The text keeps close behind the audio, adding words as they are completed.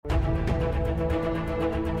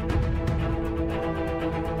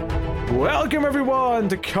Welcome everyone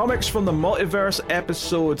to Comics from the Multiverse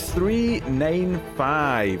episode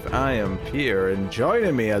 395. I am Peter, and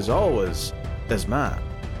joining me as always is Matt.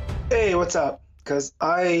 Hey, what's up? Because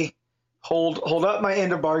I hold up my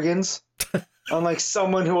end of bargains, unlike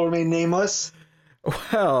someone who will remain nameless.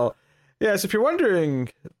 Well, yes, if you're wondering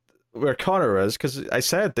where Connor is, because I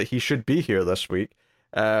said that he should be here this week,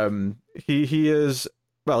 he is...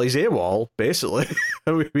 Well, he's AWOL, basically.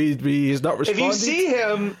 He's not responding. If you see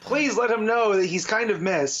him, please let him know that he's kind of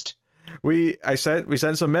missed. We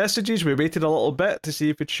sent some messages. We waited a little bit to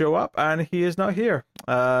see if he'd show up, and he is not here.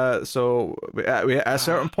 So at a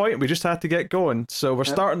certain point, we just had to get going. So we're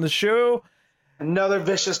starting the show. Another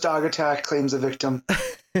vicious dog attack claims a victim.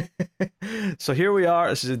 So here we are.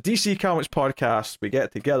 This is a DC Comics podcast. We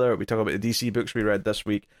get together. We talk about the DC books we read this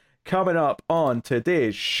week. Coming up on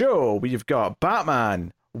today's show, we've got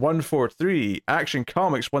Batman 143, Action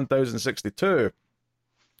Comics 1062,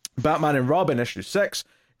 Batman and Robin issue 6,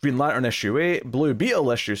 Green Lantern issue 8, Blue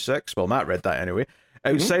Beetle issue 6, well, Matt read that anyway,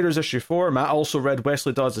 Outsiders issue 4, Matt also read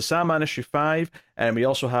Wesley Dodds the Sandman issue 5, and we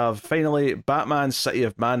also have, finally, Batman City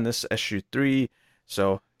of Madness issue 3,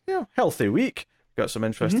 so, yeah, healthy week. Got some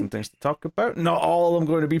interesting things to talk about. Not all of them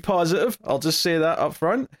going to be positive, I'll just say that up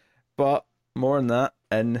front, but more on that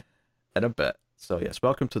in a bit. So yes,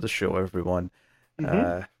 welcome to the show, everyone.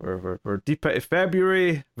 We're deep into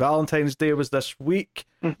February. Valentine's Day was this week,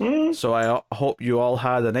 so I hope you all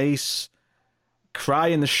had a nice cry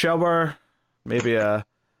in the shower, maybe a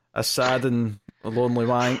sad and a lonely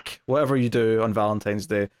wank, whatever you do on Valentine's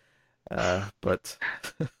Day. But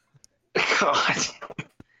God,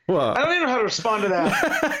 what? I don't even know how to respond to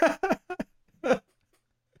that.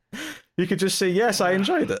 You could just say yes, I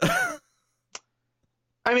enjoyed it.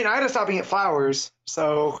 I mean, I had to stop and get flowers,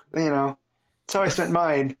 so that's how I spent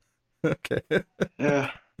mine. Okay.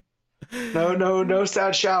 Yeah. No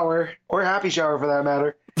sad shower or happy shower for that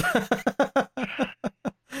matter.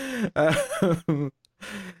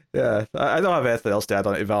 Yeah, I don't have anything else to add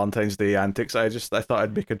on to Valentine's Day antics. I thought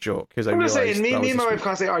I'd make a joke because I'm just saying, me and my wife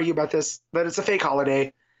constantly argue about this, that it's a fake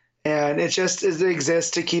holiday, and it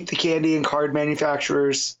exists to keep the candy and card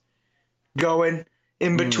manufacturers going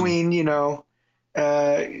in between,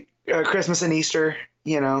 Christmas and Easter,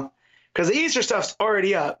 because the Easter stuff's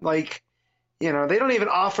already up. Like, they don't even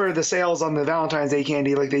offer the sales on the Valentine's Day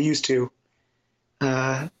candy like they used to,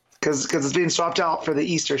 because it's being swapped out for the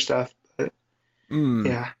Easter stuff. But,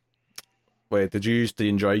 yeah. Wait, did you used to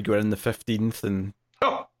enjoy going on the 15th and?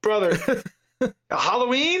 Oh, brother,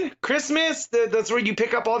 Halloween, Christmas, that's where you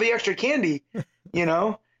pick up all the extra candy, and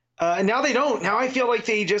now they don't. Now I feel like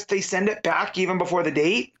they send it back even before the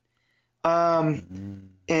date.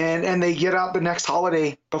 And they get out the next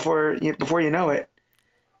holiday before you know it.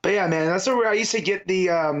 But yeah, man, that's where I used to get the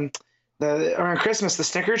around Christmas, the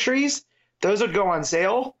Snicker trees. Those would go on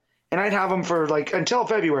sale, and I'd have them for like until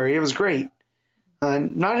February. It was great.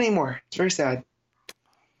 Not anymore. It's very sad.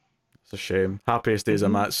 It's a shame. Happiest days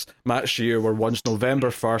of Matt's year were once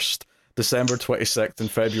November 1st, December 26th,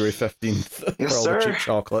 and February 15th Yes, for all sir. the cheap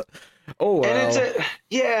chocolate. Oh, well. And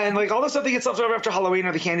and like all the stuff that gets left over after Halloween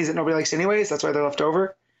are the candies that nobody likes anyways. That's why they're left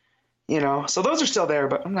over. So those are still there,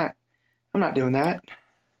 but I'm not doing that.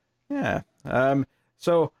 Yeah.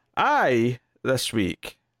 So this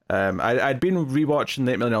week, I'd been rewatching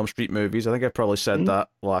the 8 Million Elm Street movies. I think I probably said that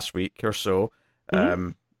last week or so.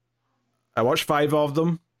 I watched 5 of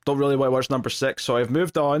them. Don't really want to watch number 6, so I've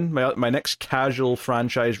moved on. My next casual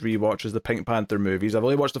franchise rewatch is the Pink Panther movies. I've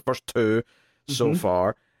only watched the first 2 so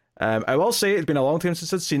far. I will say it's been a long time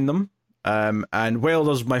since I'd seen them. And while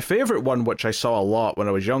there's my favourite one, which I saw a lot when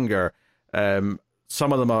I was younger,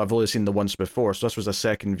 some of them I've only seen the once before, so this was a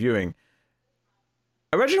second viewing.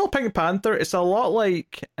 Original Pink Panther, it's a lot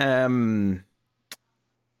like...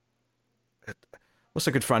 what's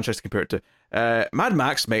a good franchise to compare it to? Mad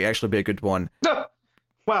Max might actually be a good one. No.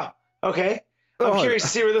 Wow. Okay. I'm curious to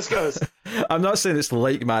see where this goes. I'm not saying it's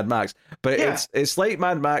like Mad Max, but it's like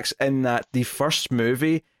Mad Max in that the first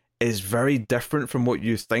movie is very different from what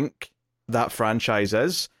you think that franchise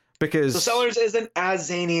is. Because so Sellers isn't as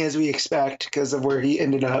zany as we expect because of where he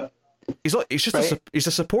ended up. He's just he's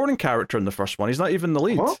a supporting character in the first one. He's not even the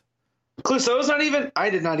lead. Well, Clouseau's not even.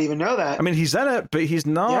 I did not even know that. I mean, he's in it, but he's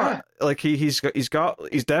not like he's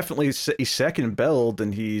definitely his second build,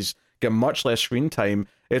 and he's got much less screen time.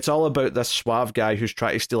 It's all about this suave guy who's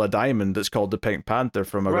trying to steal a diamond that's called the Pink Panther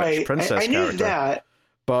from a rich princess I knew character. that.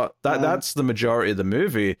 But that's the majority of the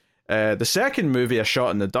movie. The second movie, A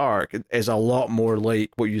Shot in the Dark, is a lot more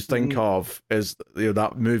like what you think of as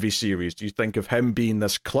that movie series. You think of him being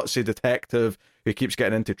this klutzy detective who keeps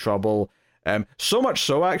getting into trouble. So much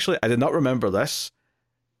so, actually, I did not remember this.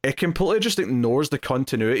 it completely just ignores the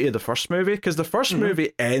continuity of the first movie, because the first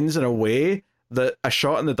movie ends in a way that A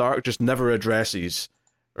Shot in the Dark just never addresses,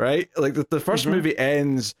 right? Like, the first movie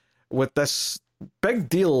ends with this big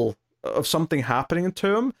deal of something happening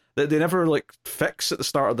to him that they never, like, fix at the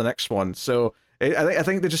start of the next one. So I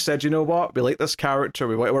think they just said, you know what, we like this character,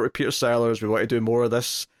 we want to work with Peter Sellers, we want to do more of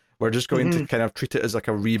this, we're just going to kind of treat it as like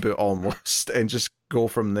a reboot almost, and just go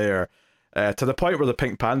from there. To the point where the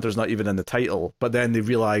Pink Panther's not even in the title, but then they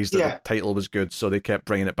realized that the title was good, so they kept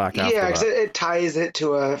bringing it back after that. Yeah, because it ties it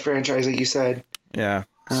to a franchise, like you said. Yeah,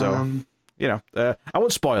 so, you know, I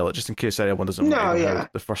won't spoil it, just in case anyone doesn't know how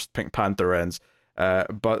the first Pink Panther ends.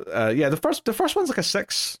 But the first one's like a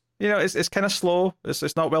 6. You know, it's kind of slow,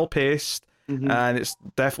 it's not well-paced, and it's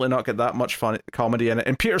definitely not got that much fun comedy in it.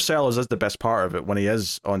 And Peter Sellers is the best part of it when he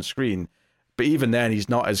is on screen, but even then, he's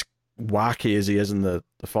not as wacky as he is in the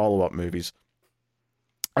follow-up movies.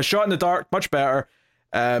 A Shot in the Dark, much better.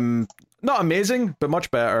 Not amazing, but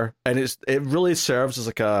much better. And it really serves as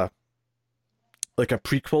like a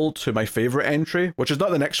prequel to my favorite entry, which is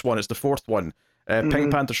not the next one, it's the 4th one.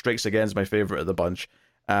 Pink Panther Strikes Again is my favorite of the bunch,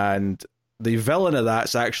 and the villain of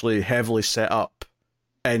that's actually heavily set up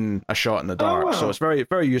in A Shot in the Dark, so it's very,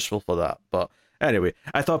 very useful for that. But anyway,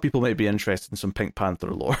 I thought people might be interested in some Pink Panther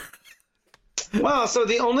lore. Well, so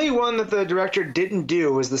the only one that the director didn't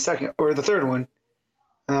do was the second or the third one.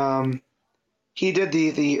 He did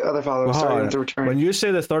the other follow-up, starting with The Return. When you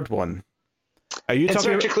say the third one, are you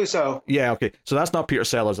talking about Clouseau? Yeah, okay. So that's not Peter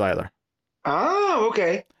Sellers either. Oh,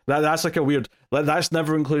 okay. That's like a weird. That's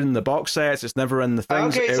never included in the box sets. It's never in the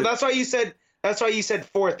things. Okay, so that's why you said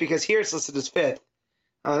 4th, because here it's listed as 5th.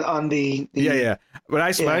 On the yeah. When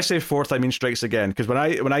I say 4th, I mean Strikes Again, because when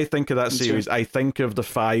I think of that series, I think of the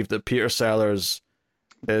 5 that Peter Sellers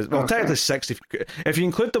is. Well, technically 6 if you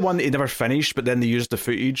include the one that he never finished, but then they used the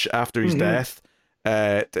footage after his death,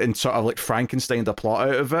 and sort of like Frankenstein the plot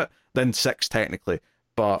out of it. Then 6 technically,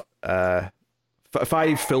 but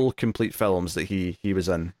 5 full complete films that he was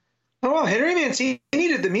in. Oh well, Henry Mancini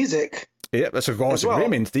did the music. Yeah, that's a great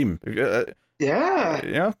main theme. Yeah.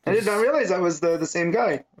 I did not realize that was the same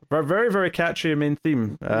guy. Very, very catchy main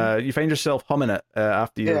theme. You find yourself humming it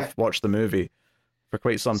after you've watched the movie for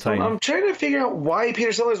quite some time. I'm trying to figure out why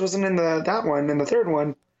Peter Sellers wasn't in that one, in the third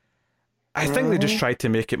one. I think they just tried to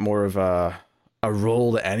make it more of a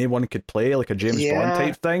role that anyone could play, like a James Bond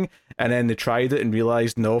type thing, and then they tried it and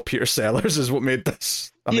realized, no, Peter Sellers is what made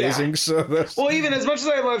this amazing. Yeah. So well, even as much as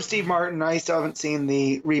I love Steve Martin, I still haven't seen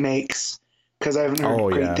the remakes because I haven't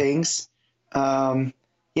heard great things.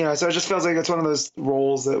 You know, so it just feels like it's one of those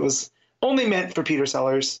roles that was only meant for Peter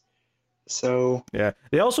Sellers. So yeah,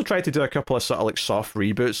 they also tried to do a couple of sort of like soft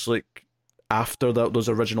reboots, like after those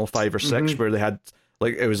original 5 or 6, where they had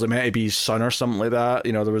like it was meant to be his son or something like that.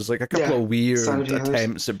 You know, there was like a couple of weird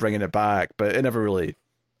attempts at bringing it back, but it never really.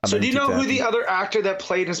 So do you know who the other actor that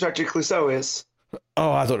played Inspector Clouseau is?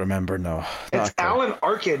 Oh, I don't remember. No, it's Alan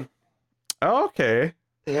Arkin. Oh, okay.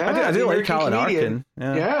 Yeah, I do like Alan Arkin.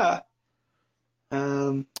 Yeah.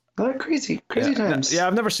 Crazy times. Yeah,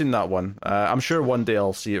 I've never seen that one. I'm sure one day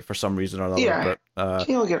I'll see it for some reason or another. Yeah, but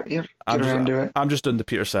you'll get around to it. I'm just doing the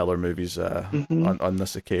Peter Sellers movies on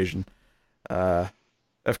this occasion.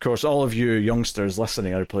 Of course, all of you youngsters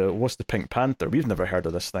listening are probably, what's the Pink Panther? We've never heard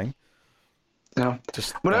of this thing. No.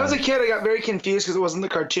 When I was a kid, I got very confused because it wasn't the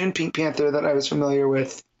cartoon Pink Panther that I was familiar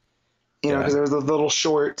with. You know, because there was the little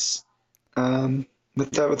shorts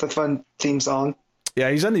with the fun theme song. Yeah,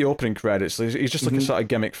 he's in the opening credits. He's just like a sort of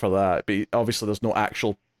gimmick for that. But obviously, there's no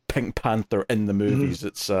actual Pink Panther in the movies.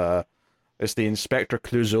 It's the Inspector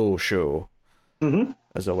Clouseau show,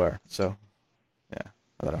 as it were. So, yeah,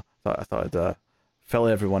 I don't know. I thought I'd fill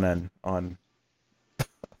everyone in on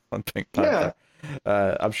Pink Panther.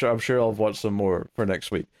 Yeah. I'm sure I'll watch some more for next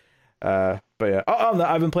week. But yeah,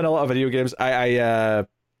 I've been playing a lot of video games. I've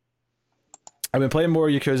been playing more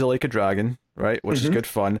Yakuza Like a Dragon, right, which is good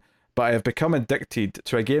fun. But I have become addicted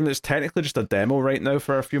to a game that's technically just a demo right now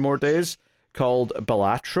for a few more days called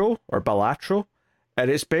Balatro, and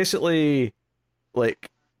it's basically like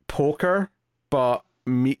poker, but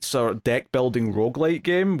meets a deck building roguelite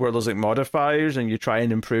game where there's like modifiers and you try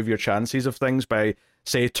and improve your chances of things by,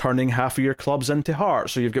 say, turning half of your clubs into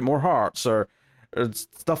hearts so you've got more hearts or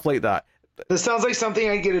stuff like that. This sounds like something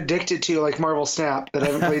I get addicted to, like Marvel Snap, that I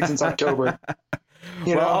haven't played since October.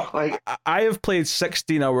 You know, like I have played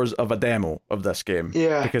 16 hours of a demo of this game.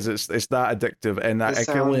 Yeah, because it's that addictive, and I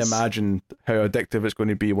can only imagine how addictive it's going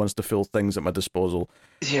to be once the full thing's at my disposal.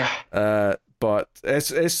 Yeah. But it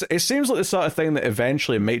seems like the sort of thing that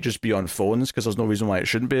eventually might just be on phones because there's no reason why it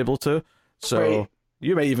shouldn't be able to. So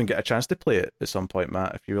you might even get a chance to play it at some point,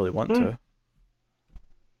 Matt, if you really want to.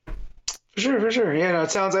 For sure. Yeah, no,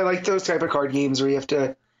 it sounds I like those type of card games where you have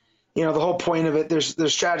to, the whole point of it. There's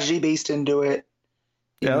strategy based into it.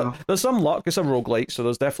 Yeah, there's some luck. It's a roguelike, so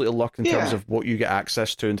there's definitely luck in terms Yeah. of what you get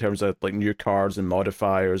access to in terms of like new cards and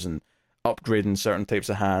modifiers and upgrading certain types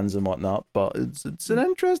of hands and whatnot. But it's an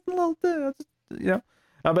interesting little thing.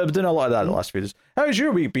 I've been doing a lot of that the last few days. How's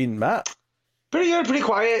your week been, Matt? Pretty good, pretty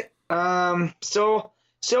quiet. Still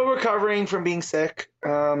recovering from being sick.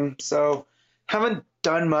 So haven't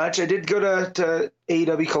done much. I did go to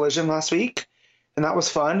AEW Collision last week, and that was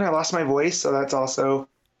fun. I lost my voice, so that's also,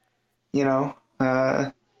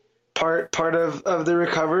 part of the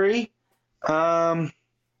recovery. What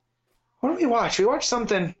did we watch? We watched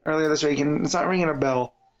something earlier this week, and it's not ringing a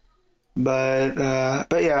bell. But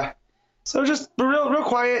yeah. So just real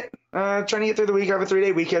quiet. Trying to get through the week. I have a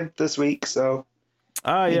 3-day weekend this week, so.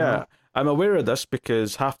 Yeah. know. I'm aware of this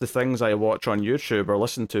because half the things I watch on YouTube or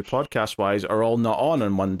listen to podcast-wise are all not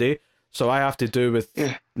on Monday. So I have to do with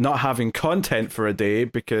not having content for a day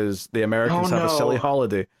because the Americans have a silly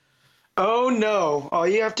holiday. Oh, no. All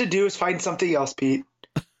you have to do is find something else, Pete.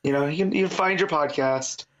 You can find your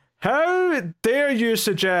podcast. How dare you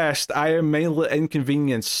suggest I am mainly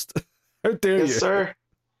inconvenienced? How dare you? Yes, sir.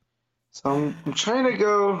 So I'm trying to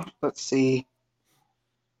go. Let's see.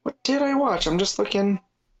 What did I watch? I'm just looking.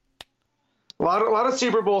 A lot of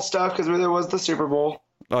Super Bowl stuff because there was the Super Bowl.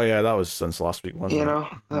 Oh yeah, that was since last week, wasn't it?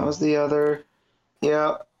 That was the other.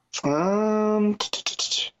 Yeah. Oh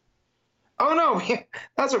no, yeah,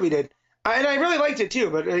 that's what we did. And I really liked it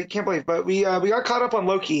too, but I can't believe. But we got caught up on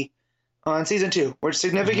Loki on season 2, which is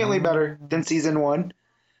significantly better than season 1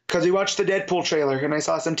 because we watched the Deadpool trailer and I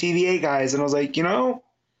saw some TVA guys and I was like,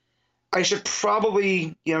 I should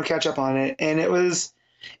probably catch up on it. And it was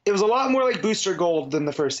a lot more like Booster Gold than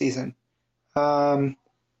the first season. So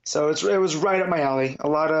it was right up my alley. A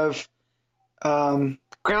lot of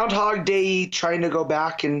Groundhog Day trying to go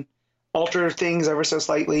back and alter things ever so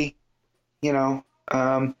slightly.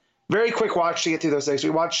 Very quick watch to get through those things. We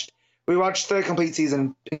watched the complete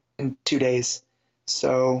season in 2 days.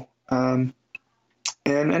 So and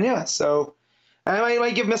yeah, so I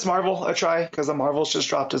might give Miss Marvel a try because the Marvels just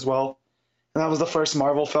dropped as well, and that was the first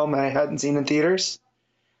Marvel film that I hadn't seen in theaters.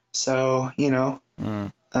 So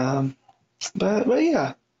but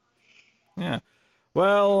yeah. Yeah.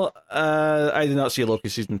 Well, I did not see Loki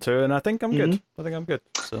season 2, and I think I'm good. I think I'm good.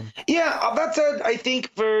 So yeah, that said, I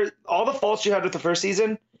think for all the faults you had with the first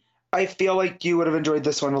season, I feel like you would have enjoyed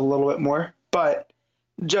this one a little bit more. But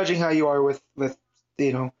judging how you are with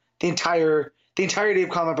the entirety of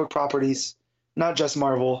comic book properties, not just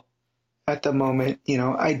Marvel, at the moment,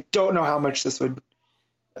 I don't know how much this would,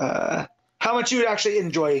 how much you would actually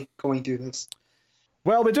enjoy going through this.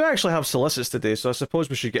 well, we do actually have solicits today, so I suppose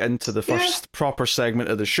we should get into the first proper segment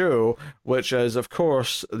of the show, which is, of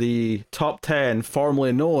course, the top 10,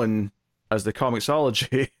 formerly known as the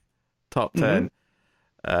Comixology top 10.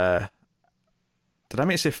 Did I mean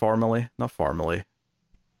to say formally? Not formally.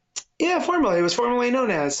 Yeah, formerly. It was formerly known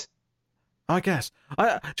as. I guess.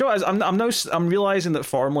 I'm realizing that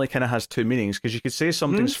formally kind of has two meanings, because you could say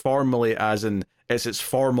something's formally as in it's its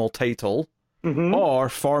formal title, or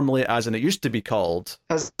formally as in it used to be called.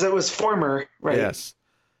 As it was former, right? Yes.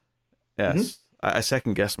 I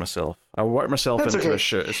second guess myself. I work myself That's into okay. a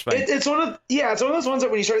shit. It's fine. It's one of those ones that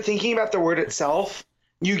when you start thinking about the word itself,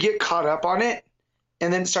 you get caught up on it,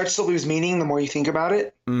 and then it starts to lose meaning the more you think about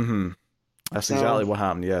it. That's exactly what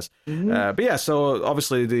happened, yes. But yeah, so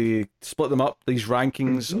obviously they split them up, these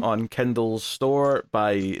rankings on Kindle's store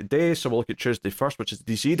by day. So we'll look at Tuesday first, which is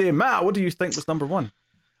DC Day. Matt, what do you think was number 1?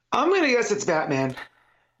 I'm going to guess it's Batman.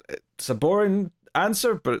 It's a boring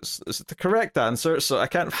answer, but it's the correct answer, so I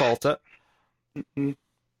can't fault it.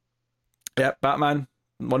 Yeah, Batman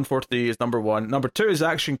 143 is number 1. Number 2 is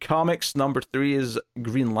Action Comics. Number 3 is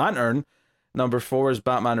Green Lantern. Number 4 is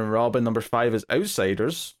Batman and Robin. Number 5 is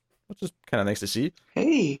Outsiders, which is kind of nice to see.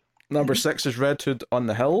 Hey. Number 6 is Red Hood on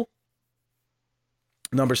the Hill.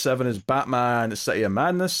 Number 7 is Batman, City of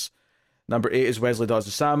Madness. Number 8 is Wesley Dodds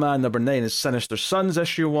the Sandman. Number 9 is Sinister Sons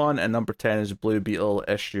issue 1. And number 10 is Blue Beetle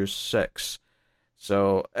issue 6.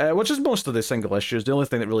 So, which is most of the single issues. The only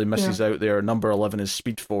thing that really misses out there, number 11 is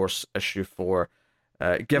Speed Force issue 4.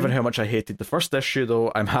 Given how much I hated the first issue,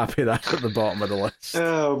 though, I'm happy that's at the bottom of the list.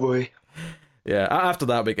 Oh, boy. Yeah, after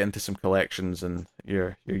that we get into some collections and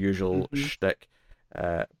your usual shtick,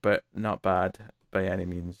 but not bad by any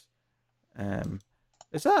means.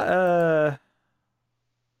 Is that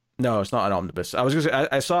No, it's not an omnibus. I was gonna say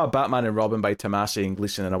I saw a Batman and Robin by Tomasi and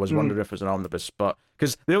Gleason, and I was wondering if it was an omnibus, but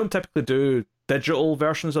because they don't typically do digital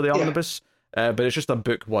versions of the omnibus, but it's just a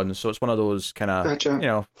book one, so it's one of those kind of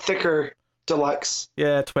Gotcha. Thicker deluxe.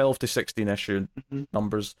 Yeah, 12 to 16 issue Mhm.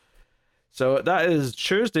 numbers. So that is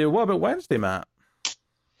Tuesday. What about Wednesday, Matt?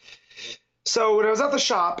 So when I was at the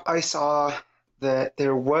shop, I saw that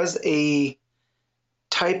there was a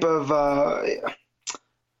type of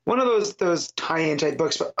one of those tie-in type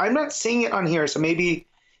books, but I'm not seeing it on here. So maybe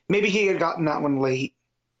he had gotten that one late.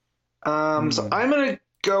 So I'm gonna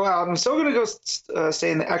go out. I'm still gonna go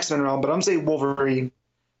stay in the X-Men realm, but I'm saying Wolverine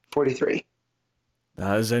 43.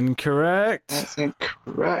 That is incorrect. That's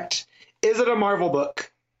incorrect. Is it a Marvel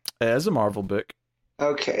book? It is a Marvel book.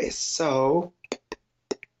 Okay, so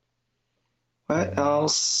what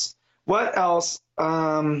else? What else?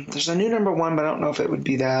 There's a new number one, but I don't know if it would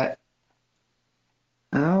be that.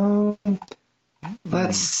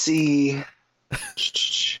 Let's see.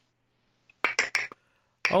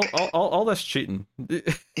 All this cheating.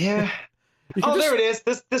 Yeah. Oh, there it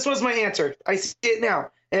is. This was my answer. I see it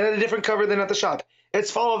now. It had a different cover than at the shop. It's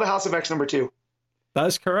Fall of the House of X number 2. That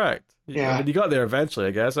is correct. Yeah. I mean, you got there eventually,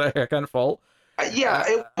 I guess. I can't fault. Yeah,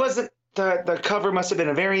 it wasn't the cover must have been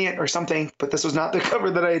a variant or something, but this was not the cover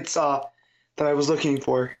that I saw that I was looking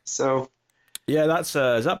for. So yeah, that's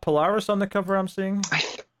is that Polaris on the cover I'm seeing?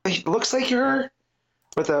 it looks like her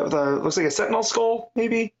with the looks like a Sentinel skull,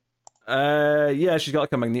 maybe. Yeah, she's got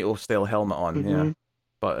like a Magneto style helmet on. Mm-hmm. Yeah,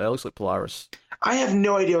 but it looks like Polaris. I have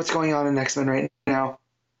no idea what's going on in X-Men right now.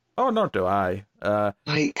 Oh, nor do I.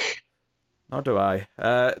 Like, nor do I.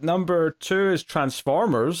 Number 2 is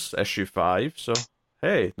Transformers issue 5. So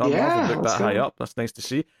hey, not Yeah, Marvel book let's that high go. up. That's nice to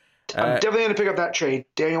see. I'm definitely gonna pick up that trade.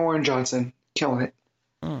 Daniel Warren Johnson, killing it.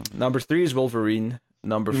 Number 3 is Wolverine.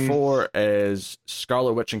 Number 4 is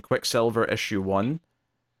Scarlet Witch and Quicksilver issue 1.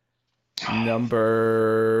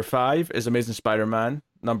 Number 5 is Amazing Spider-Man.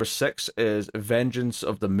 Number 6 is Vengeance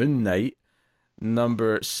of the Moon Knight.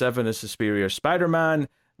 Number 7 is Superior Spider-Man.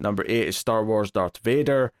 Number 8 is Star Wars Darth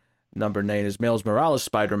Vader. Number 9 is Miles Morales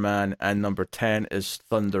Spider-Man. And number 10 is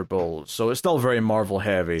Thunderbolt. So it's still very Marvel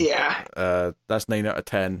heavy. Yeah. That's 9 out of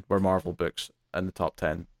 10 were Marvel books in the top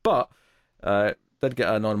 10. But did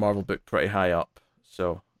get a non-Marvel book pretty high up.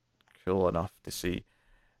 So cool enough to see.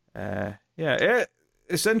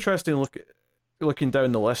 It's interesting looking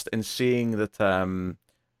down the list and seeing that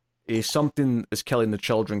a Something is Killing the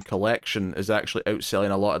Children collection is actually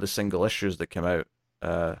outselling a lot of the single issues that came out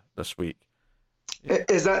this week.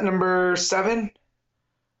 Is that number 7?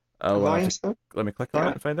 Volume 7? Let me click on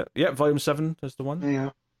it and find it. Yeah, volume 7 is the one.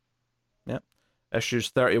 Yeah. Yeah. Issues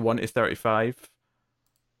 31 to 35.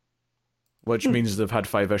 Which means they've had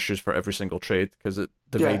 5 issues for every single trade because it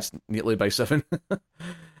divides neatly by 7.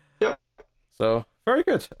 Yep. So, very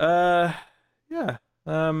good. There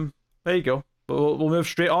you go. But we'll move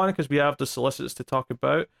straight on because we have the solicits to talk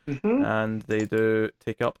about, and they do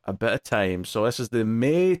take up a bit of time. So this is the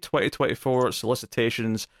May 2024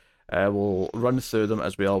 solicitations. We'll run through them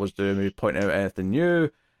as we always do, maybe point out anything new,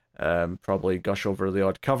 probably gush over the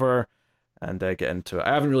odd cover, and get into it.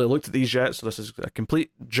 I haven't really looked at these yet, so this is a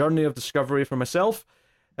complete journey of discovery for myself.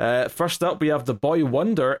 First up, we have The Boy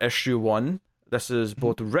Wonder, issue 1. This is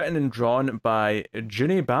both written and drawn by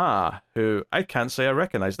Junie Ba, who I can't say I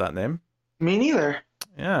recognize that name. Me neither.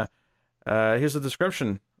 Yeah. Here's the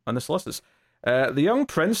description on the solicits. The young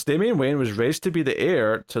prince, Damian Wayne, was raised to be the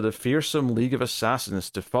heir to the fearsome League of Assassins,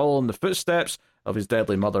 to follow in the footsteps of his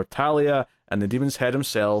deadly mother, Talia, and the demon's head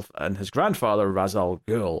himself, and his grandfather, Ra's al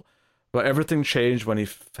Ghul. But everything changed when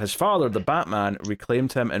his father, the Batman,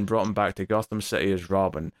 reclaimed him and brought him back to Gotham City as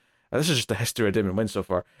Robin. This is just the history of Damian Wayne so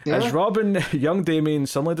far. Yeah. As Robin, young Damian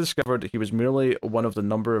suddenly discovered he was merely one of the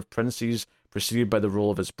number of princes preceded by the role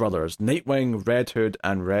of his brothers, Nightwing, Red Hood,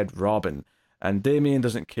 and Red Robin. And Damian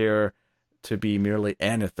doesn't care to be merely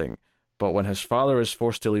anything. But when his father is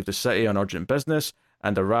forced to leave the city on urgent business,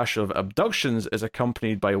 and a rash of abductions is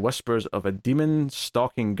accompanied by whispers of a demon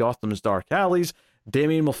stalking Gotham's dark alleys,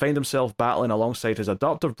 Damian will find himself battling alongside his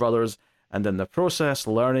adoptive brothers, and in the process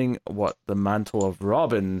learning what the mantle of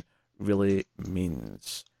Robin really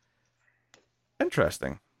means.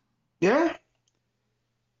 Interesting. Yeah.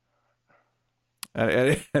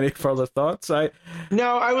 Any further thoughts?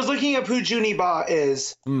 No, I was looking up who Junie Ba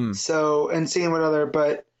is, so and seeing what other,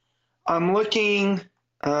 but I'm looking.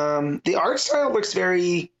 The art style looks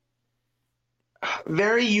very,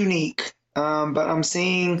 very unique. But I'm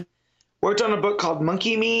seeing worked on a book called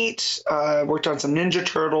Monkey Meat. Worked on some Ninja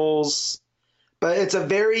Turtles, but it's a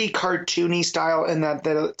very cartoony style in that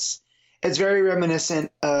it's very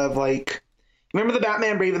reminiscent of, like, remember the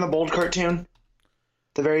Batman Brave and the Bold cartoon?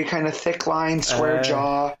 The very kind of thick line, square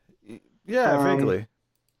jaw. Yeah, vaguely.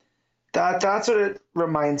 That's what it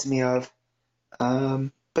reminds me of.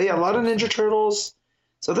 But yeah, a lot of Ninja Turtles.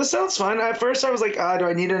 So this sounds fun. At first, I was like, do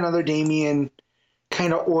I need another Damien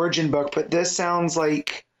kind of origin book? But this sounds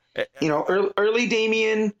like, early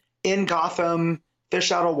Damien in Gotham,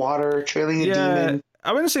 fish out of water, trailing a demon.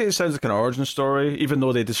 I wouldn't say it sounds like an origin story, even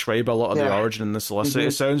though they describe a lot of the origin in the solicit.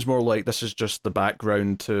 It sounds more like this is just the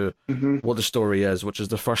background to what the story is, which is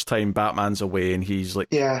the first time Batman's away and he's like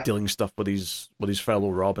dealing stuff with his fellow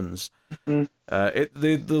Robins.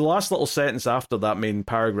 The last little sentence after that main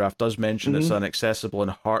paragraph does mention it's an accessible and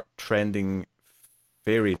heart-trending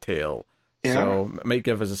fairy tale. Yeah. So it might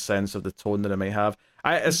give us a sense of the tone that it might have.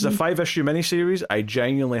 It's a 5-issue miniseries. I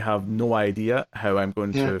genuinely have no idea how I'm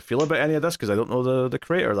going to feel about any of this because I don't know the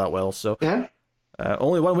creator that well. So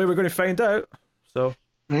only one way we're going to find out. So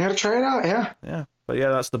we gotta try it out. Yeah. But yeah,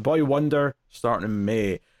 that's the Boy Wonder starting in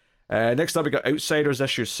May. Next up, we got Outsiders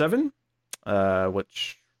issue 7,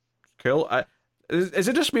 which cool. Is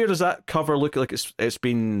it just me or does that cover look like it's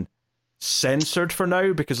been censored for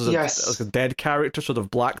now because there's a dead character, sort of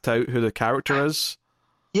blacked out who the character is?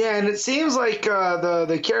 Yeah, and it seems like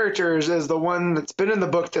the characters is the one that's been in the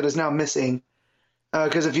book that is now missing.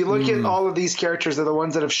 Because if you look at all of these characters, they're the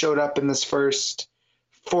ones that have showed up in this first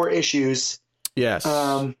 4 issues. Yes.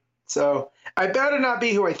 So I better not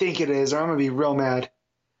be who I think it is, or I'm gonna be real mad.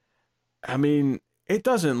 I mean, it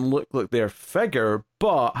doesn't look like their figure,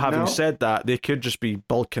 but having said that, they could just be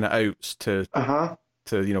bulking it out to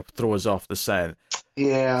throw us off the scent.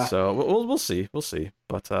 Yeah. So we'll see.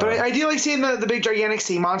 But I do like seeing the big gigantic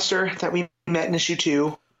sea monster that we met in issue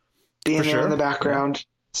 2 being there in the background. Yeah.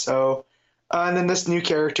 So, and then this new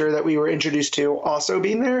character that we were introduced to also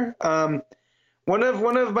being there. One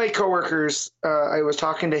of my coworkers, I was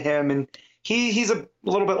talking to him, and he's a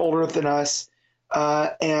little bit older than us.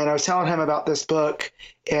 And I was telling him about this book,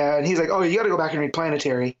 and he's like, "Oh, you got to go back and read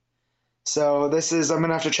Planetary." So I'm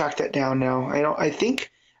gonna have to track that down now. I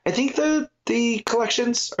think the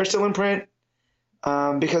collections are still in print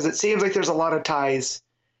because it seems like there's a lot of ties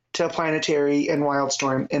to Planetary and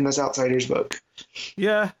Wildstorm in this Outsiders book.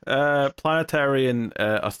 Yeah, Planetary and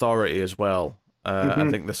Authority as well. I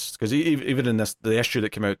think this because even in the issue that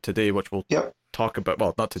came out today, which we'll talk about.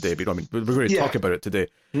 Well, not today, but we're going to talk about it today.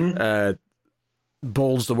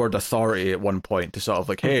 Bolds the word authority at one point to sort of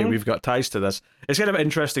like, hey, we've got ties to this. It's kind of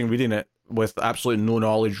interesting reading it with absolutely no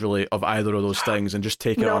knowledge really of either of those things and just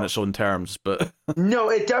take it on its own terms. But no,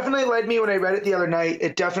 it definitely led me when I read it the other night.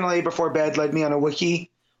 It definitely before bed led me on a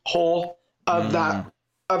wiki hole of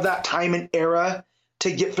that time and era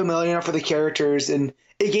to get familiar enough with the characters, and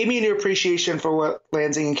it gave me a new appreciation for what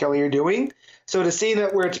Lansing and Kelly are doing. So to see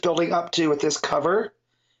that where it's building up to with this cover,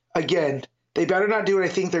 again. They better not do what I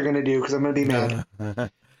think they're going to do because I'm going to be mad.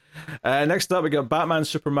 Next up, we got Batman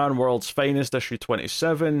Superman World's Finest, issue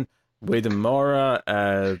 27. Wade and Mora,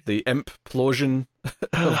 the implosion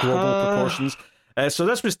of global proportions. So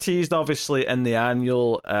this was teased, obviously, in the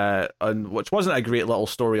annual, which wasn't a great little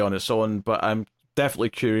story on its own, but I'm definitely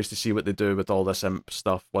curious to see what they do with all this imp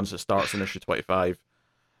stuff once it starts in issue 25.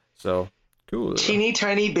 So, cool. Teeny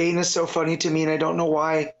tiny Bane is so funny to me, and I don't know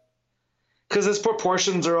why. Because his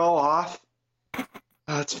proportions are all off.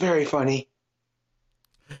 It's very funny.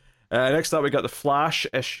 Next up, we got The Flash,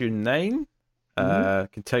 issue 9.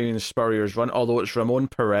 Continuing Spurrier's run, although it's Ramon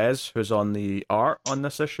Perez who's on the art on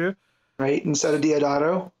this issue. Right, instead of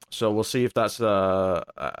Deodato. So we'll see if that's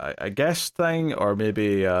a guest thing or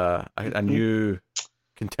maybe a new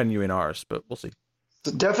continuing artist, but we'll see.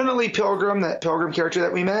 So definitely Pilgrim, that Pilgrim character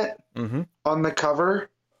that we met on the cover.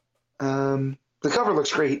 The cover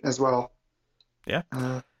looks great as well. Yeah.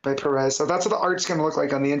 By Perez. So that's what the art's going to look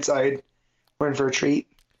like on the inside. We're in for a treat.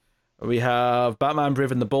 We have Batman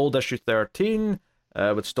Brave and the Bold, issue 13,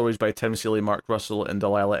 with stories by Tim Seeley, Mark Russell, and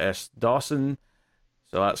Delilah S. Dawson.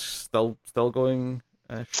 So that's still going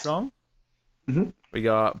strong. We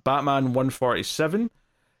got Batman 147,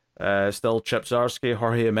 still Chip Zdarsky.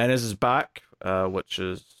 Jorge Jimenez is back, which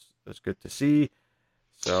is good to see.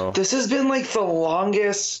 So this has been like the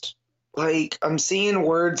longest. Like I'm seeing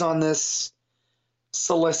words on this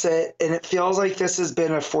solicit, and it feels like this has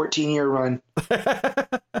been a 14-year run.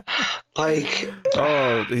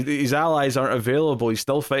 His allies aren't available. He's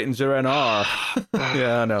still fighting Zur-En-Arrh.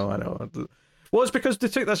 Yeah, I know. Well, it's because they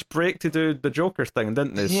took this break to do the Joker thing,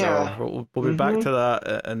 didn't they? Yeah. So we'll be back to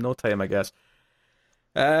that in no time, I guess.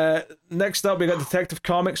 Next up, we got Detective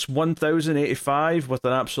Comics 1085 with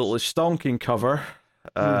an absolutely stonking cover.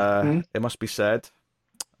 It must be said.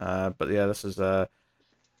 But yeah, this is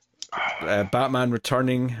Batman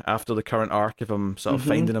returning after the current arc of him sort of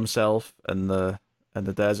finding himself in the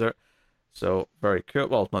desert. So very cool.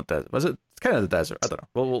 Well, not desert. Was it? It's kind of the desert. I don't know.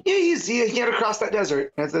 Well, yeah, he had to cross that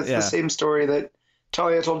desert. That's the same story that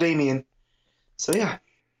Talia told Damien. So yeah.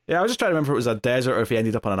 Yeah, I was just trying to remember if it was a desert or if he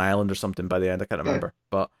ended up on an island or something by the end. I can't remember.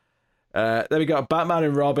 But then we got Batman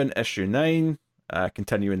and Robin issue 9,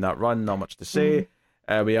 continuing that run. Not much to say.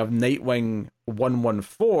 We have Nightwing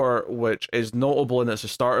 114, which is notable, and it's the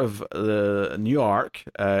start of the new arc.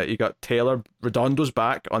 You got Taylor Redondo's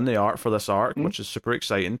back on the art for this arc, which is super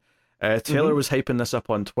exciting. Taylor was hyping this up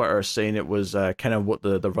on Twitter, saying it was kind of what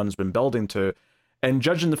the run's been building to. And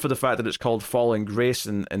judging for the fact that it's called Falling Grace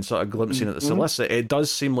and sort of glimpsing at the solicit, it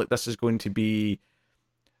does seem like this is going to be...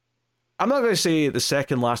 I'm not going to say the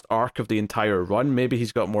second last arc of the entire run. Maybe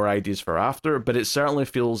he's got more ideas for after, but it certainly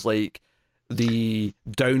feels like the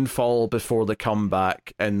downfall before the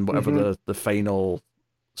comeback and whatever the final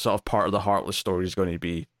sort of part of the Heartless story is going to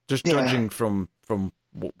be. Just judging from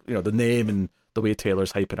the name and the way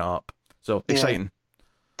Taylor's hyping it up. So, exciting.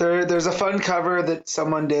 There's a fun cover that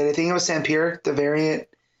someone did. I think it was Sampere, the variant,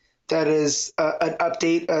 that is an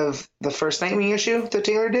update of the first Nightwing issue that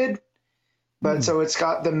Taylor did. But so it's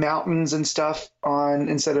got the mountains and stuff on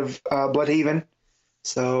instead of Bloodhaven.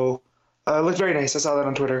 So it looked very nice. I saw that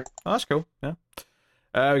on Twitter. Oh, that's cool. Yeah.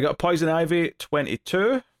 We got Poison Ivy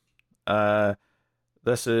 22.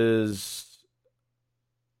 This is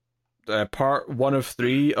part 1 of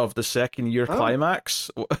 3 of the second year climax.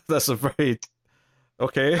 That's a very...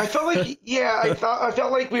 Okay. I felt like, I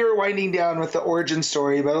felt like we were winding down with the origin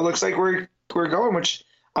story, but it looks like we're going, which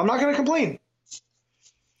I'm not going to complain.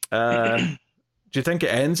 Do you think it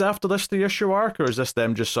ends after this 3-issue arc, or is this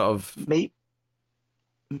them just sort of... Maybe.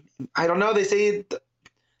 I don't know. They say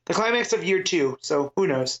the climax of year 2, so who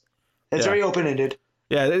knows? It's very open-ended.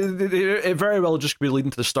 Yeah, it very well just could be leading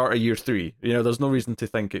to the start of year 3. There's no reason to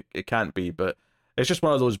think it can't be, but it's just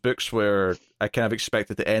one of those books where I kind of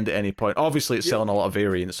expect it to end at any point. Obviously, it's selling a lot of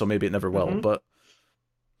variants, so maybe it never will, but...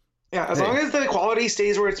 Yeah, as long as the quality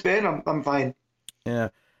stays where it's been, I'm fine. Yeah.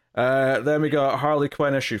 Then we got Harley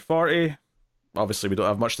Quinn issue 40. Obviously, we don't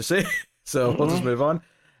have much to say, so we'll just move on.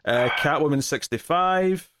 Catwoman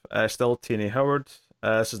 65, still Tini Howard.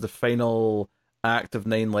 This is the final act of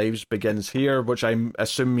 9 Lives begins here, which I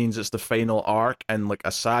assume means it's the final arc and like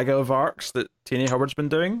a saga of arcs that Tini Howard's been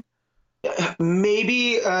doing.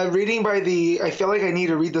 Maybe reading by I feel like I need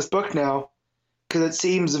to read this book now because it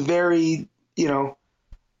seems very,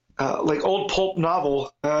 like old pulp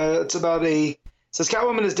novel. It's about says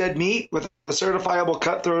Catwoman is dead meat with a certifiable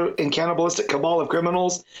cutthroat and cannibalistic cabal of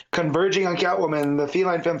criminals converging on Catwoman. The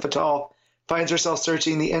feline femme fatale finds herself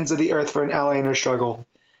searching the ends of the earth for an ally in her struggle.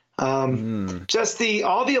 Just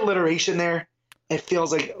all the alliteration there. It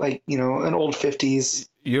feels like an old 50s.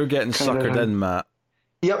 You're getting suckered in, Matt.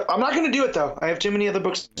 Yep, I'm not going to do it though. I have too many other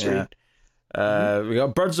books to read. We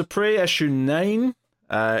got Birds of Prey issue 9.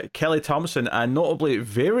 Kelly Thompson and notably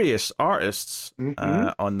various artists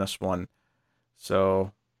on this one.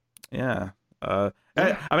 So, yeah. I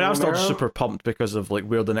was still super pumped because of like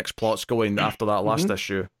where the next plot's going after that last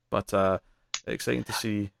issue. But exciting to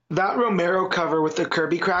see that Romero cover with the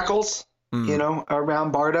Kirby crackles.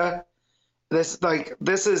 Around Barda. This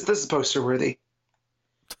is poster worthy.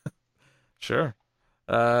 Sure.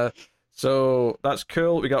 So that's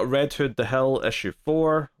cool. We got Red Hood the Hill issue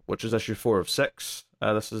 4, which is issue 4 of 6.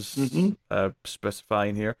 This is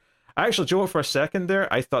specifying here. Actually, do you know what, for a second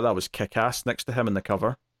there, I thought that was Kick-Ass next to him in the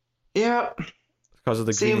cover. Yeah. Because of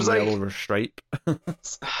the green and yellow stripe.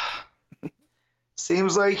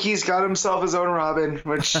 Seems like he's got himself his own Robin,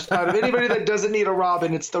 which out of anybody that doesn't need a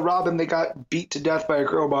Robin, it's the Robin that got beat to death by a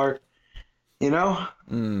crowbar. We got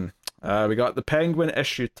the Penguin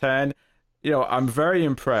issue 10. I'm very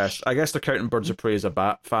impressed. I guess they're counting Birds of Prey as a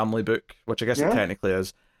Bat family book, which I guess it technically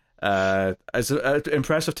is. It's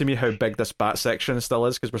impressive to me how big this Bat section still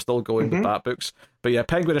is, because we're still going with Bat books. But yeah,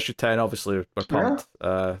 Penguin issue 10, obviously, we're pumped.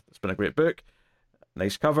 It's been a great book.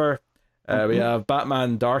 Nice cover. We have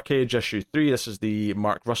Batman Dark Age issue 3. This is the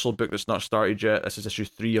Mark Russell book that's not started yet. This is issue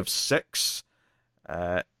 3 of 6.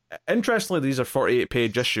 Interestingly, these are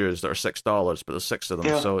 48-page issues that are $6, but there's 6 of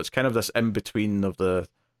them. So it's kind of this in-between of the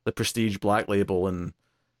Prestige Black Label and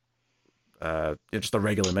just a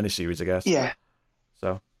regular miniseries, I guess. Yeah.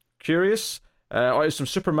 So, curious. Some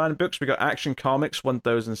Superman books. We got Action Comics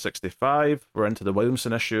 1065. We're into the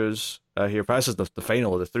Williamson issues here. This is the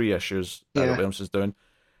final of the 3 issues that Williamson's doing,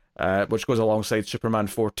 which goes alongside Superman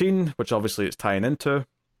 14, which obviously it's tying into.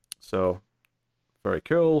 So, very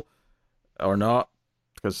cool. Or not,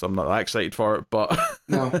 because I'm not that excited for it, but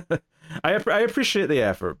no. I appreciate the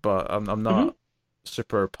effort, but I'm not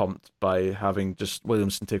super pumped by having just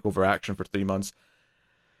Williamson take over Action for 3 months.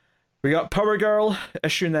 We got Power Girl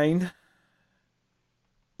issue 9.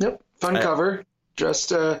 Yep, fun cover.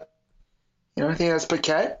 Just I think that's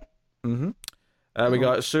Paquette. We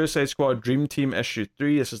got Suicide Squad Dream Team issue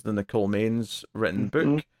 3. This is the Nicole Maines written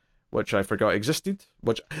book, which I forgot existed.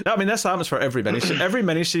 Which, I mean, this happens for every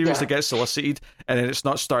miniseries that gets solicited and then it's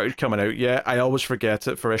not started coming out yet. I always forget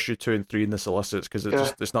it for issue 2 and 3 in the solicits because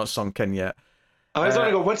it's not sunk in yet. I was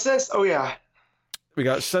gonna go, what's this? Oh yeah. We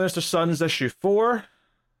got Sinister Sons issue 4,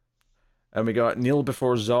 and we got Kneel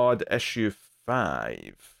Before Zod issue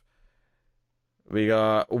 5. We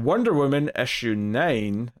got Wonder Woman issue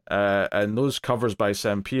 9, and those covers by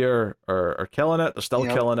Sampere are killing it. They're still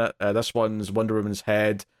killing it. This one's Wonder Woman's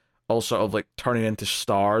head, all sort of like turning into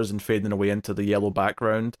stars and fading away into the yellow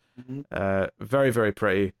background. Very, very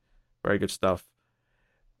pretty. Very good stuff.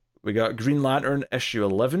 We got Green Lantern issue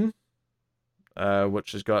 11.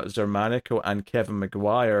 Which has got Zermanico and Kevin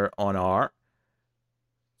Maguire on art.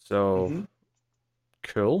 So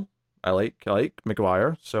cool. I like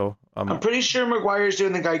Maguire. So I'm pretty sure Maguire's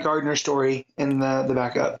doing the Guy Gardner story in the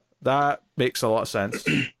backup. That makes a lot of sense.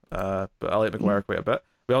 But I like Maguire quite a bit.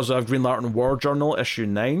 We also have Green Lantern War Journal issue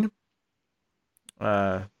 9,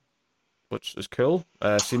 which is cool.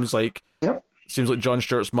 Seems like John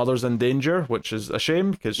Stewart's mother's in danger, which is a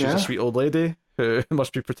shame because she's a sweet old lady who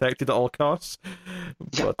must be protected at all costs.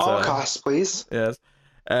 But, all costs, please. Yes.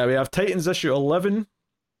 We have Titans issue 11.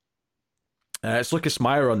 It's Lucas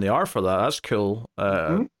Meyer on the art for that. That's cool.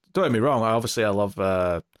 Don't get me wrong. I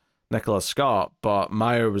love Nicholas Scott, but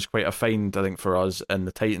Meyer was quite a find, I think, for us in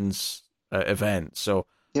the Titans event. So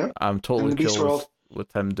I'm totally cool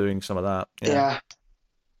with him doing some of that. Yeah.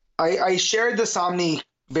 I shared the Somni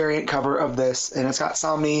variant cover of this, and it's got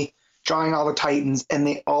Somni drawing all the Titans, and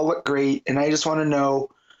they all look great. And I just want to know,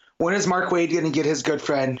 when is Mark Waid going to get his good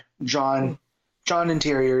friend John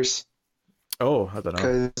Interiors? Oh, I don't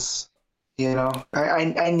know. Because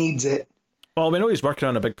I needs it. Well, we know he's working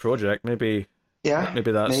on a big project. Maybe that's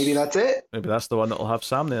it. Maybe that's the one that will have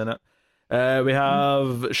Samney in it. We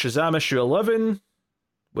have Shazam issue 11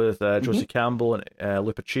 with Josie Campbell and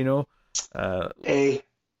Lou Pacino.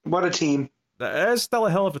 What a team! That is still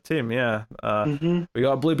a hell of a team, yeah. We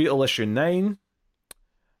got Blue Beetle issue 9.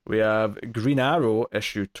 We have Green Arrow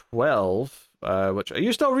issue 12. Which, are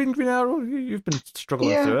you still reading Green Arrow? You've been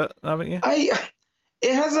struggling through it, haven't you?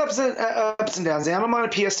 It has ups and downs. The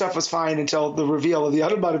onomatopoeia stuff was fine until the reveal of the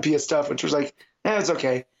onomatopoeia stuff, which was like, it's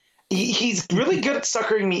okay. He's really good at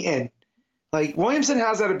suckering me in. Like, Williamson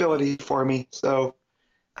has that ability for me, so...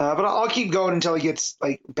 but I'll keep going until he gets,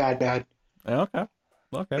 like, bad. Okay.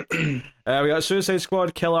 We got Suicide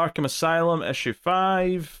Squad Kill Arkham Asylum issue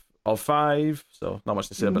 5 of 5, so not much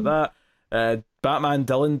to say about that. Batman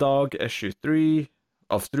Dylan Dog issue 3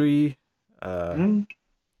 of 3.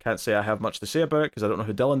 Can't say I have much to say about it because I don't know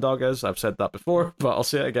who Dylan Dog is. I've said that before, but I'll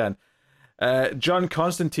say it again. John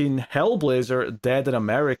Constantine Hellblazer Dead in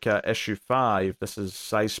America issue 5. This is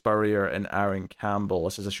Cy Spurrier and Aaron Campbell.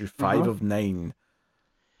 This is issue 5 of 9.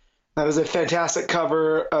 That is a fantastic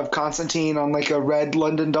cover of Constantine on like a red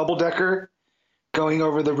London double-decker going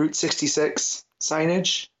over the Route 66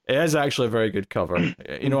 signage. It is actually a very good cover. I'm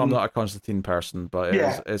not a Constantine person, but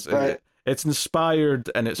it's inspired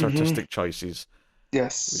in its artistic choices.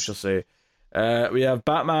 Yes. We shall say. We have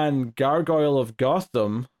Batman Gargoyle of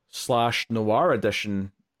Gotham / Noir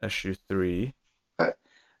Edition issue 3.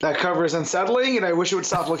 That cover is unsettling, and I wish it would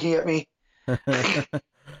stop looking at me.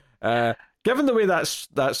 Given the way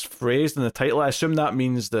that's phrased in the title, I assume that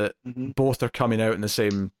means that both are coming out in the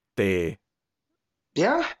same day.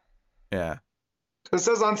 Yeah. Yeah. It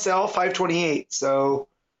says on sale $5.28, so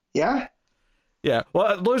yeah. Yeah.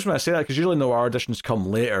 Well, it blows when I say that because usually Noir editions come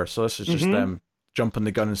later, so this is just them jumping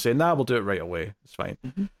the gun and saying, "Nah, we'll do it right away. It's fine."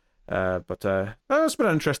 But it's been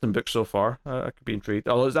an interesting book so far. I could be intrigued.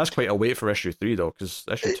 Although that's quite a wait for issue 3 though, because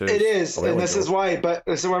issue 2. It is, and this is why. But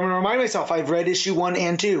so I'm going to remind myself, I've read issue 1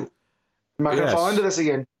 and 2. I'm not going to fall into this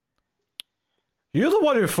again. You're the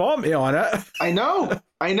one who fought me on it. I know.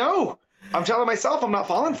 I'm telling myself I'm not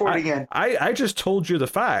falling for it again. I just told you the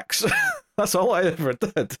facts. That's all I ever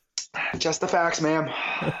did. Just the facts, ma'am.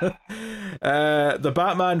 The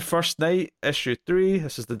Batman First Night issue 3.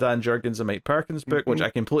 This is the Dan Jurgens and Mike Perkins book, which I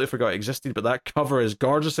completely forgot existed, but that cover is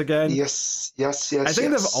gorgeous again. Yes. I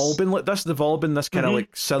think they've all been like this. They've all been this kind of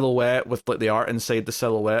like silhouette with like the art inside the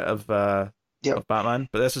silhouette of Batman.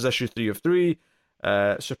 But this is issue 3 of 3.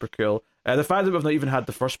 Super cool. The fact that we've not even had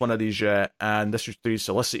the first one of these yet, and this issue 3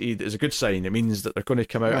 solicited, is a good sign. It means that they're going to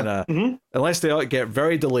come out in a, unless they get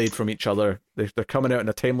very delayed from each other, they're coming out in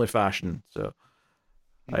a timely fashion. So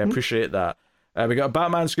I appreciate that. We got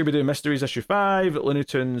Batman Scooby-Doo Mysteries issue 5, Looney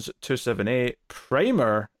Tunes 278,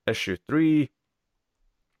 Primer issue 3.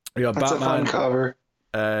 We got That's Batman. a fun cover.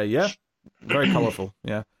 Yeah, very colourful.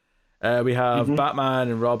 Yeah. We have Batman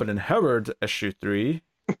and Robin and Howard issue 3.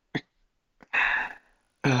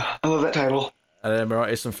 I love that title. And then we're on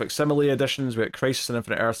to some facsimile editions. We got Crisis on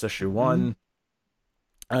Infinite Earths issue 1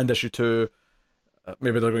 and issue 2.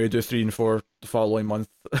 Maybe they're going to do 3 and 4 the following month.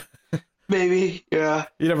 Maybe, yeah.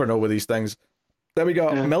 You never know with these things. Then we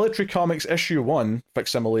got Military Comics issue 1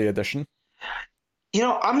 facsimile edition. You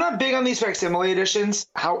know, I'm not big on these facsimile editions.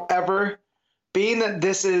 However, being that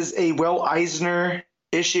this is a Will Eisner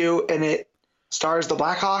issue and it stars the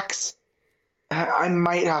Blackhawks, I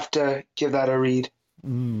might have to give that a read.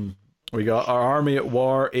 We got Our Army at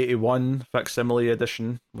War 81 facsimile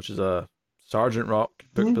edition, which is a Sergeant Rock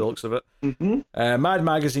book by the looks of it. Mad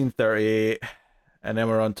Magazine 38. And then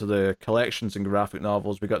we're on to the collections and graphic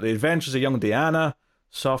novels. We got The Adventures of Young Diana,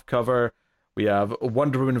 soft cover. We have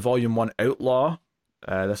Wonder Woman Volume 1 Outlaw.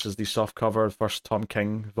 This is the soft cover, first Tom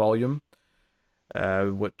King volume,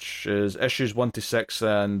 which is issues 1 to 6,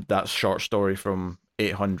 and that's short story from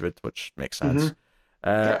 800, which makes sense.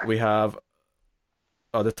 We have,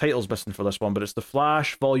 the title's missing for this one, but it's The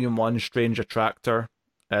Flash Volume 1 Strange Attractor,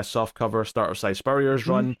 soft cover, start of Cy Spurrier's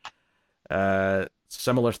run.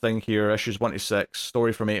 Similar thing here, issues 1 to 6,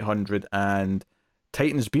 story from 800, and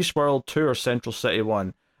Titans Beast World 2 or Central City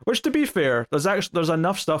 1. Which, to be fair, there's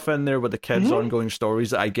enough stuff in there with the kids' ongoing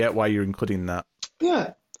stories that I get why you're including that.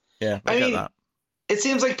 Yeah. Yeah, I get that. It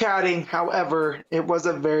seems like padding, however, it was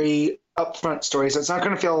a very upfront story, so it's not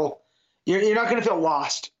going to feel... You're not going to feel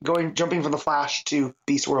lost jumping from the Flash to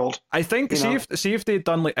Beast World. I think see if they'd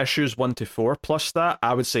done like issues 1 to 4 plus that,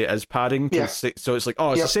 I would say it is padding. So it's like,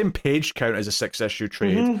 it's the same page count as a 6-issue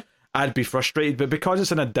trade. I'd be frustrated, but because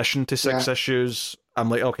it's an addition to 6 issues,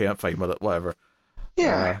 I'm like, okay, I'm fine with it, whatever.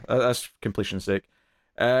 Yeah, that's completion's sake.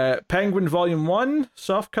 Penguin Volume 1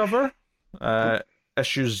 soft cover,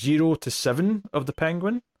 issues 0 to 7 of the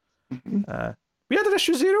Penguin. We had an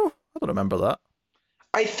issue 0. I don't remember that.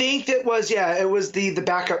 I think it was the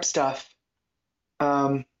backup stuff.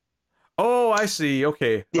 Oh, I see.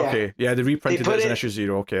 Okay. Okay. Yeah, they reprinted it as an issue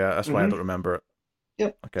 0. Okay, that's why I don't remember it.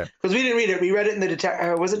 Yep. Okay. Because we didn't read it. We read it in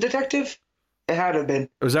the was it Detective? It had to have been.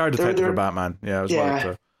 It was our Detective for Batman. Yeah, it was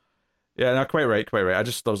like yeah, no, quite right. I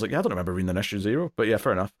was like, I don't remember reading an issue 0, but yeah,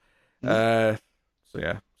 fair enough. So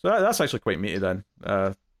that's actually quite meaty then.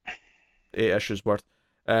 8 issues worth.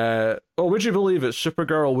 Would you believe it?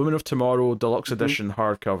 Supergirl, Woman of Tomorrow, Deluxe Edition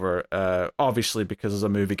hardcover. Obviously, because there's a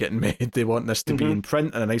movie getting made, they want this to be in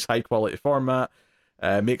print in a nice high quality format.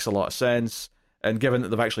 Makes a lot of sense. And given that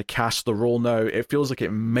they've actually cast the role now, it feels like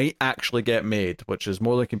it might actually get made, which is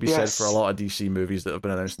more than can be said for a lot of DC movies that have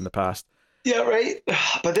been announced in the past. Yeah, right.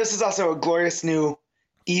 But this is also a glorious new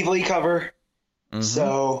Evilly cover.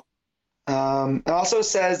 So it also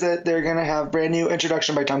says that they're going to have brand new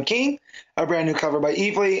introduction by Tom King, a brand new cover by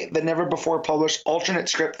Evilly, the never before published alternate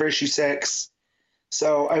script for issue 6.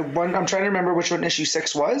 So I'm trying to remember which one issue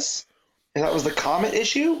 6 was. If that was the Comet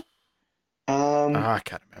issue. I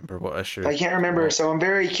can't remember what issue. I can't remember, so I'm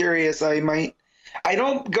very curious. I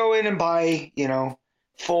don't go in and buy,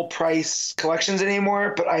 full price collections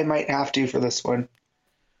anymore, but I might have to for this one.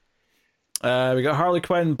 We got Harley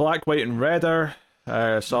Quinn, Black, White, and Redder,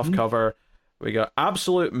 soft cover. We got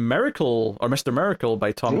Absolute Miracle, or Mr. Miracle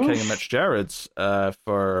by Tom King and Mitch Gerads it's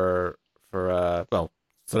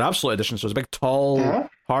an Absolute edition, so it's a big, tall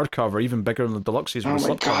hardcover, even bigger than the deluxes. Oh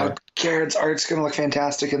my god, Gerads' art's going to look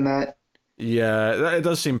fantastic in that. Yeah, it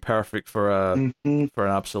does seem perfect for an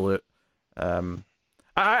Absolute.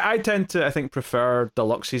 I tend to, I think, prefer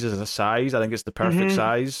deluxes as a size. I think it's the perfect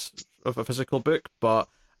size of a physical book, but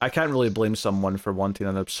I can't really blame someone for wanting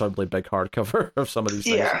an absurdly big hardcover of some of these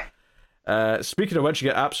things. Yeah. Speaking of which, you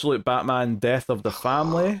get Absolute Batman Death of the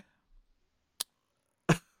Family.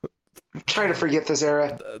 I'm trying to forget this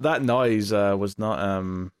era. That noise was not...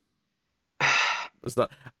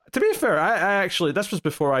 To be fair, I actually, this was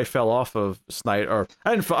before I fell off of Snyder.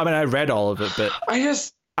 I read all of it, but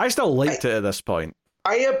I still liked it at this point.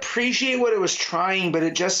 I appreciate what it was trying, but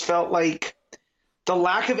it just felt like the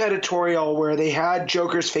lack of editorial where they had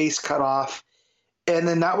Joker's face cut off, and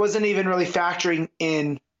then that wasn't even really factoring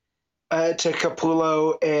in to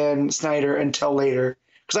Capullo and Snyder until later.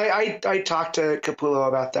 Because I talked to Capullo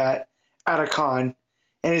about that at a con,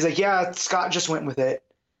 and he's like, yeah, Scott just went with it.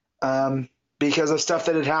 Because of stuff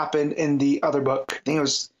that had happened in the other book. I think it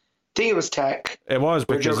was Tech. It was,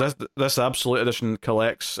 because this Absolute Edition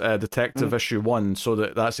collects Detective issue 1, so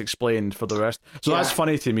that's explained for the rest. So that's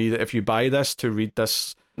funny to me that if you buy this to read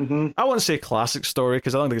this, I wouldn't say classic story,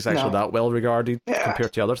 because I don't think it's actually that well regarded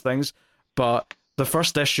compared to other things, but the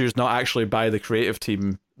first issue is not actually by the creative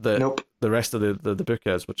team that the rest of the book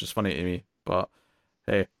is, which is funny to me. But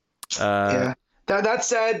hey. That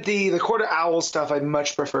said, the Court of Owls stuff I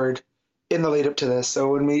much preferred in the lead up to this.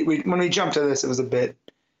 So when we jumped to this, it was a bit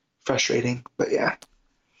frustrating. But yeah.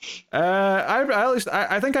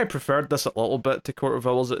 I think I preferred this a little bit to Court of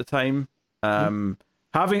Owls at the time. When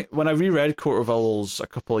I reread Court of Owls a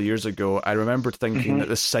couple of years ago, I remembered thinking that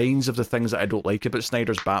the signs of the things that I don't like about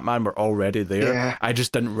Snyder's Batman were already there. Yeah. I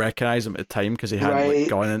just didn't recognize them at the time because he hadn't like,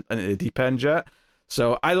 gone into the deep end yet.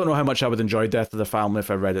 So I don't know how much I would enjoy Death of the Family if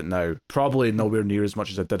I read it now. Probably nowhere near as much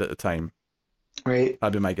as I did at the time. Right.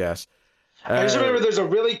 That'd be my guess. I just remember there's a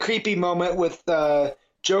really creepy moment with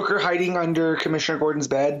Joker hiding under Commissioner Gordon's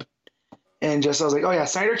bed. And I was like, oh yeah,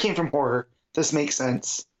 Snyder came from horror. This makes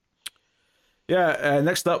sense. Yeah,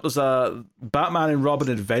 next up was Batman and Robin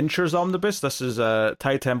Adventures Omnibus. This is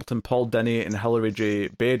Ty Templeton, Paul Dini, and Hilary J.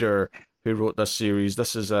 Bader who wrote this series.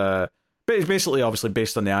 This is basically obviously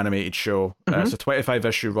based on the animated show. It's a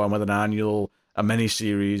 25-issue run with an annual, a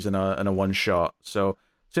mini-series, and a one-shot. So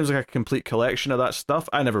seems like a complete collection of that stuff.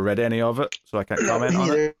 I never read any of it, so I can't comment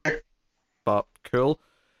on it. But cool.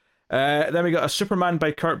 Then we got a Superman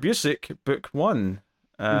by Kurt Busiek, book 1.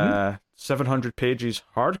 700 pages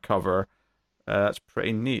hardcover. That's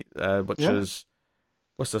pretty neat. Is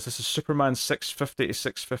what's this? This is Superman 650 to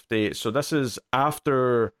 658. So this is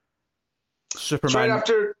after Superman. Right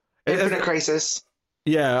after Infinite Crisis.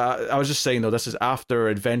 Yeah, I was just saying though, this is after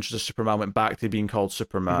Adventures of Superman went back to being called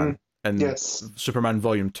Superman, and Superman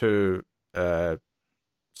Volume 2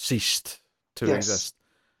 ceased to exist.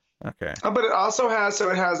 Okay. But it also has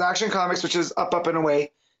Action Comics, which is up and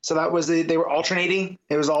away. So that was they were alternating.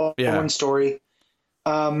 It was all one story.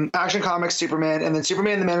 Action Comics Superman, and then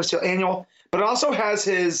Superman the Man of Steel annual. But it also has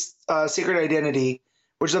his Secret Identity,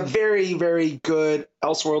 which is a very, very good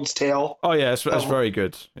Elseworlds tale. Oh yeah, it's very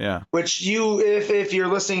good. Yeah. Which if you're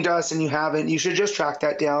listening to us and you haven't, you should just track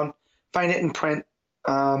that down, find it in print,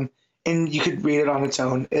 and you could read it on its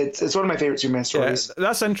own. It's one of my favorite Superman stories. Yeah,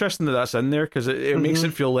 that's interesting that that's in there because it makes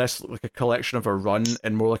it feel less like a collection of a run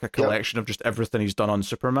and more like a collection of just everything he's done on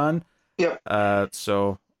Superman. Yep.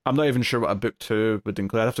 So I'm not even sure what a book 2 would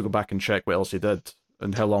include. I'd have to go back and check what else he did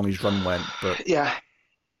and how long his run went. But yeah.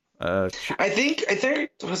 I think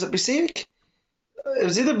was it Busiek? It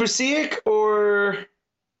was either Busiek or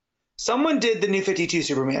someone did the New 52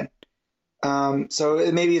 Superman.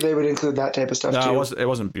 So maybe they would include that type of stuff too. No, it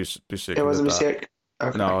wasn't Busiek. It wasn't Busiek.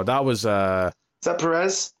 Okay. No, that was. Is that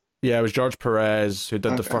Perez? Yeah, it was George Perez who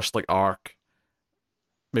did the first arc,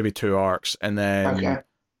 maybe 2 arcs, and then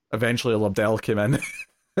eventually Lobdell came in.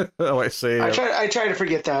 I say. I try to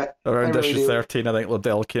forget that. Around issue 13, I think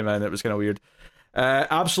Lobdell came in. It was kind of weird.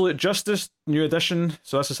 Absolute Justice new edition.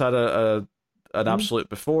 So this has had an Absolute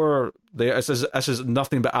before. This is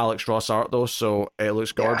nothing but Alex Ross art though, so it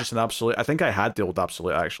looks gorgeous in Absolute. I think I had the old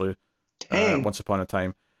Absolute actually. Once upon a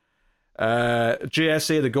time.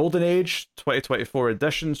 JSA The Golden Age 2024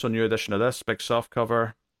 edition, so new edition of this, big soft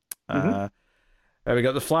cover. We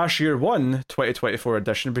got the Flash Year 1 2024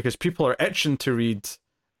 edition because people are itching to read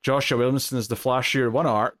Joshua Williamson's The Flash Year 1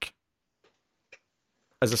 arc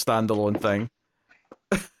as a standalone thing.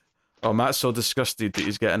 Oh, Matt's so disgusted that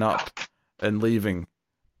he's getting up and leaving.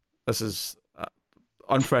 This is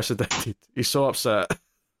unprecedented. He's so upset.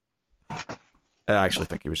 I actually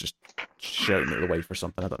think he was just shouting at the wife or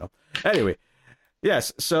something. I don't know. Anyway,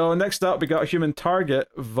 yes. So next up, we got Human Target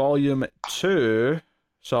Volume 2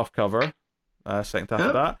 softcover. Second half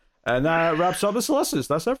of that. And that wraps up the solicits.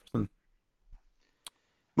 That's everything.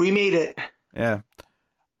 We made it. Yeah.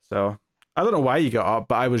 So I don't know why you got up,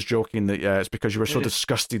 but I was joking that it's because you were so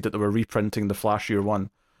disgusted that they were reprinting the Flash Year 1.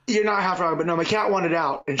 You're not half wrong, but no, my cat wanted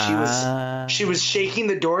out, and she was shaking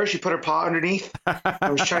the door. She put her paw underneath. I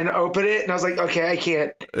was trying to open it, and I was like, okay, I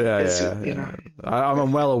can't. Yeah.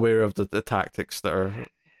 I'm well aware of the tactics that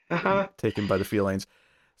are taken by the felines.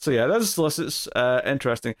 So yeah, that's solicits.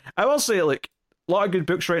 Interesting. I will say, a lot of good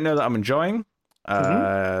books right now that I'm enjoying,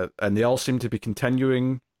 and they all seem to be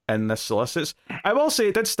continuing in this solicits. I will say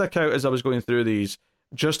it did stick out as I was going through these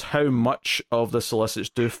just how much of the solicits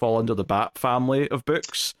do fall under the Bat family of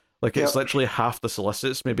books. It's literally half the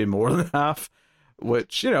solicits, maybe more than half,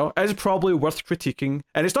 which, is probably worth critiquing.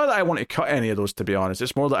 And it's not that I want to cut any of those, to be honest.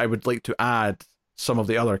 It's more that I would like to add some of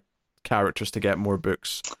the other characters to get more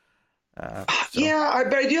books. Yeah,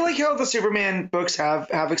 but I do like how the Superman books have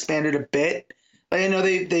expanded a bit. I know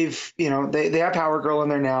they have Power Girl in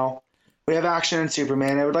there now. We have Action and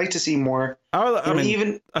Superman. I would like to see more.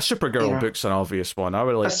 Even a Supergirl book's an obvious one. I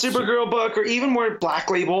would like a Supergirl book, or even more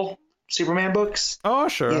Black Label Superman books. Oh,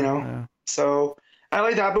 sure. Yeah. So I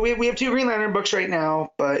like that. But we have 2 Green Lantern books right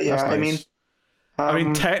now. But yeah, nice. I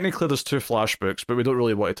mean, technically there's 2 Flash books, but we don't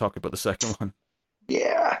really want to talk about the second one.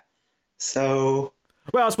 Yeah. So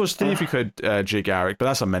Well, I suppose three if you could, Jay Garrick, but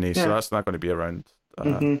that's a mini, so Yeah. that's not going to be around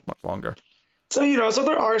much longer. So, so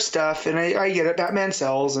there are stuff, and I get it. Batman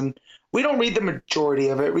sells, and we don't read the majority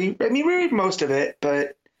of it. We read most of it,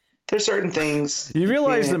 but there's certain things. You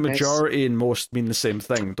realize we that miss. majority and most mean the same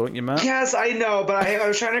thing, don't you, Matt? Yes, I know, but I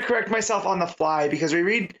was trying to correct myself on the fly because we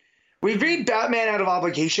read Batman out of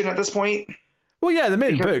obligation at this point. Well, yeah, the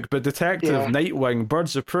main book, but Detective, Yeah. Nightwing,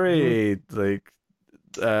 Birds of Prey, like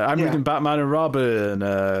I'm Yeah. reading Batman and Robin.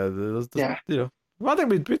 There's, Yeah. Well, I think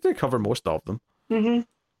we did cover most of them. Mm-hmm.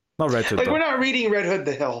 Not Red Hood. Like though. we're not reading Red Hood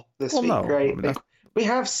the Hill this Well, week, no, right? I mean, Like, we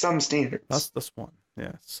have some standards. That's one.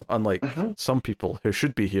 Yes, unlike Uh-huh. some people who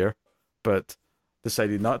should be here, but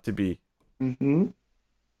decided not to be. Mm-hmm.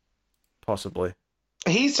 Possibly.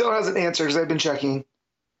 He still hasn't answered because I've been checking.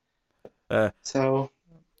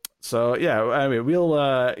 So yeah, anyway,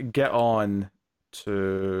 we'll get on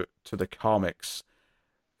to the comics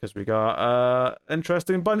because we got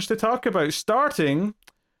interesting bunch to talk about. Starting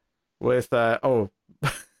with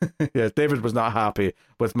yeah, David was not happy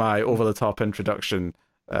with my over the top introduction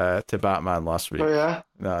to Batman last week. Oh yeah.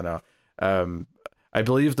 No. I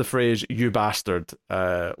believe the phrase "you bastard"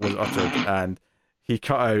 was uttered, and he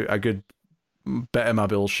cut out a good bit of my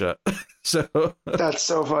bullshit. So That's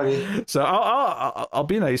so funny. So I'll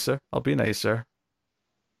be nicer. I'll be nicer.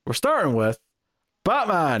 We're starting with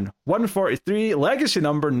Batman 143, legacy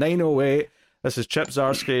number 908. This is Chip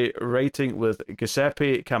Zdarsky writing with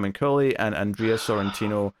Giuseppe Camuncoli and Andrea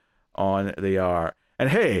Sorrentino on the art.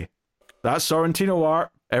 And hey, that Sorrentino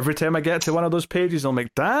art, every time I get to one of those pages, I'm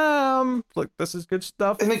like, damn, look, this is good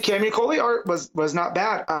stuff. And the Camuncoli art was not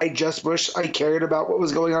bad. I just wish I cared about what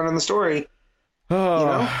was going on in the story.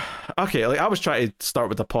 Oh, okay. Like I was trying to start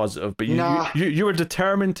with a positive, but you were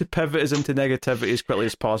determined to pivot us into negativity as quickly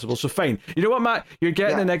as possible. So fine. You know what, Matt? You're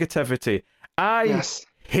getting the negativity. I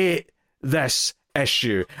hate this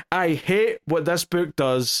issue. I hate what this book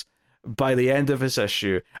does by the end of this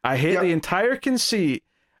issue. I hate the entire conceit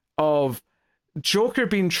of Joker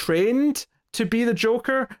being trained to be the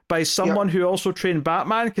Joker by someone who also trained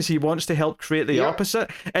Batman because he wants to help create the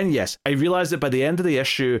opposite. And yes, I realize that by the end of the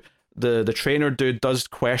issue, the trainer dude does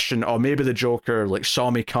question, oh, maybe the Joker like saw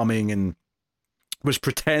me coming and was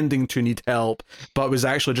pretending to need help, but was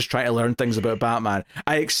actually just trying to learn things about Batman.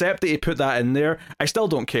 I accept that he put that in there. I still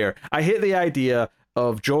don't care. I hate the idea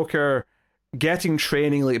of Joker getting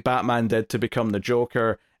training like Batman did to become the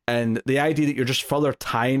Joker, and the idea that you're just further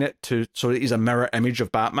tying it to so that he's a mirror image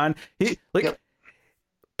of Batman.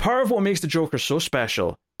 Part of what makes the Joker so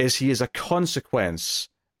special is he is a consequence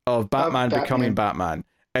of Batman becoming Batman.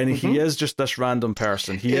 And he is just this random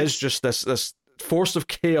person. He is just this force of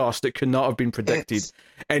chaos that could not have been predicted.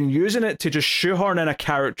 And using it to just shoehorn in a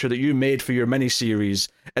character that you made for your miniseries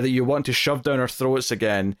and that you want to shove down our throats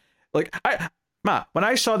again. Like, Matt, when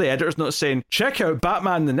I saw the editor's note saying, check out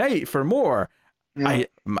Batman the Night for more, my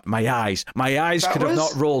eyes could have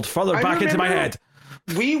not rolled further back into my head.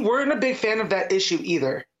 We weren't a big fan of that issue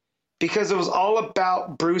either because it was all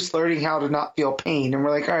about Bruce learning how to not feel pain. And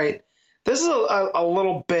we're like, all right, this is a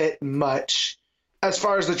little bit much as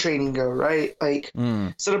far as the training go, right? Like,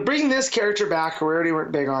 so to bring this character back, who we already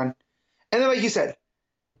weren't big on, and then like you said,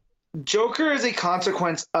 Joker is a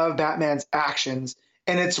consequence of Batman's actions,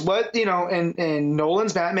 and it's what and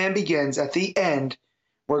Nolan's Batman Begins at the end,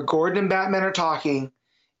 where Gordon and Batman are talking,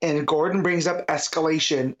 and Gordon brings up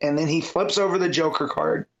escalation, and then he flips over the Joker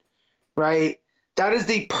card, right? That is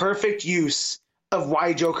the perfect use of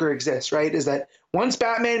why Joker exists, right? Is that once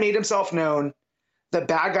Batman made himself known, the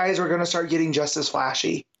bad guys were going to start getting just as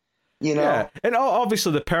flashy, Yeah, and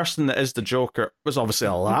obviously the person that is the Joker was obviously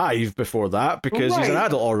alive before that because he's an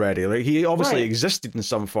adult already. Like he obviously existed in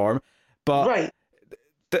some form, but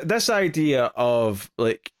this idea of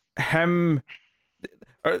like him,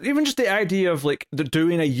 or even just the idea of like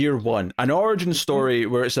doing a year one, an origin story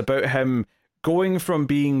where it's about him going from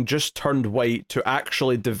being just turned white to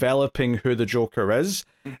actually developing who the Joker is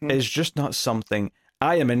just not something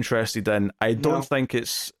I am interested in. I don't think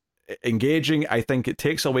it's engaging. I think it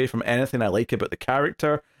takes away from anything I like about the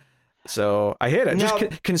character. So I hate it. Now,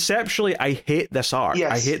 just conceptually, I hate this arc.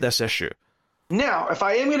 I hate this issue. Now, if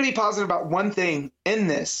I am going to be positive about one thing in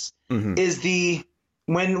this, is the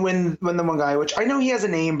when the one guy, which I know he has a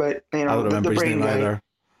name, but I don't remember the his brain name guy. either.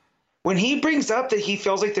 When he brings up that he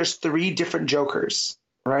feels like there's 3 different Jokers,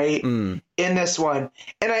 right? In this one.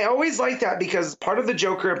 And I always like that because part of the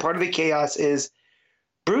Joker and part of the chaos is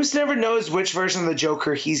Bruce never knows which version of the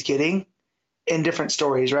Joker he's getting in different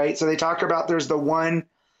stories, right? So they talk about there's the one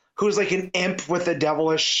who's like an imp with a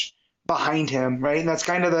devilish behind him, right? And that's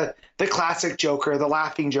kind of the classic Joker, the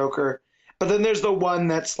laughing Joker. But then there's the one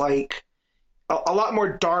that's like a lot more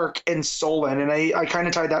dark and sullen, and I kind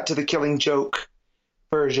of tied that to the Killing Joke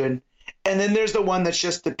version. And then there's the one that's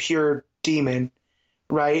just the pure demon,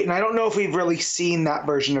 right? And I don't know if we've really seen that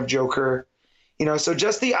version of Joker, so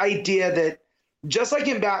just the idea that, just like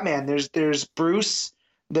in Batman, there's Bruce,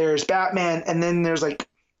 there's Batman, and then there's like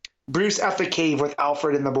Bruce at the cave with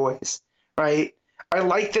Alfred and the boys, right? I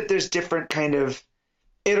like that there's different kind of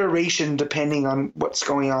iteration depending on what's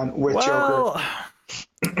going on with Joker.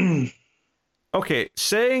 Okay,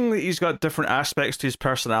 saying that he's got different aspects to his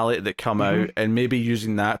personality that come out, and maybe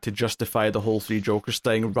using that to justify the whole three Jokers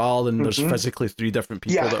thing, rather than there's physically three different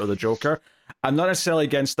people that are the Joker. I'm not necessarily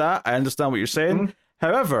against that. I understand what you're saying.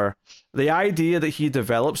 However, the idea that he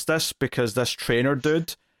develops this because this trainer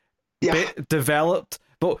dude developed...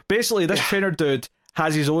 But basically, this trainer dude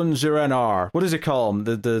has his own Zur-En-Arrh. What does he call him?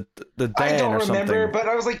 The Den I don't or something. remember, but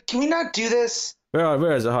I was like, can we not do this?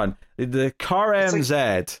 Where is it, hon? The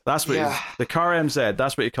Kar-MZ. That's what the Kar-MZ.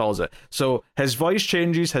 That's what he calls it. So his voice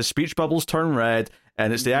changes, his speech bubbles turn red,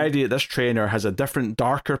 and it's the idea that this trainer has a different,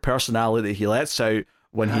 darker personality that he lets out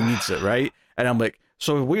when he needs it, right? And I'm like,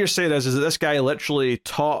 so what you're saying is that this guy literally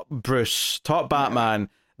taught Batman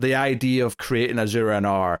the idea of creating a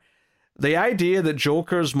Zur-En-Arrh. The idea that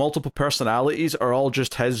Joker's multiple personalities are all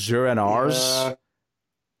just his Zur-En-Arrhs,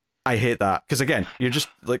 I hate that. Because again, you're just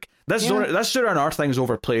like, this Zur-En-Arrh thing's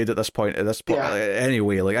overplayed at this point.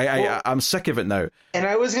 Anyway, like I'm sick of it now. And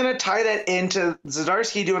I was gonna tie that into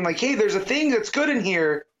Zdarsky doing like, hey, there's a thing that's good in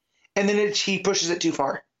here, and then he pushes it too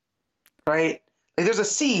far, right? Like there's a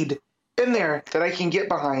seed in there that I can get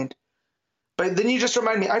behind, but then you just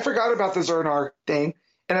remind me, I forgot about the Zur-En-Arrh thing,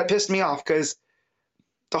 and it pissed me off because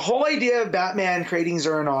the whole idea of Batman creating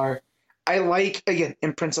Zur-En-Arrh, I like, again,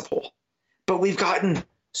 in principle, but we've gotten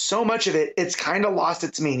so much of it, it's kind of lost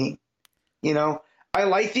its meaning. I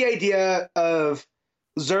like the idea of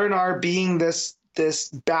Zur-En-Arrh being this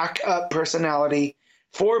backup personality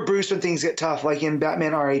for Bruce when things get tough, like in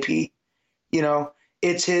Batman R.I.P.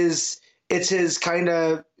 It's his kind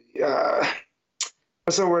of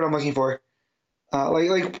what's the word I'm looking for?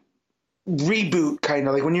 Like reboot, kind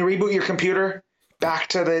of like when you reboot your computer back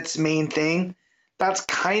to its main thing. That's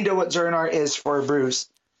kind of what Zur-En-Arrh is for Bruce.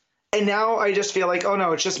 And now I just feel like, oh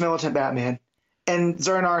no, it's just militant Batman. And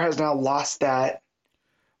Zur-En-Arrh has now lost that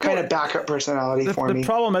kind of backup personality for me. The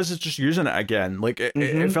problem is it's just using it again. Like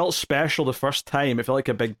it felt special the first time. It felt like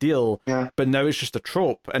a big deal. Yeah. But now it's just a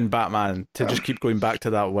trope in Batman to just keep going back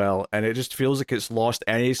to that well. And it just feels like it's lost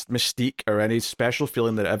any mystique or any special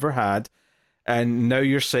feeling that it ever had. And now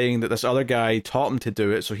you're saying that this other guy taught him to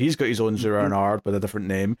do it, so he's got his own Zur-En-Arrh with a different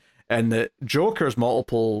name, and that Joker's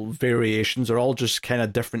multiple variations are all just kind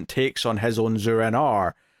of different takes on his own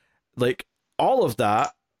Zur-En-Arrh. Like, all of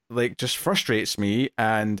that, like, just frustrates me,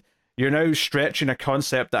 and you're now stretching a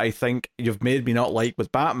concept that I think you've made me not like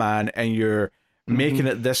with Batman, and you're making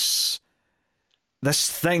it this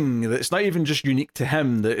thing that's not even just unique to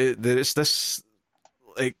him, that it's this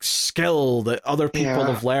like skill that other people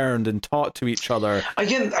have learned and taught to each other.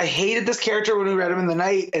 Again, I hated this character when we read him in the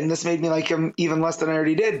night, and this made me like him even less than I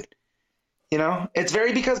already did. It's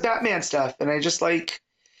very because Batman stuff, and I just like,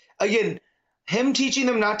 again, him teaching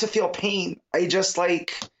them not to feel pain. I just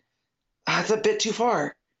like, that's a bit too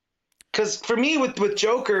far. Because for me, with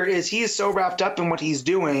Joker, is he is so wrapped up in what he's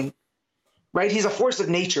doing, right? He's a force of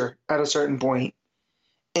nature at a certain point,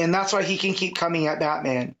 and that's why he can keep coming at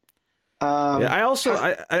Batman.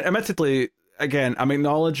 I admittedly, again, I'm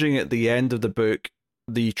acknowledging at the end of the book,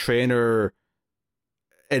 the trainer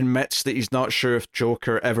admits that he's not sure if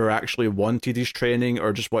Joker ever actually wanted his training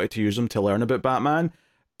or just wanted to use him to learn about Batman.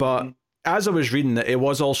 But as I was reading it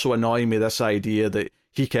was also annoying me, this idea that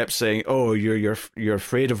he kept saying, "Oh, you're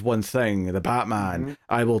afraid of one thing, the Batman.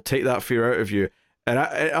 I will take that fear out of you." And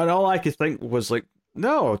all I could think was like,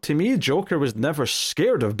 no, to me, Joker was never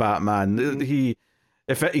scared of Batman.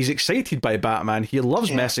 If he's excited by Batman, he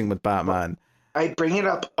loves messing with Batman. I bring it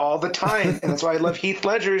up all the time, and that's why I love Heath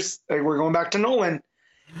Ledger's, like, we're going back to Nolan,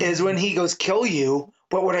 is when he goes, kill you,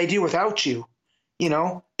 what would I do without you?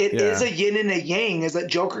 It is a yin and a yang, is that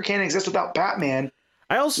Joker can't exist without Batman.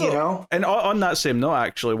 I also, and on that same note,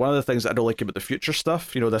 actually, one of the things that I don't like about the future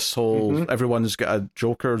stuff, this whole, everyone's got a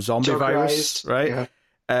Joker zombie virus, right?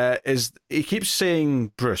 Is he keeps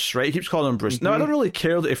saying Bruce, right? He keeps calling him Bruce. Now, I don't really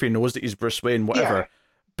care if he knows that he's Bruce Wayne, whatever.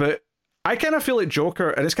 But I kind of feel like Joker,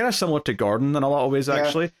 and it's kind of similar to Gordon in a lot of ways,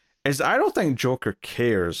 actually, is I don't think Joker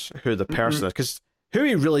cares who the person is, because who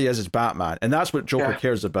he really is Batman, and that's what Joker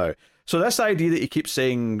cares about. So this idea that he keeps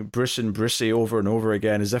saying Bruce and Brucey over and over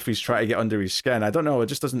again as if he's trying to get under his skin, I don't know, it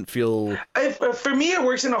just doesn't feel... For me, it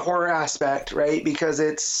works in a horror aspect, right? Because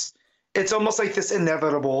it's it's almost like this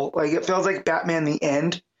inevitable, like it feels like Batman the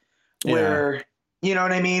End, where you know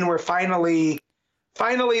what I mean, where finally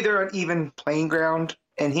they're on even playing ground,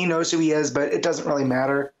 and he knows who he is, but it doesn't really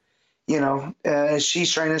matter. You know,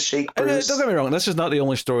 she's trying to shake Bruce. Don't get me wrong, this is not the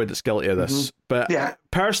only story that's guilty of this. But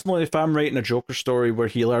personally, if I'm writing a Joker story where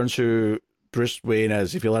he learns who Bruce Wayne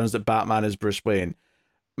is, if he learns that Batman is Bruce Wayne,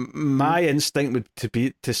 my instinct would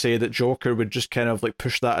be to say that Joker would just kind of like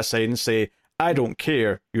push that aside and say, I don't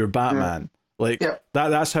care, you're Batman. Like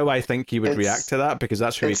that's how I think he would react to that, because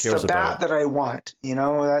that's who he cares about. It's the Bat that I want, you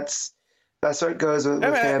know, that's what goes with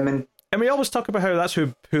him. And we always talk about how that's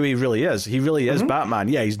who he really is. He really is Batman.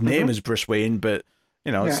 Yeah, his name is Bruce Wayne, but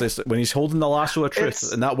you know, it's this, when he's holding the lasso of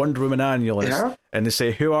truth in that Wonder Woman annual, and they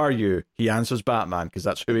say, "Who are you?" He answers Batman, because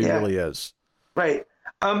that's who he really is. Right.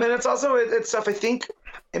 And it's also it's stuff. I think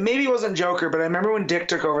it maybe wasn't Joker, but I remember when Dick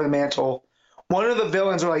took over the mantle, one of the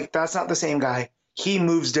villains were like, "That's not the same guy. He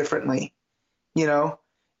moves differently," you know.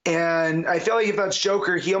 And I feel like if that's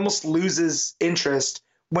Joker, he almost loses interest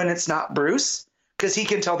when it's not Bruce, because he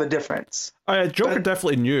can tell the difference. Joker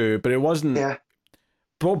definitely knew, but it wasn't. Yeah.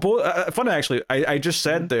 Funny, actually, I just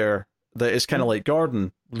said there that it's kind of like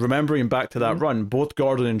Gordon. Remembering back to that run, both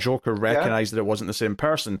Gordon and Joker recognized that it wasn't the same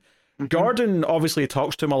person. Gordon obviously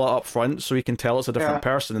talks to him a lot up front, so he can tell it's a different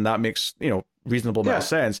person, and that makes, you know, reasonable amount of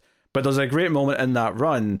sense. But there's a great moment in that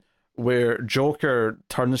run where Joker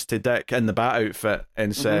turns to Dick in the Bat outfit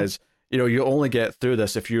and says, you know, you only get through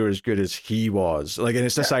this if you're as good as he was. Like, and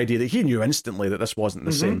it's this idea that he knew instantly that this wasn't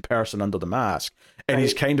the same person under the mask. And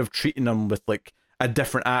he's kind of treating him with, like, a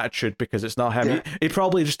different attitude because it's not him. Yeah. He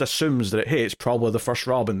probably just assumes that, hey, it's probably the first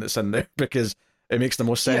Robin that's in there, because it makes the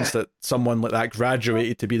most sense that someone like that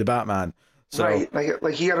graduated to be the Batman. So, right,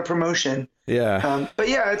 like he got a promotion. Yeah. But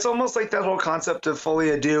yeah, it's almost like that whole concept of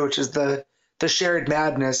Folie à Deux, which is the shared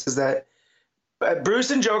madness, is that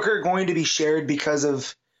Bruce and Joker are going to be shared because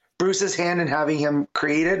of Bruce's hand in having him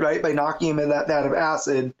created, right, by knocking him in that vat of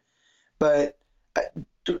acid. But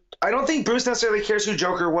I don't think Bruce necessarily cares who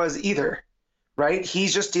Joker was either, right?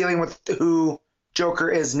 He's just dealing with who Joker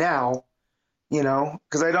is now, you know,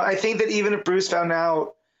 because I think that even if Bruce found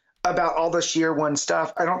out about all the Year One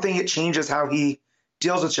stuff, I don't think it changes how he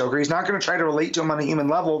deals with Joker. He's not going to try to relate to him on a human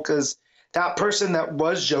level, because that person that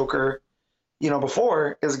was Joker, you know,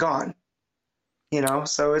 before is gone, you know.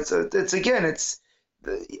 So it's a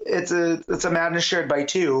madness shared by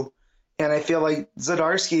two, and I feel like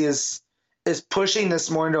Zdarsky is pushing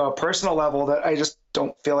this more into a personal level that I just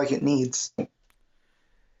don't feel like it needs.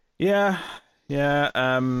 Yeah.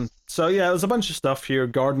 So yeah, there's a bunch of stuff here.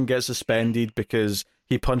 Gordon gets suspended because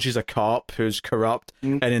he punches a cop who's corrupt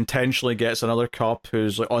and intentionally gets another cop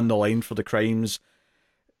who's like on the line for the crimes.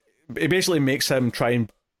 It basically makes him try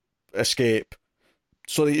and escape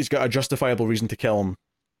so that he's got a justifiable reason to kill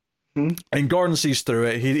him. And Gordon sees through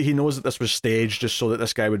it. He knows that this was staged just so that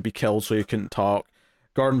this guy would be killed so he couldn't talk.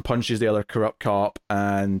 Gordon punches the other corrupt cop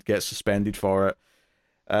and gets suspended for it.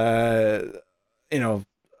 You know,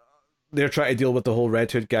 they're trying to deal with the whole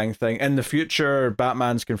Red Hood gang thing. In the future,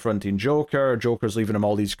 Batman's confronting Joker. Joker's leaving him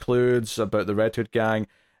all these clues about the Red Hood gang.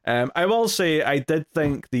 I will say, I did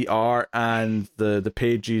think the art and the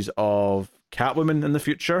pages of Catwoman in the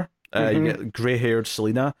future, you get grey-haired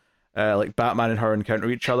Selina, like Batman and her encounter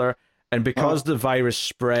each other. And because the virus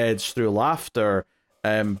spreads through laughter,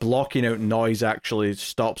 blocking out noise actually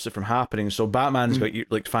stops it from happening. So Batman's got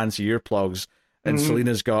like fancy earplugs, and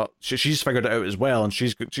Selina's got she's figured it out as well, and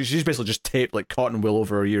she's basically just taped like cotton wool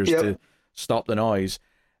over her ears to stop the noise.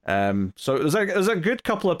 So there's a good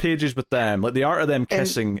couple of pages with them, like the art of them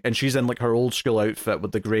kissing, and she's in like her old school outfit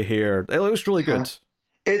with the grey hair. It looks really good.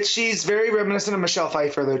 She's very reminiscent of Michelle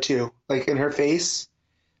Pfeiffer though too, like in her face.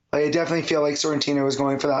 Like, I definitely feel like Sorrentino was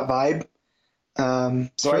going for that vibe.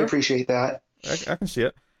 So I appreciate that. I can see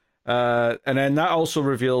it. And then that also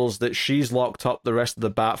reveals that she's locked up the rest of the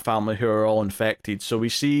Bat family, who are all infected. So we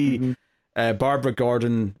see Barbara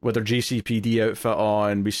Gordon with her JCPD outfit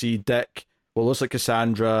on. We see Dick, well, looks like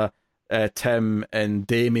Cassandra, Tim, and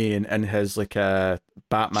Damien in his like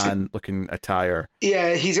Batman looking attire.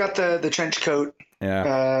 Yeah, he's got the trench coat.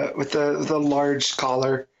 Yeah. With the large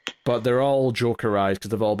collar. But they're all Jokerized because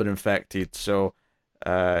they've all been infected. So,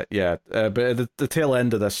 but at the tail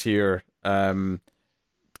end of this here,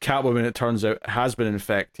 Catwoman, it turns out, has been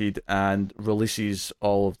infected and releases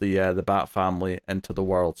all of the Bat family into the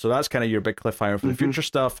world. So that's kind of your big cliffhanger for the future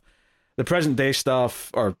stuff. The present day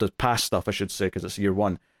stuff, or the past stuff, I should say, because it's year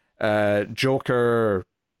one. Joker,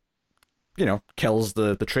 you know, kills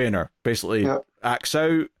the trainer, basically acts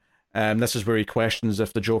out. This is where he questions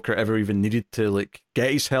if the Joker ever even needed to like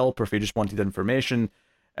get his help, or if he just wanted information.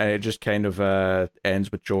 and it just kind of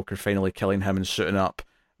ends with Joker finally killing him and suiting up.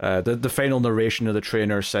 The final narration of the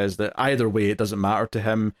trainer says that either way it doesn't matter to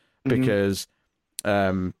him because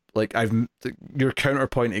like your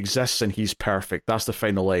counterpoint exists and he's perfect. That's the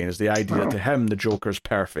final line, is the idea that to him the Joker's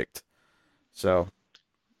perfect. So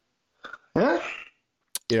Yeah.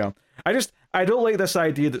 you know, I don't like this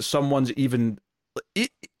idea that someone's even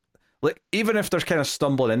like, even if they're kind of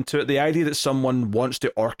stumbling into it, the idea that someone wants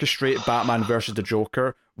to orchestrate Batman versus the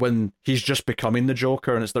Joker when he's just becoming the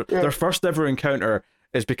Joker, and it's their first ever encounter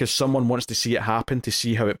is because someone wants to see it happen, to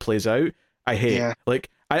see how it plays out. I hate. Yeah. Like,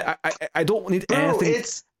 I don't need anything.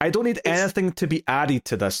 I don't need anything to be added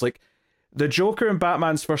to this. Like, the Joker and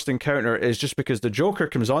Batman's first encounter is just because the Joker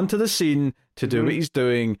comes onto the scene to do what he's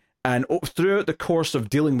doing, and throughout the course of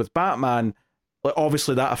dealing with Batman, like,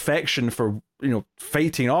 obviously that affection for, you know,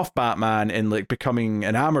 fighting off Batman and like becoming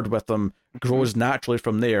enamored with him grows naturally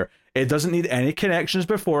from there. It doesn't need any connections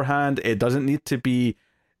beforehand. It doesn't need to be,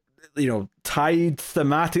 you know, tied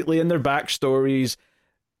thematically in their backstories.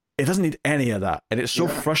 It doesn't need any of that. And it's so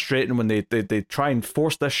frustrating when they try and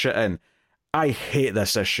force this shit in. I hate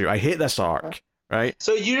this issue. I hate this arc, right?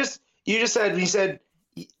 So you said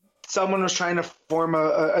someone was trying to form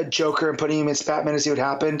a Joker and putting him in Batman to see what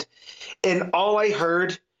happened. And all I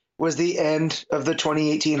heard was the end of the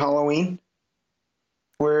 2018 Halloween,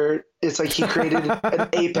 where it's like he created an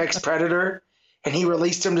apex predator and he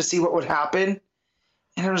released him to see what would happen.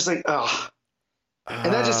 And I was like, oh.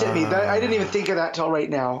 And that just hit me. I didn't even think of that till right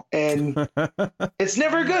now. And it's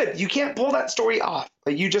never good. You can't pull that story off.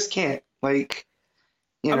 Like, you just can't. Like,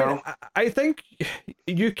 you know. Mean, I think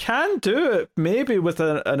you can do it maybe with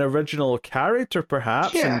an original character,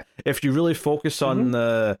 perhaps. Yeah. And if you really focus on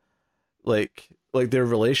the like their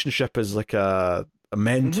relationship as like a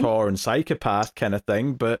mentor and psychopath kind of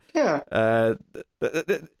thing, but but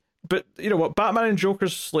you know what, Batman and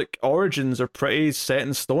Joker's like origins are pretty set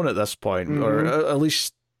in stone at this point, or at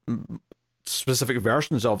least specific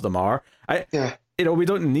versions of them are. You know, we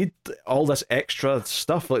don't need all this extra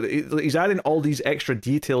stuff. Like, he's adding all these extra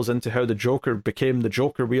details into how the Joker became the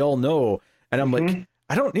Joker we all know, and I'm like,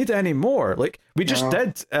 I don't need any more. Like, we just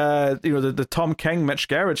did, you know, the Tom King, Mitch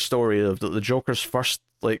Gerrard story of the Joker's first,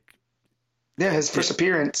 like, his first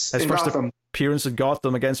appearance in Gotham. Appearance in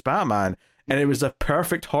Gotham against Batman. And it was a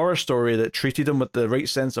perfect horror story that treated him with the right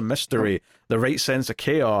sense of mystery, the right sense of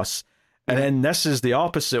chaos. And then this is the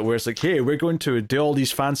opposite, where it's like, hey, we're going to do all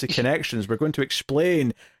these fancy connections. We're going to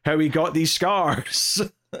explain how he got these scars.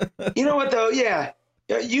 You know what, though? Yeah.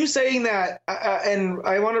 You saying that, and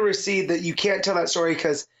I want to recede that you can't tell that story,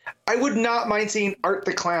 because I would not mind seeing Art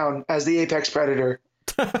the Clown as the Apex Predator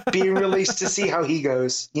being released to see how he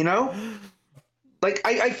goes, you know? Like,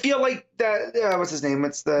 I feel like that, what's his name?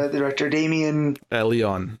 It's the director, Damien...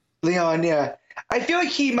 Leon, yeah. I feel like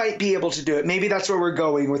he might be able to do it. Maybe that's where we're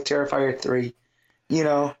going with Terrifier 3, you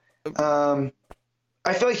know?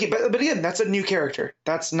 I feel like but again, that's a new character.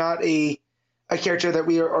 That's not a character that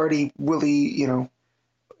we are already really, you know...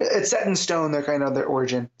 It's set in stone, their kind of their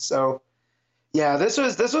origin. So, yeah, this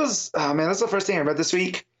was oh man, that's the first thing I read this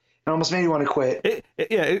week. It almost made me want to quit.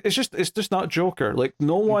 It's just not Joker. Like,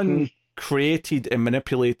 no one created and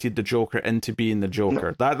manipulated the Joker into being the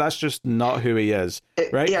Joker. No. That's just not who he is,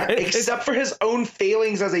 right? Except for his own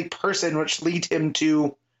failings as a person, which lead him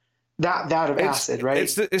to that of acid,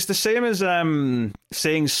 right? It's the same as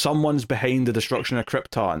saying someone's behind the destruction of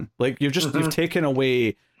Krypton. Like, you've taken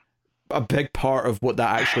away a big part of what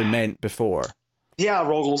that actually meant before. Yeah,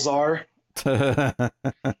 Rogolzar.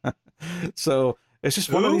 So it's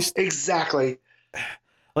just one of these. Exactly.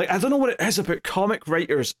 Like, I don't know what it is about comic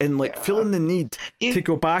writers and like feeling the need to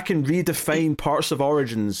go back and redefine parts of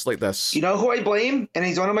origins like this. You know who I blame? And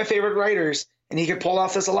he's one of my favorite writers, and he could pull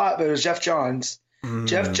off this a lot, but it was Jeff Johns.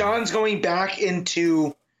 Jeff Johns going back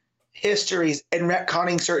into histories and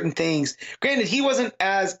retconning certain things. Granted, he wasn't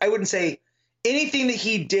as, I wouldn't say anything that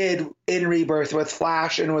he did in Rebirth with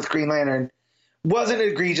Flash and with Green Lantern wasn't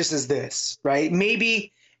egregious as this, right?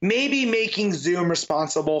 Maybe making Zoom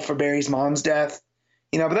responsible for Barry's mom's death,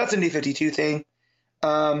 you know, but that's a New 52 thing,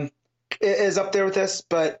 is up there with this,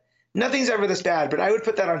 but nothing's ever this bad. But I would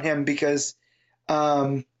put that on him because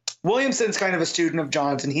Williamson's kind of a student of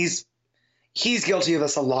Johns, and he's guilty of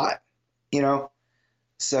this a lot, you know?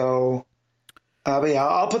 So, but yeah,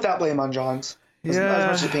 I'll put that blame on Johns as much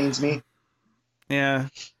as it pains me. Yeah.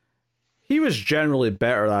 He was generally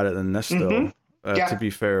better at it than this, though, to be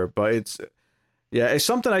fair. But it's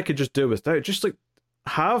something I could just do without. Just like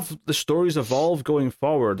have the stories evolve going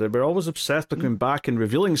forward. We're always obsessed with going back and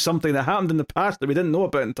revealing something that happened in the past that we didn't know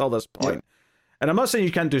about until this point. And I'm not saying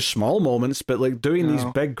you can't do small moments, but like doing these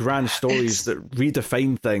No. big grand stories that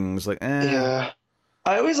redefine things, like Yeah.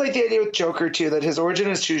 I always like the idea with Joker too, that his origin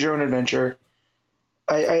is choose your own adventure.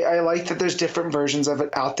 I like that there's different versions of it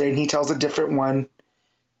out there, and he tells a different one,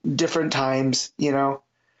 different times, you know.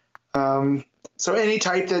 So any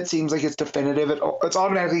type that seems like it's definitive, it's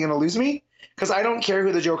automatically going to lose me, because I don't care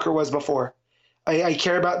who the Joker was before. I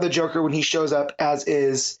care about the Joker when he shows up as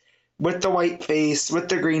is, with the white face, with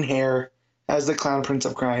the green hair, as the Clown Prince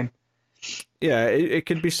of Crime. Yeah, it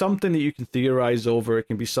could be something that you can theorize over. It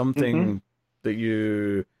can be something that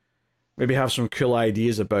you maybe have some cool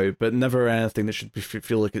ideas about, but never anything that should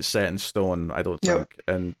feel like it's set in stone, I don't think.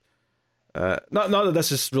 And not that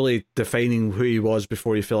this is really defining who he was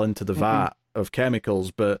before he fell into the vat of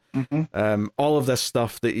chemicals, but all of this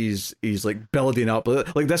stuff that he's like building up,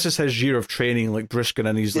 like this is his year of training, like Bruce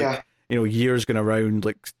and he's like, you know, years going around,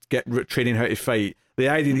 like training how to fight. The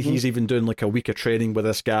idea that he's even doing like a week of training with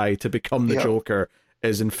this guy to become the Joker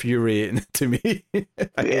is infuriating to me. I hate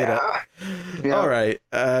it. Yeah. All right,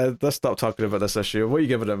 let's stop talking about this issue. What are you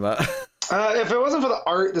giving it, Matt? If it wasn't for the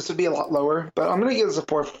art, this would be a lot lower, but I'm going to give this a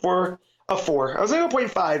 4. I was going to go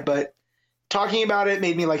 0.5, but talking about it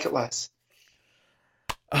made me like it less.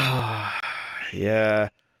 Yeah.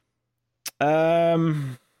 Yeah,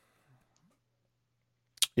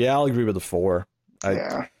 I'll agree with the 4.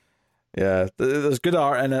 Yeah, there's good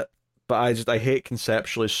art in it, but I hate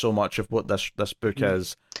conceptually so much of what this book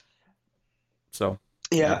is. So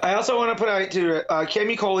yeah, I also want to put out to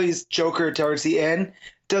Cami Coley's Joker towards the end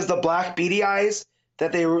does the black beady eyes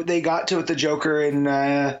that they got to with the Joker in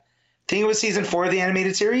I think it was season 4 of the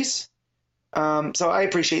animated series. So I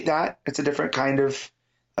appreciate that. It's a different kind of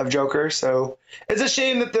Joker. So it's a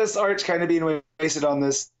shame that this art's kind of being wasted on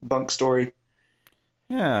this bunk story.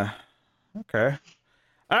 Yeah. Okay.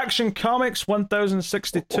 Action Comics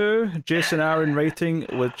 1062, Jason Aaron writing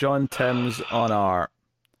with John Timms on art.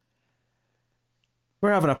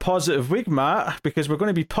 We're having a positive week, Matt, because we're going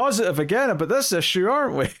to be positive again about this issue,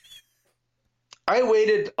 aren't we? I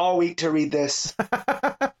waited all week to read this.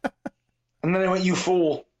 And then I went, you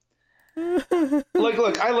fool.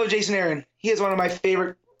 Look, I love Jason Aaron. He is one of my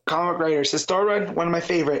favorite comic writers. His Star Run, one of my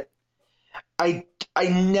favorite. I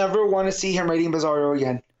never want to see him writing Bizarro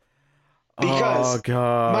again. Because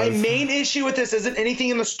my main issue with this isn't anything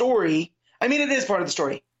in the story. I mean, it is part of the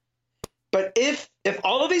story. But if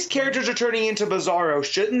all of these characters are turning into Bizarro,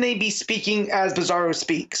 shouldn't they be speaking as Bizarro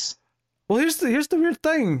speaks? Well, here's the weird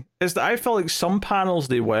thing, is that I felt like some panels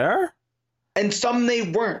they were. And some they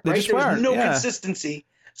weren't, right? There was no consistency.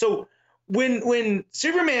 So when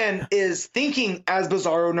Superman is thinking as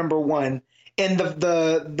Bizarro #1, and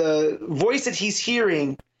the voice that he's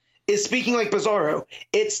hearing is speaking like Bizarro,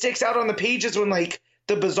 it sticks out on the pages when like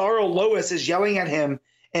the Bizarro Lois is yelling at him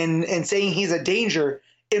and saying he's a danger.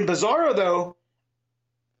 In Bizarro, though,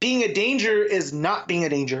 being a danger is not being a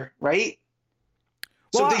danger, right?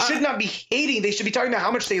 Well, so they should not be hating. They should be talking about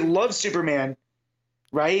how much they love Superman,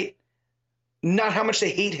 right? Not how much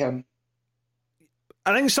they hate him.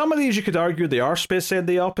 I think some of these you could argue they are saying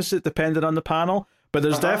the opposite, depending on the panel. But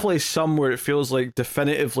there's definitely some where it feels like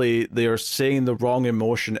definitively they are saying the wrong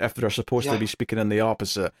emotion if they're supposed to be speaking in the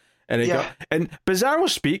opposite. And and Bizarro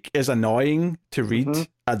speak is annoying to read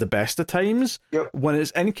at the best of times. When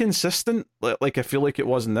it's inconsistent, like I feel like it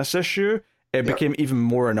was in this issue, it became even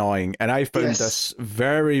more annoying. And I found this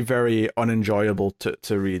very, very unenjoyable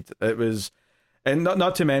to read. It was, and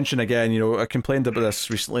not to mention again, you know, I complained about this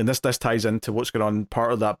recently, and this ties into what's going on.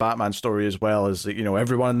 Part of that Batman story as well is that, you know,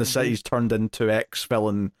 everyone in the city's turned into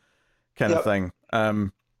ex-villain kind of thing.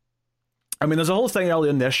 I mean, there's a whole thing early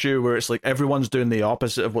in the issue where it's like everyone's doing the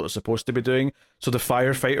opposite of what they're supposed to be doing. So the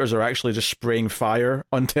firefighters are actually just spraying fire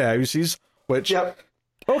onto houses, which,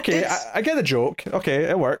 okay, I get the joke. Okay,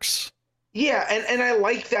 it works. Yeah, and I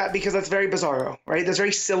like that because that's very Bizarro, right? That's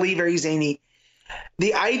very silly, very zany.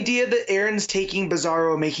 The idea that Aaron's taking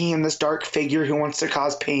Bizarro, making him this dark figure who wants to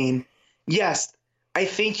cause pain, yes, I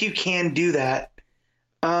think you can do that.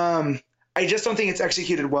 I just don't think it's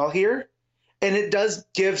executed well here. And it does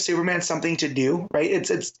give Superman something to do, right?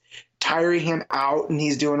 It's tiring him out, and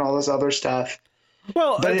he's doing all this other stuff.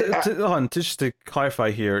 Well, just to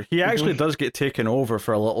clarify here, he actually does get taken over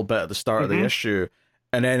for a little bit at the start of the issue,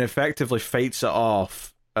 and then effectively fights it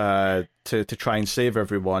off to try and save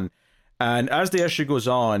everyone. And as the issue goes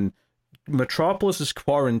on, Metropolis is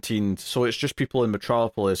quarantined, so it's just people in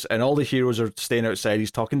Metropolis, and all the heroes are staying outside.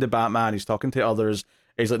 He's talking to Batman, he's talking to others.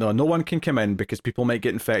 He's like, no one can come in because people might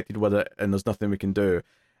get infected with it, and there's nothing we can do.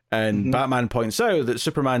 And Batman points out that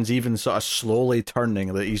Superman's even sort of slowly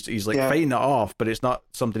turning, that he's like fighting it off, but it's not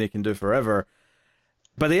something he can do forever.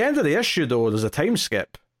 By the end of the issue, though, there's a time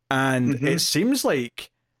skip, and Mm-hmm. it seems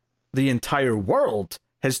like the entire world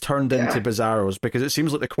has turned into Bizarros, because it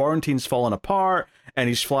seems like the quarantine's fallen apart, and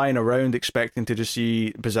he's flying around expecting to just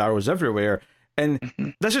see Bizarros everywhere.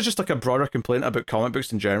 And this is just like a broader complaint about comic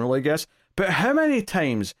books in general, I guess. But how many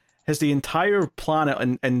times has the entire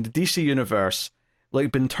planet in the DC universe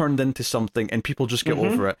like been turned into something, and people just get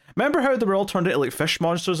over it? Remember how they were all turned into like fish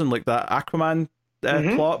monsters in like that Aquaman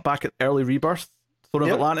plot back at early Rebirth, Throne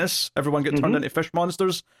of Atlantis? Everyone get turned into fish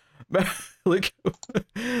monsters. like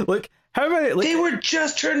how many? Like, they were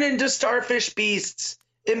just turned into starfish beasts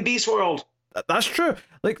in Beast World. That's true.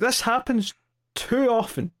 Like, this happens too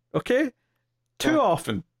often. Okay, too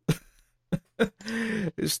often.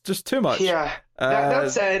 It's just too much. Yeah.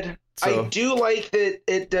 That said, I do like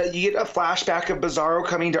that you get a flashback of Bizarro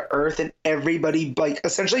coming to Earth and everybody like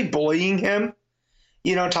essentially bullying him.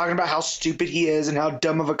 You know, talking about how stupid he is and how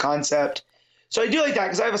dumb of a concept. So I do like that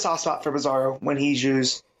because I have a soft spot for Bizarro when he's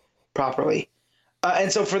used properly.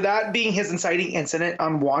 And so for that being his inciting incident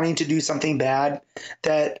on wanting to do something bad,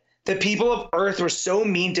 that the people of Earth were so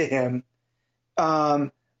mean to him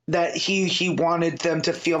that he wanted them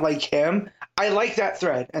to feel like him. I like that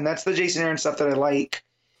thread, and that's the Jason Aaron stuff that I like.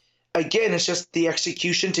 Again, it's just the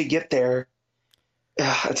execution to get there.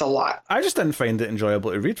 It's a lot. I just didn't find it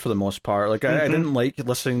enjoyable to read for the most part. Like, I didn't like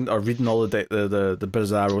listening or reading all the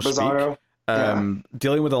Bizarro speak.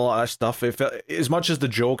 Dealing with a lot of that stuff. As much as the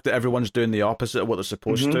joke that everyone's doing the opposite of what they're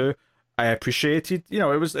supposed to, I appreciated. You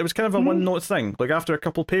know, it was kind of a one note thing. Like, after a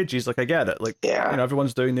couple pages, like, I get it. Like, you know,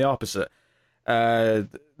 everyone's doing the opposite.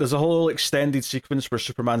 There's a whole extended sequence where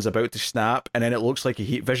Superman's about to snap, and then it looks like he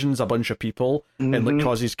heat visions a bunch of people and like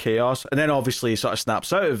causes chaos, and then obviously he sort of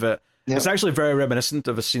snaps out of it. It's actually very reminiscent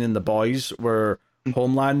of a scene in The Boys where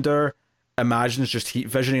Homelander imagines just heat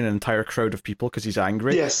visioning an entire crowd of people because he's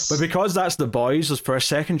angry. Yes. But because that's The Boys, for a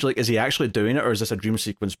second you're like, is he actually doing it, or is this a dream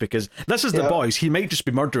sequence? Because this is The Boys. He might just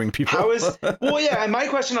be murdering people. And my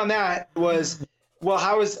question on that was, well,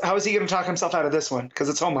 how is he going to talk himself out of this one? Because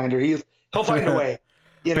it's Homelander. He'll find a way.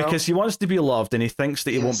 You know? Because he wants to be loved, and he thinks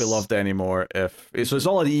that he won't be loved anymore. So it's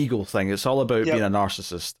all an ego thing. It's all about being a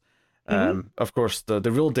narcissist. Of course, the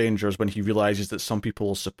real danger is when he realizes that some people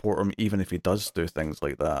will support him even if he does do things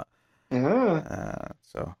like that. I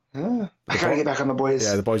gotta get back on The Boys.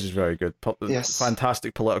 Yeah, The Boys is very good.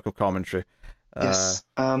 Fantastic political commentary. But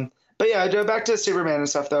yeah, back to Superman and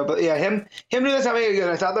stuff though. But yeah, him doing this having a good.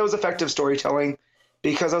 I thought that was effective storytelling,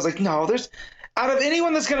 because I was like, no, there's out of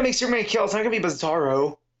anyone that's gonna make Superman kill, it's not gonna be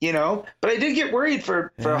Bizarro, you know. But I did get worried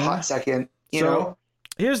for a hot second, you know.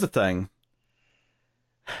 Here's the thing.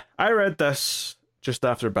 I read this just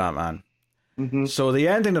after Batman, so the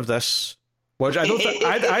ending of this, which I don't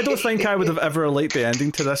think I would have ever liked the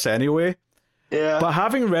ending to this anyway. Yeah. But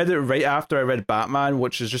having read it right after I read Batman,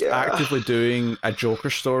 which is just actively doing a Joker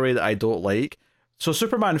story that I don't like. So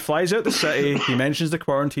Superman flies out the city, he mentions the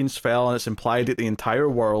quarantines fell, and it's implied that the entire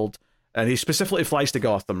world, and he specifically flies to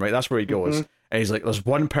Gotham, right? That's where he goes. And he's like, there's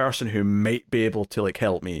one person who might be able to like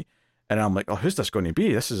help me. And I'm like, oh, who's this going to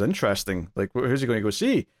be? This is interesting. Like, who's he going to go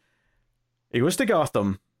see? He goes to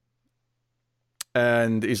Gotham.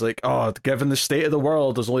 And he's like, oh, given the state of the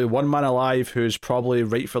world, there's only one man alive who's probably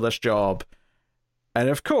right for this job. And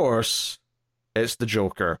of course, it's the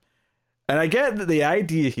Joker. And I get that the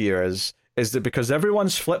idea here is that because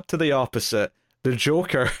everyone's flipped to the opposite, the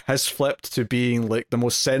Joker has flipped to being like the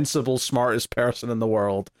most sensible, smartest person in the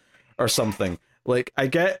world or something. Like, I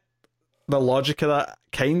get the logic of that,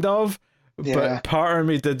 kind of, but part of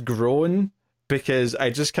me did groan because I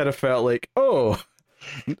just kind of felt like, oh,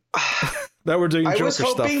 that we're doing Joker stuff. I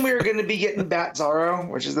was hoping we were going to be getting Bat-Zaro,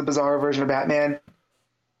 which is the Bizarro version of Batman.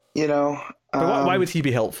 You know, but why would he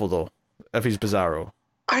be helpful though if he's Bizarro?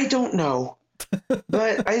 I don't know,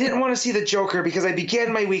 but I didn't want to see the Joker because I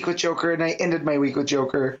began my week with Joker and I ended my week with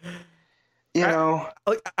Joker. You know,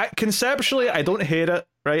 conceptually, I don't hate it.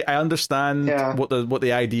 Right, I understand what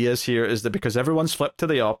the idea is here is that because everyone's flipped to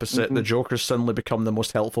the opposite, the Joker's suddenly become the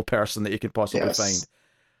most helpful person that you could possibly find.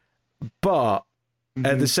 But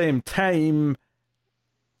at the same time,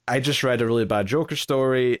 I just read a really bad Joker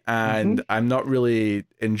story, and I'm not really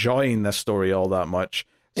enjoying this story all that much.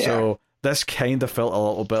 Yeah. So this kind of felt a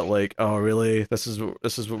little bit like, oh, really? This is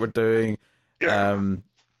what we're doing. Yeah.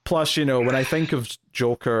 Plus, you know, when I think of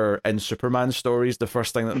Joker in Superman stories, the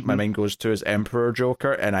first thing that my mind goes to is Emperor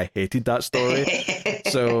Joker, and I hated that story.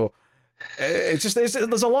 So there's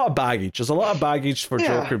a lot of baggage. There's a lot of baggage for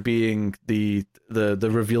Joker being the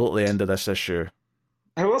reveal at the end of this issue.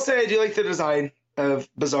 I will say I do like the design of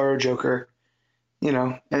Bizarro Joker. You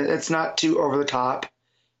know, it's not too over the top.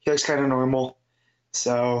 He looks kind of normal.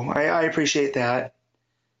 So I appreciate that.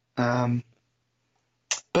 Um,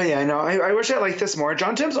 but yeah, no, I wish I liked this more.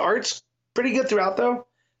 John Tim's art's pretty good throughout, though.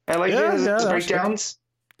 I like his breakdowns.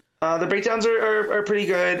 The breakdowns are pretty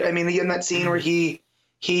good. I mean, again, that scene where he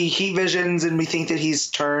heat visions and we think that he's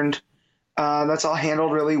turned. That's all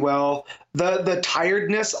handled really well. The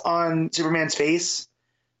tiredness on Superman's face,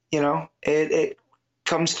 it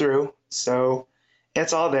comes through. So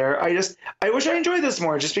it's all there. I wish I enjoyed this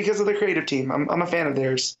more just because of the creative team. I'm a fan of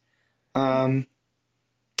theirs. And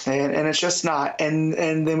it's just not. And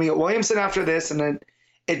then we get Williamson after this, and then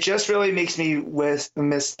it just really makes me miss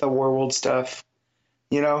the Warworld stuff.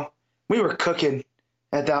 We were cooking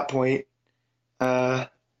at that point.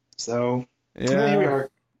 So here we are.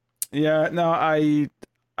 Yeah, no,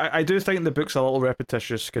 I do think the book's a little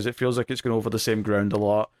repetitious because it feels like it's going over the same ground a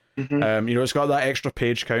lot. Mm-hmm. It's got that extra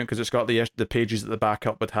page count because it's got the pages that the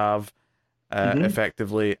backup would have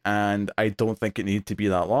effectively, and I don't think it needed to be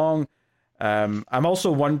that long. I'm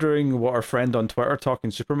also wondering what our friend on Twitter,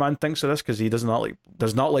 Talking Superman, thinks of this because he does not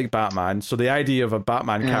like Batman. So the idea of a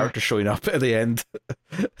Batman character showing up at the end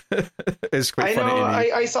is quite funny to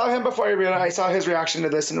me. I saw him before I saw his reaction to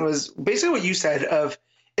this, and it was basically what you said of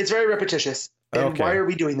it's very repetitious. And why are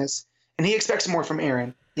we doing this? And he expects more from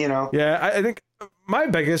Aaron, Yeah, I think my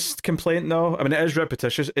biggest complaint, though, I mean, it is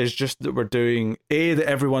repetitious, is just that we're doing, that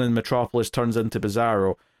everyone in Metropolis turns into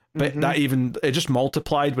Bizarro. But it just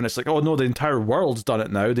multiplied when it's like, oh no, the entire world's done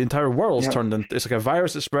it now. The entire world's turned into, it's like a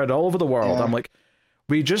virus that spread all over the world. Yeah. I'm like,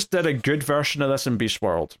 we just did a good version of this in Beast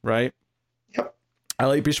World, right? Yep. I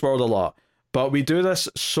like Beast World a lot, but we do this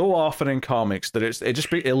so often in comics that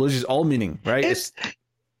it loses all meaning, right?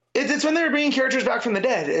 It's when they're bringing characters back from the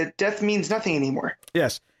dead. Death means nothing anymore.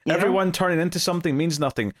 Yes. Everyone turning into something means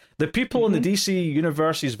nothing. The people in the DC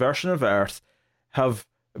Universe's version of Earth have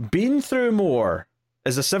been through more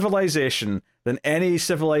as a civilization than any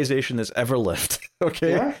civilization that's ever lived.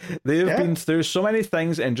 Okay? Yeah. They have been through so many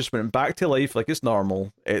things and just went back to life like it's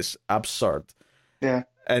normal. It's absurd. Yeah.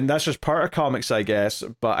 And that's just part of comics, I guess.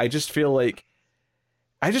 But I just feel like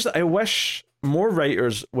I wish more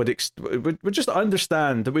writers would just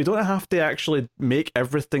understand that we don't have to actually make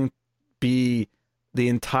everything be the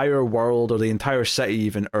entire world or the entire city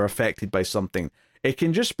even are affected by something. It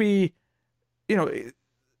can just be,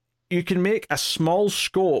 you can make a small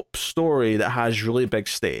scope story that has really big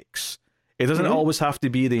stakes. It doesn't always have to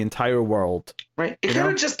be the entire world. Right. It could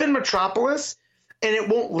have just been Metropolis, and it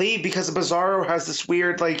won't leave because Bizarro has this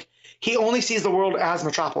weird, he only sees the world as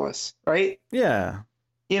Metropolis, right? Yeah.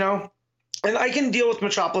 And I can deal with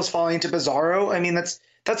Metropolis falling into Bizarro. I mean, that's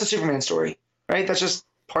a Superman story, right? That's just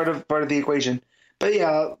part of the equation. But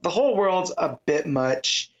yeah, the whole world's a bit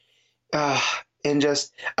much. And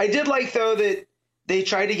just, I did like, though, that they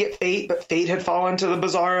tried to get Fate, but Fate had fallen to the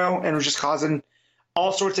Bizarro and was just causing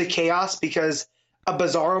all sorts of chaos because a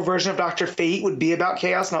Bizarro version of Dr. Fate would be about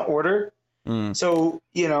chaos, not order. So,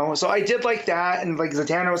 so I did like that. And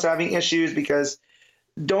Zatanna was having issues because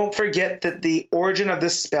don't forget that the origin of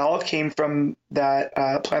this spell came from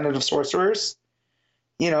that planet of sorcerers,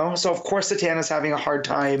 so of course Zatanna's having a hard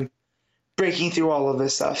time breaking through all of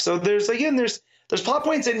this stuff. So there's plot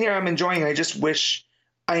points in here I'm enjoying. I just wish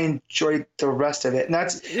I enjoyed the rest of it. And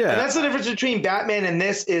that's the difference between Batman and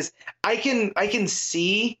this is I can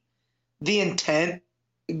see the intent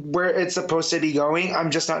where it's supposed to be going.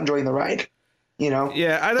 I'm just not enjoying the ride,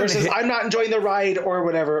 Yeah. I'm not enjoying the ride or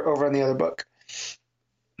whatever over on the other book.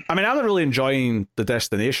 I mean, I'm not really enjoying the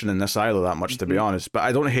destination in this either that much, to be honest, but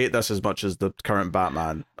I don't hate this as much as the current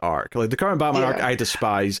Batman arc. The current Batman arc I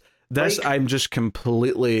despise. This I'm just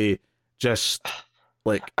completely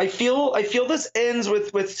I feel this ends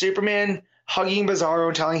with Superman hugging Bizarro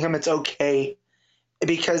and telling him it's okay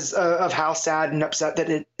because of how sad and upset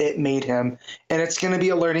that it made him. And it's going to be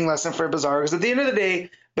a learning lesson for Bizarro because at the end of the day,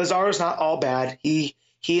 Bizarro's not all bad. He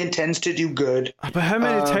intends to do good. But how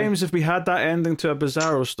many times have we had that ending to a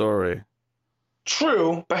Bizarro story?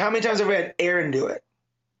 True, but how many times have we had Aaron do it?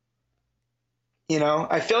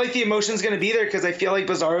 I feel like the emotion's going to be there because I feel like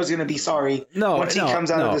Bizarro's going to be sorry once he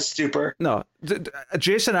comes out of the stupor. No,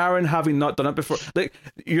 Jason Aaron having not done it before.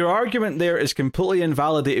 Your argument there is completely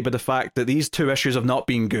invalidated by the fact that these two issues have not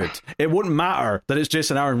been good. It wouldn't matter that it's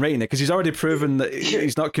Jason Aaron writing it because he's already proven that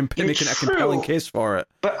he's not making a compelling case for it.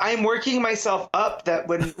 But I'm working myself up that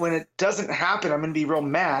when it doesn't happen, I'm going to be real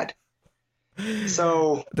mad.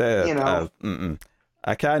 So,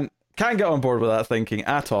 I can't get on board with that thinking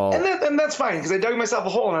at all. And that's fine, because I dug myself a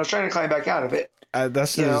hole and I was trying to climb back out of it.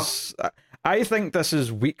 I think this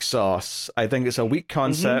is weak sauce. I think it's a weak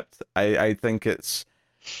concept. I think it's...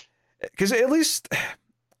 Because at least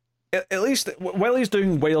while he's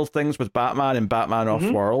doing wild things with Batman and Batman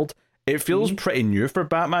Off-World, it feels pretty new for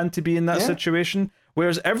Batman to be in that situation.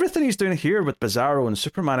 Whereas everything he's doing here with Bizarro and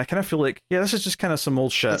Superman, I kind of feel like, this is just kind of some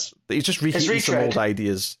old shit. He's just reheating some old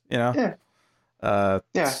ideas, you know?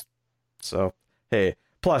 Yeah. So, hey.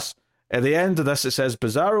 Plus, at the end of this, it says,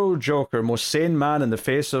 Bizarro Joker, most sane man in the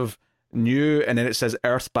face of new, and then it says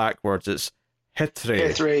Earth backwards. It's Hitre.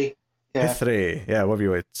 Hitre. Yeah, whatever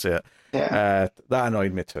you would say it. Yeah. That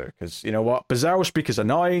annoyed me too, because you know what? Bizarro speak is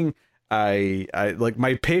annoying. I like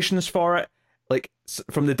my patience for it. Like,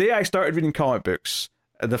 from the day I started reading comic books,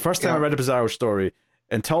 the first time I read a Bizarro story,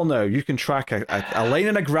 until now, you can track a line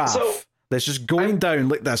in a graph that's just going down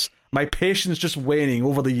like this. My patience just waning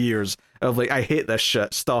over the years of like, I hate this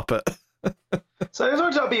shit. Stop it. So I just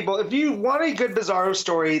want to tell people, if you want a good Bizarro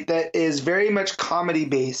story that is very much comedy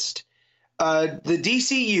based, the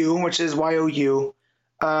DCU, which is YOU,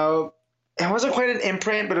 it wasn't quite an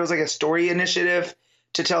imprint, but it was like a story initiative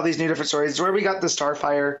to tell these new different stories. It's where we got the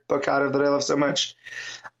Starfire book out of that I love so much.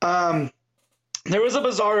 There was a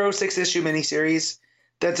Bizarro 6-issue miniseries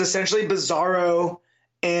that's essentially Bizarro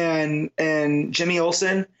and Jimmy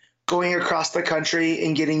Olsen going across the country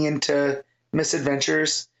and getting into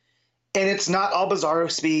misadventures. And it's not all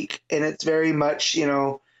Bizarro speak, and it's very much, you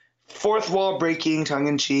know, fourth wall breaking,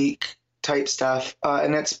 tongue-in-cheek type stuff.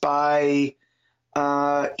 And it's by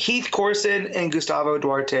Heath Corson and Gustavo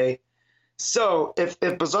Duarte. So if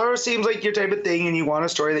Bizarro seems like your type of thing and you want a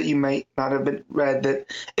story that you might not have been read that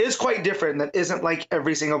is quite different, that isn't like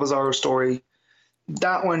every single Bizarro story,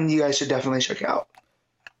 that one you guys should definitely check out.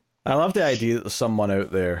 I love the idea that there's someone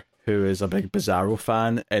out there who is a big Bizarro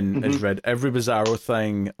fan and has read every Bizarro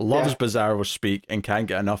thing, loves Bizarro speak, and can't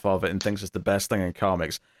get enough of it and thinks it's the best thing in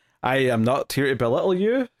comics. I am not here to belittle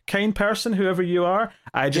you, kind person, whoever you are.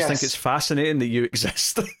 I just think it's fascinating that you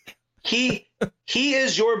exist. He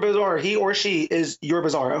is your Bizarro. He or she is your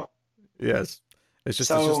Bizarro. Yes. It's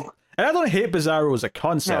just and I don't hate Bizarro as a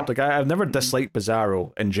concept. No. Like I've never disliked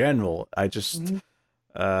Bizarro in general. I just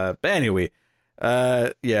but anyway,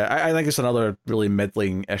 I think it's another really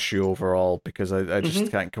middling issue overall because I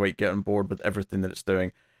just can't quite get on board with everything that it's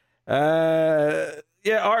doing. Art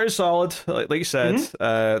is solid, like you said.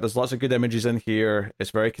 There's lots of good images in here. It's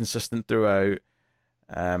very consistent throughout.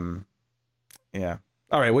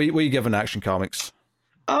 All right, what are you giving Action Comics?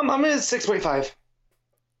 I'm at 6.5.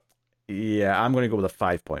 Yeah, I'm going to go with a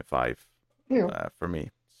 5.5 for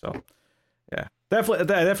me. So, yeah. I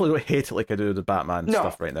definitely don't hate it like I do the Batman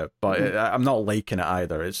stuff right now, but I'm not liking it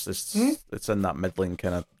either. It's in that middling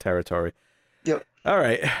kind of territory. Yep. All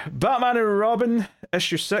right, Batman and Robin,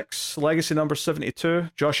 issue 6, legacy number 72.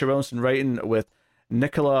 Joshua Williamson writing with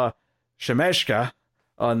Nicola Shemeshka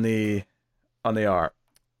on the art.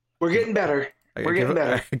 We're getting better. We're getting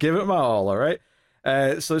better. Give it my all right?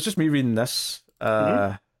 So it's just me reading this.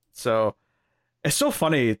 So it's so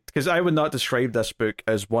funny because I would not describe this book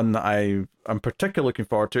as one that I'm particularly looking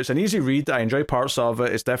forward to. It's an easy read. I enjoy parts of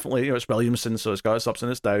it. It's definitely, it's Williamson, so it's got its ups and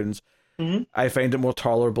its downs. I find it more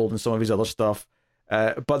tolerable than some of his other stuff.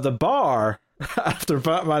 But the bar after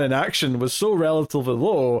Batman in Action was so relatively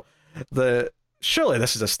low that surely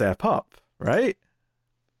this is a step up, right?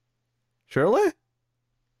 Surely?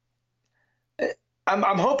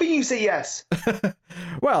 I'm hoping you say yes.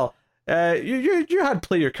 Well, you had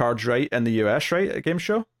Play Your Cards Right in the US, right? A game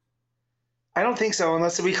show? I don't think so,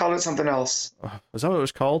 unless we called it something else. Was that what it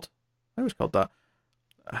was called? I was called that.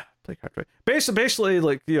 Play card right. Basically,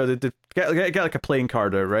 like, you know, they get like a playing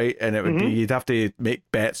card out, right? And it would be, you'd have to make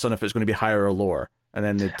bets on if it's going to be higher or lower. And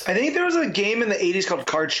then I think there was a game in the 80s called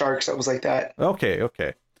Card Sharks that was like that.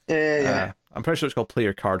 Okay. Yeah. I'm pretty sure it's called Play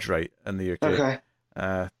Your Cards Right in the UK. Okay.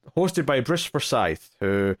 Hosted by Bruce Forsyth,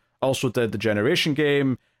 who also did the Generation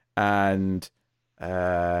game and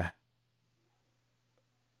what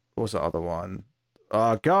was the other one?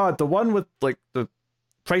 Oh God, the one with like the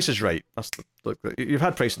Price is Right. That's you've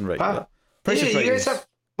had Price and Right. Price is Right. You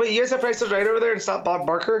guys have Price is Right over there and stop Bob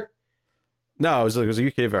Barker? No, it was a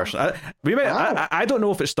UK version. I don't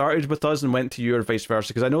know if it started with us and went to you or vice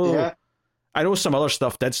versa because I know some other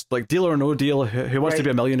stuff did, like Deal or No Deal, Who Wants to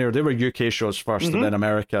Be a Millionaire. They were UK shows first, and then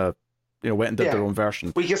America, went and did their own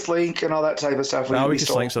version. Weakest Link and all that type of stuff.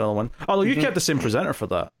 Weakest Link's another one. Although you kept the same presenter for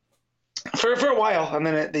that for a while, and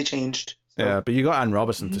then they changed. So. Yeah, but you got Ann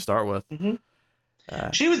Robinson to start with.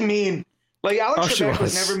 She was mean. Like Alex Trebek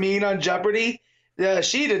was never mean on Jeopardy.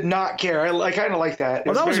 She did not care. I kind of like that.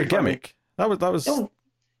 Well, that was a gimmick. That was. Oh,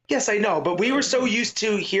 yes, I know, but we were so used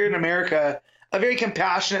to here in America a very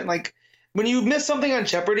compassionate, like when you miss something on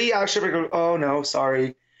Jeopardy, Alex Trebek goes, "Oh no,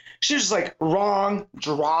 sorry." She's just like wrong,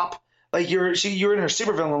 drop. Like you're in her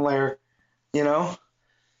supervillain lair,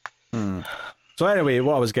 So anyway,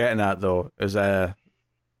 what I was getting at though is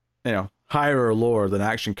higher or lower than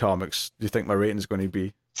Action Comics do you think my rating is going to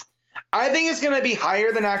be? I think it's going to be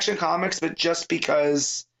higher than Action Comics, but just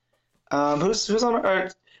because who's on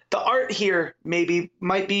art? The art here might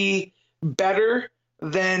be better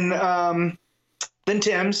than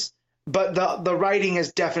Tim's, but the writing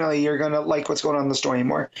is definitely, you're going to like what's going on in the story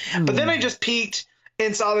more. But then I just peeked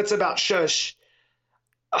and saw that's about Shush.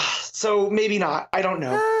 So maybe not. I don't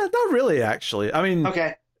know. Not really, actually. I mean,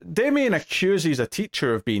 okay. Damien accuses a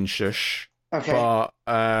teacher of being Shush. Okay. But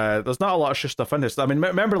there's not a lot of Shush stuff in this. I mean,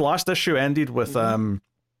 remember the last issue ended with the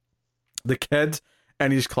kid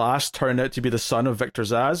in his class turning out to be the son of Victor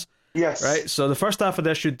Zsasz. Yes. Right? So the first half of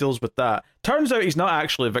the issue deals with that. Turns out he's not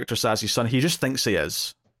actually Victor Zsasz's son. He just thinks he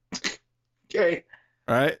is. Okay.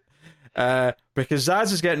 Right? Because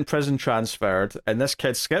Zsasz is getting prison transferred, and this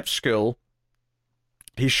kid skips school.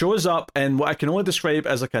 He shows up in what I can only describe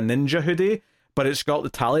as like a ninja hoodie, but it's got the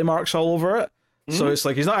tally marks all over it. So it's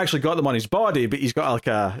like he's not actually got them on his body, but he's got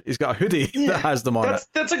a hoodie that has them on it.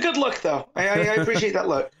 That's a good look, though. I appreciate that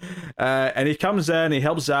look. And he comes in, he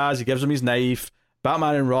helps Zsasz, he gives him his knife.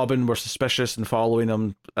 Batman and Robin were suspicious and following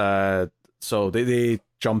him, so they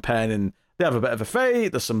jump in and they have a bit of a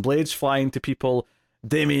fight. There's some blades flying to people.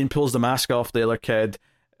 Damien pulls the mask off the other kid,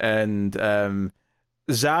 and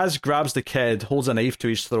Zsasz grabs the kid, holds a knife to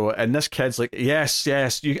his throat, and this kid's like, yes,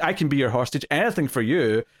 I can be your hostage, anything for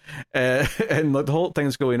you. And the whole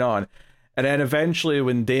thing's going on. And then eventually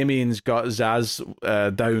when Damien's got Zsasz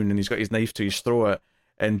down and he's got his knife to his throat,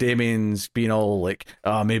 and Damien's being all like,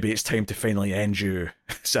 oh, maybe it's time to finally end you,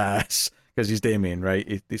 Zsasz, because he's Damien,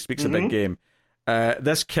 right? He speaks a big game.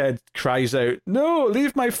 This kid cries out, no,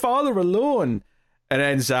 leave my father alone. And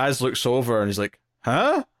then Zsasz looks over and he's like,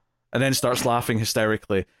 huh? And then starts laughing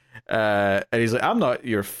hysterically. And he's like, I'm not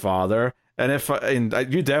your father. And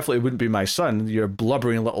you definitely wouldn't be my son, you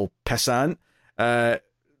blubbering little pissant.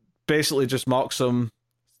 Basically just mocks him,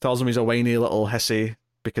 tells him he's a whiny little hissy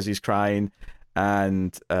because he's crying.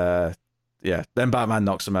 And then Batman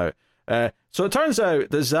knocks him out. So it turns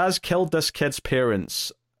out that Zsasz killed this kid's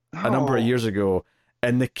parents a number of years ago.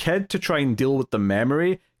 And the kid, to try and deal with the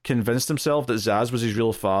memory, convinced himself that Zsasz was his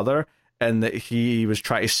real father, and that he was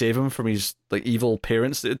trying to save him from his like evil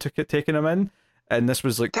parents that had taken him in. And this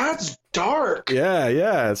was like, that's dark.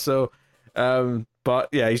 Yeah. So, but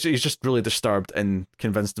yeah, he's just really disturbed and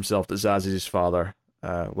convinced himself that Zsasz is his father,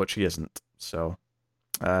 which he isn't. So,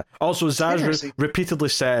 also Zsasz repeatedly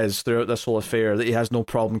says throughout this whole affair that he has no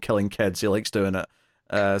problem killing kids. He likes doing it.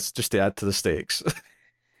 It's just to add to the stakes.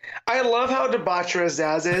 I love how debaucherous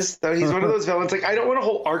Zsasz is, though. He's one of those villains. Like, I don't want a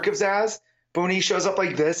whole arc of Zsasz, but when he shows up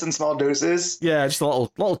like this in small doses, yeah, just a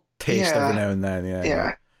little taste every now and then.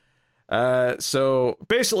 Yeah. So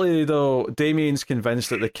basically, though, Damien's convinced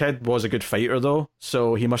that the kid was a good fighter, though,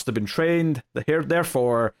 so he must have been trained.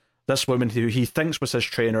 Therefore, this woman who he thinks was his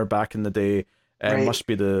trainer back in the day must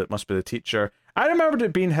be the teacher. I remembered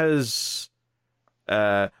it being his.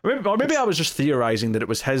 Maybe I was just theorizing that it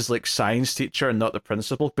was his like science teacher and not the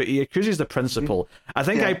principal, but he accuses the principal. I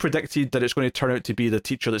think I predicted that it's going to turn out to be the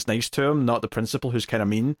teacher that's nice to him, not the principal who's kind of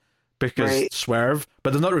mean, because Swerve.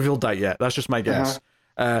 But they've not revealed that yet. That's just my guess.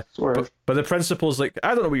 But the principal's like,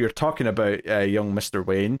 I don't know what you're talking about, young Mr.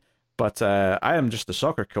 Wayne, but I am just the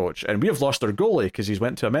soccer coach, and we have lost our goalie because he's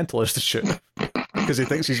went to a mental institute because he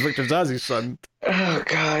thinks he's Victor Zsasz's son. Oh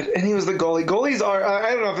God! And he was the goalie. Goalies are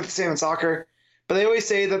I don't know if it's the same in soccer. But they always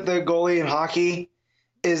say that the goalie in hockey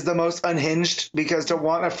is the most unhinged, because to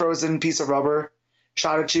want a frozen piece of rubber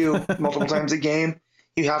shot at you multiple times a game,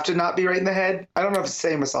 you have to not be right in the head. I don't know if it's the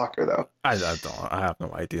same with soccer, though. I have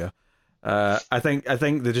no idea. I think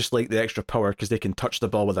they just like the extra power because they can touch the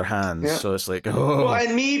ball with their hands. Yeah. So it's like, oh. Well,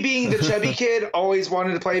 and me being the chubby kid, always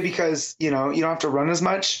wanted to play because, you don't have to run as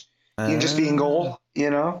much. You can just be in goal,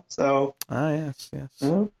 so. Yes.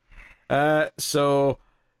 Mm-hmm. So...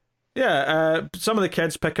 Yeah, some of the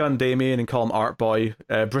kids pick on Damien and call him Art Boy.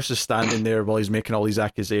 Bruce is standing there while he's making all these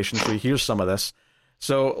accusations, so he hears some of this.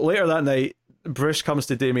 So later that night, Bruce comes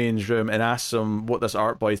to Damien's room and asks him what this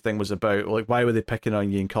Art Boy thing was about. Like, why were they picking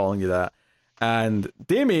on you and calling you that? And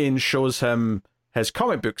Damien shows him his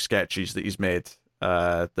comic book sketches that he's made.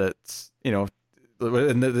 That,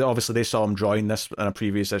 and obviously they saw him drawing this in a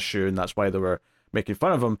previous issue, and that's why they were making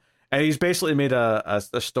fun of him. And he's basically made a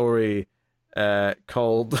story...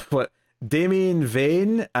 called Damien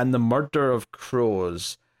Vane and the Murder of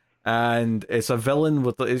Crows, and it's a villain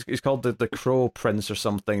with he's called the Crow Prince or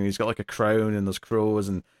something. He's got like a crown and there's crows,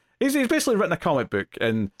 and he's basically written a comic book,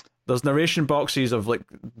 and there's narration boxes of like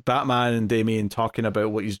Batman and Damien talking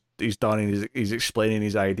about what he's done, and he's explaining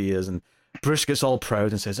his ideas, and Bruce gets all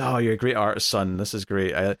proud and says, "Oh, you're a great artist, son. This is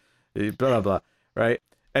great." Blah blah blah. Right.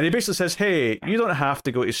 And he basically says, hey, you don't have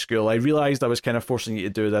to go to school. I realized I was kind of forcing you to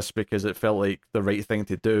do this because it felt like the right thing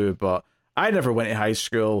to do, but I never went to high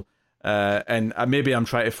school, and maybe I'm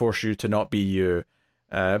trying to force you to not be you.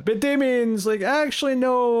 But Damien's like, actually,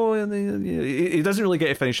 no. And he doesn't really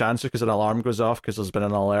get a finished answer because an alarm goes off because there's been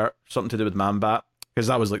an alert, something to do with Man-Bat, because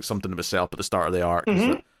that was like something to set up at the start of the arc.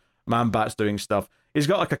 Man-Bat's doing stuff. He's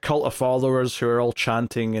got like a cult of followers who are all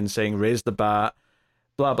chanting and saying, raise the bat,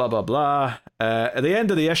 blah, blah, blah, blah. At the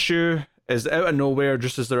end of the issue, is out of nowhere,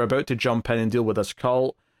 just as they're about to jump in and deal with this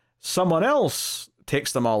cult, someone else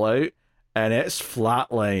takes them all out, and it's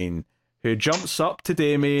Flatline, who jumps up to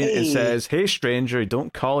Damien and says, hey, stranger, you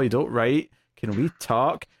don't call, you don't write, can we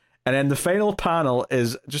talk? And then the final panel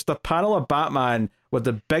is just a panel of Batman with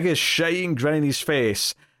the biggest shining grin in his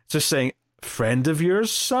face, just saying, friend of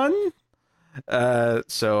yours, son?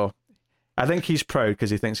 So I think he's proud because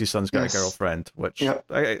he thinks his son's got a girlfriend, which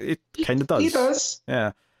it kind of does. He does.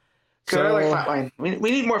 Yeah. So, I like Flatline.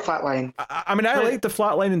 We need more Flatline. I mean, I like the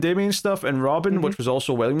Flatline and Damien stuff and Robin, which was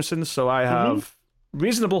also Williamson, so I have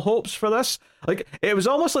reasonable hopes for this. Like, it was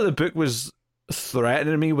almost like the book was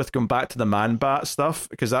threatening me with going back to the Man-Bat stuff,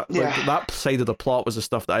 because that side of the plot was the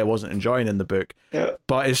stuff that I wasn't enjoying in the book. Yeah.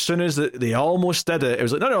 But as soon as they almost did it, it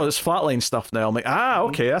was like, no, it's Flatline stuff now. I'm like,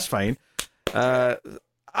 okay, that's fine.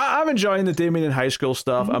 I'm enjoying the Damien in high school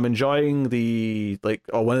stuff. I'm enjoying the, like,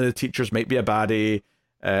 one of the teachers might be a baddie.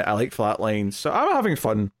 I like Flatline, so I'm having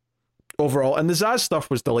fun overall. And the Zsasz stuff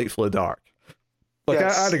was delightfully dark. Like,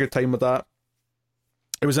 I had a good time with that.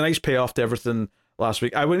 It was a nice payoff to everything last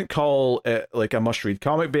week. I wouldn't call it like a must-read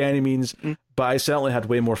comic by any means, but I certainly had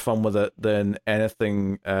way more fun with it than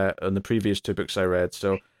anything in the previous two books I read.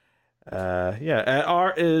 So,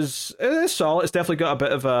 art is solid. It's definitely got a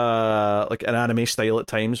bit of a like an anime style at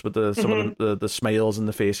times with some of the smiles and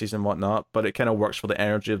the faces and whatnot, but it kind of works for the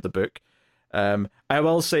energy of the book. I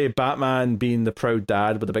will say Batman being the proud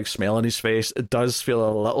dad with a big smile on his face, it does feel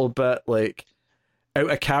a little bit like out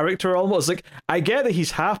of character almost. Like, I get that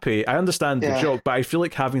he's happy, I understand the joke, but I feel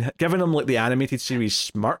like giving him like the animated series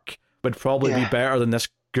smirk would probably be better than this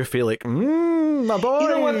goofy like my boy. You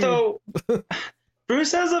know what though?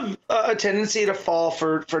 Bruce has a tendency to fall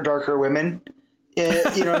for darker women. You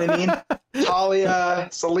know what I mean? Talia,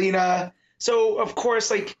 Selena. So of course,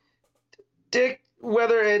 like Dick,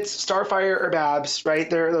 whether it's Starfire or Babs, right?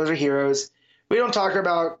 Those are heroes. We don't talk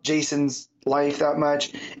about Jason's life that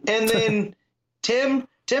much. And then Tim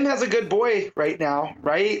has a good boy right now,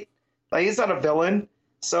 right? Like, he's not a villain.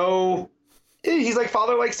 So he's like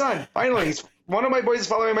father, like son. Finally, one of my boys is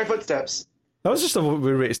following my footsteps. That was just a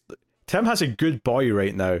weird way. Tim has a good boy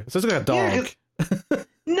right now. It sounds like a dog. Yeah,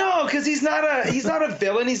 no, because he's not a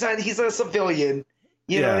villain. He's a civilian.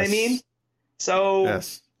 You know what I mean? So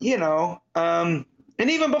you know, and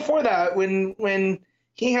even before that, when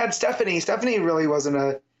he had Stephanie really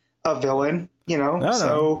wasn't a villain. You know,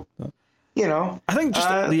 no. You know, I think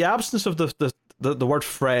just the absence of the word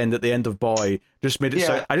friend at the end of boy just made it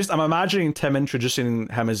sound. I'm imagining Tim introducing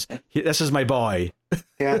him as this is my boy.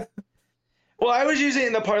 Yeah. Well, I was using it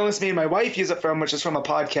in the parlance me and my wife use it from, which is from a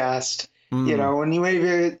podcast. You know, when you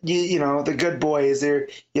know, the good boys, you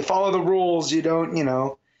follow the rules. You don't, you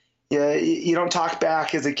know, you don't talk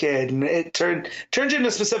back as a kid, and it turns you into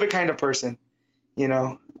a specific kind of person. You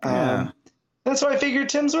know. That's why I figured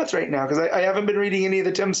Tim's with right now, because I haven't been reading any of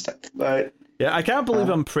the Tim stuff. But yeah, I can't believe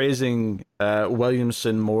I'm praising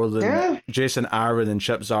Williamson more than Jason Aaron and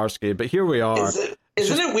Chip Zdarsky, but here we are.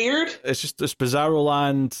 Isn't it weird? It's just this bizarro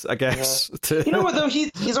land, I guess. Yeah. You know what though?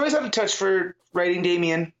 He's always had a touch for writing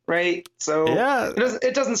Damien, right? So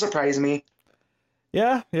it doesn't surprise me.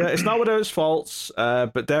 Yeah, it's not without its faults,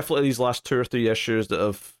 but definitely these last 2 or 3 issues that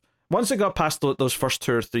have, once it got past those first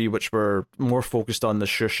 2 or 3, which were more focused on the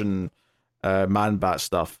shush and Man-Bat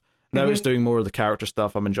stuff. Now it's doing more of the character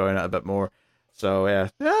stuff. I'm enjoying it a bit more. So yeah,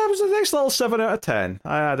 it was a nice little 7 out of 10.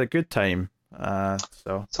 I had a good time.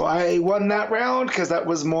 So I won that round because that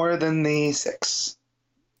was more than the 6.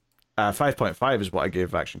 5.5 is what I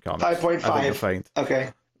gave Action Comics. 5.5. Okay.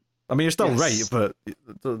 I mean, you're still right, but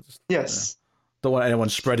yes, don't want anyone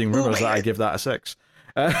spreading rumors that I give that a 6.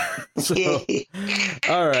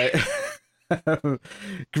 All right.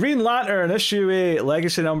 Green Lantern issue 8,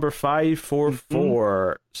 legacy number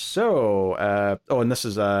 544. So, and this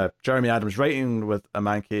is Jeremy Adams writing with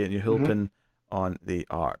Amanke and Yuhulpin on the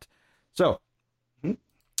art. So,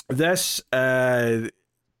 this, so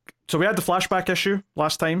we had the flashback issue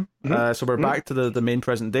last time. So we're back to the main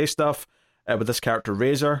present day stuff with this character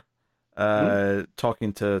Razor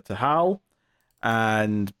talking to Hal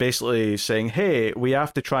and basically saying, hey, we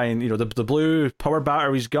have to try and, you know, the blue power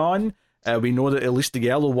battery's gone. We know that at least the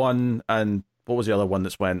yellow one and what was the other one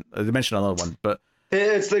that's went? They mentioned another one, but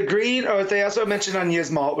It's the green. Oh, they also mentioned on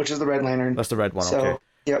Yzmalt, which is the Red Lantern. that's the red one. So, Okay.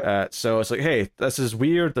 yep. So it's like, hey, this is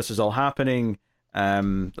weird. This is all happening.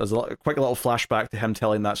 There's a quick little flashback to him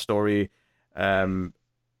telling that story. And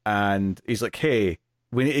he's like, hey,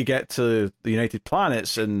 we need to get to the United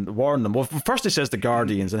Planets and warn them. Well, first he says the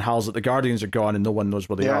Guardians, and Hal's like, the Guardians are gone and no one knows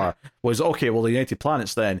where they are. Well, he's like, okay, well, the United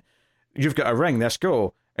Planets then. You've got a ring, let's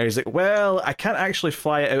go. And he's like, well, I can't actually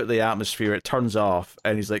fly it out of the atmosphere. It turns off.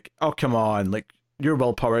 And he's like, oh, come on, like, your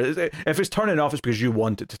willpower. If it's turning off, it's because you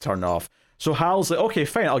want it to turn off. So Hal's like, okay,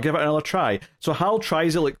 fine, I'll give it another try. So Hal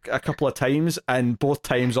tries it like a couple of times, and both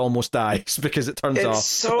times almost dies because it turns off. It's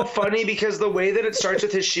so funny because the way that it starts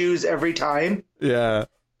with his shoes every time. Yeah.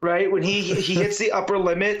 Right? When he hits the upper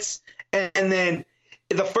limits, and then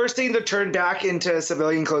the first thing to turn back into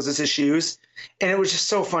civilian clothes is his shoes. And it was just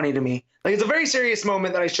so funny to me. Like, it's a very serious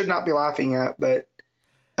moment that I should not be laughing at, but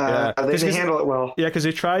they handle it well. Yeah, because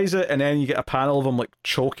he tries it, and then you get a panel of him like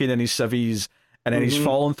choking in his civvies, and then he's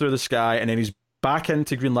falling through the sky, and then he's back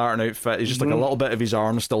into Green Lantern outfit. He's just like a little bit of his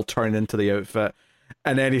arm still turning into the outfit,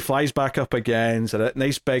 and then he flies back up again. So that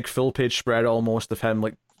nice big full page spread almost of him,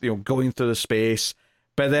 like, you know, going through the space.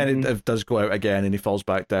 But then it does go out again, and he falls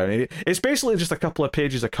back down. It's basically just a couple of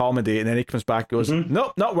pages of comedy, and then he comes back and goes,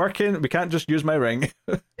 nope, not working. We can't just use my ring.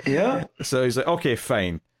 Yeah. So he's like, okay,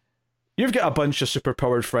 fine. You've got a bunch of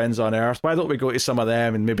superpowered friends on Earth. Why don't we go to some of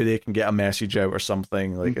them, and maybe they can get a message out or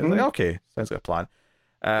something? Like, like okay, sounds like a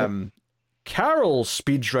plan. Carol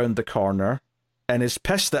speeds round the corner and is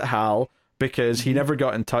pissed at Hal because he never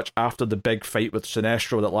got in touch after the big fight with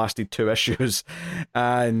Sinestro that lasted 2 issues,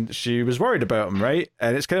 and she was worried about him, right?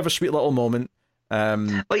 And it's kind of a sweet little moment.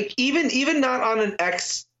 Like, even not on an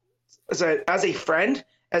ex, as a friend,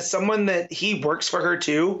 as someone that he works for her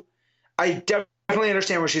too, I definitely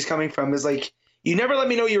understand where she's coming from. Is like, you never let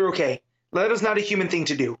me know you're okay. That is not a human thing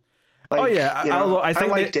to do. Like, oh yeah, I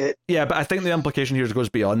think I liked it. Yeah, but I think the implication here goes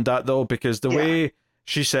beyond that though, because the way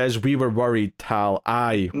she says we were worried, Hal,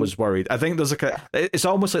 I was worried. I think there's like it's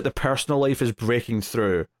almost like the personal life is breaking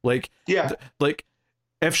through. Like, like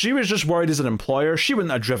if she was just worried as an employer, she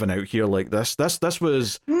wouldn't have driven out here like this. This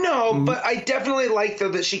was but I definitely like though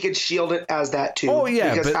that she could shield it as that too. Oh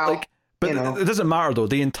yeah, because but it doesn't matter though.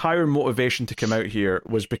 The entire motivation to come out here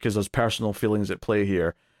was because there's personal feelings at play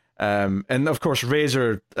here. And of course,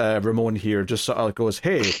 Razor Ramon here just sort of goes,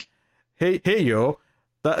 hey, yo,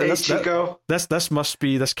 Chico. This must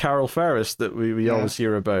be this Carol Ferris that we always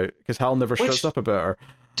hear about, because Hal never shuts up about her.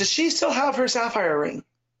 Does she still have her sapphire ring?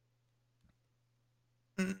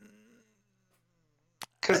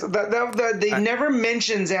 Because they never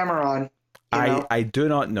mention Zamaron. I do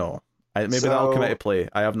not know. Maybe that'll come into play.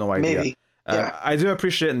 I have no idea. Maybe. I do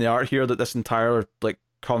appreciate in the art here that this entire like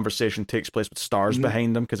conversation takes place with stars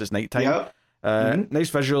behind them because it's nighttime. Nice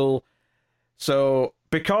visual. So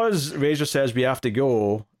because Razor says we have to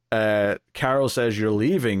go, Carol says you're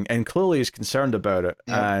leaving, and clearly he's concerned about it.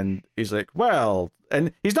 And he's like, well,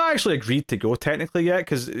 and he's not actually agreed to go technically yet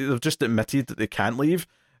because they've just admitted that they can't leave.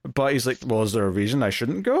 But he's like, well, is there a reason I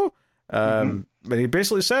shouldn't go? And he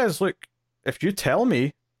basically says, look, if you tell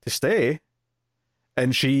me to stay,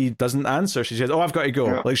 and she doesn't answer, she says, oh, I've got to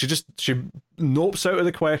go. Like, she nopes out of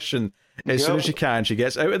the question as soon as she can. She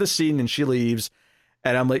gets out of the scene and she leaves.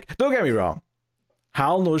 And I'm like, don't get me wrong,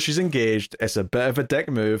 Hal knows she's engaged. It's a bit of a dick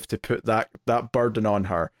move to put that burden on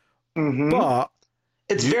her. But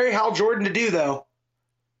it's very Hal Jordan to do, though.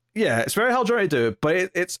 Yeah, it's very Hal Jordan to do, but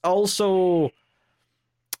it's also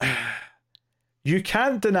you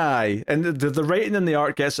can't deny, and the writing in the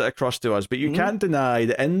art gets it across to us, but you can't deny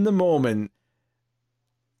that in the moment,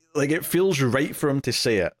 like, it feels right for him to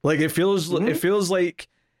say it. Like, it feels like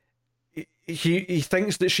he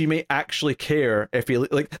thinks that she may actually care if he,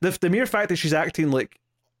 like, the mere fact that she's acting like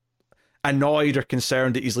annoyed or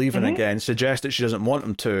concerned that he's leaving again suggests that she doesn't want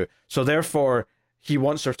him to. So therefore, he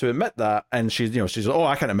wants her to admit that, and she's oh,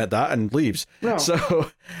 I can't admit that, and leaves. No.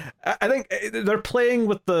 So I think they're playing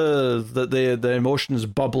with the emotions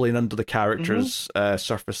bubbling under the character's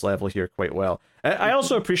surface level here quite well. I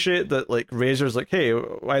also appreciate that, like, Razor's like, hey,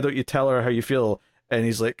 why don't you tell her how you feel? And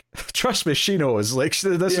he's like, trust me, she knows. Like,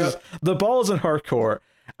 this is the ball's in her court.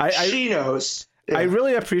 She knows. Yeah. I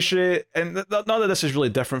really appreciate, and not that this is really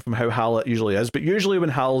different from how Hal usually is, but usually when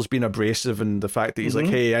Hal's been abrasive and the fact that he's like,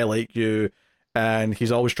 hey, I like you, and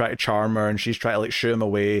he's always trying to charm her, and she's trying to, like, shoo him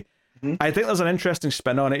away. I think there's an interesting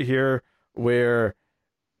spin on it here, where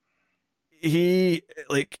he's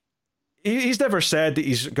never said that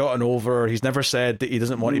he's gotten over her. He's never said that he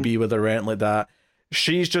doesn't want to be with her or anything like that.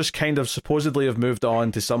 She's just kind of supposedly have moved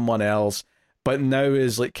on to someone else, but now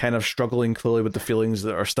is like kind of struggling clearly with the feelings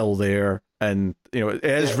that are still there, and you know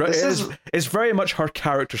it's very much her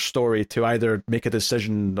character story to either make a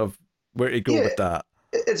decision of where to go with that.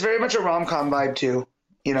 It's very much a rom-com vibe too,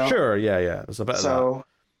 you know. Sure, yeah, there's a bit of that.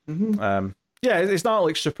 Mm-hmm. Yeah, it's not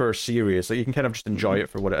like super serious. Like you can kind of just enjoy it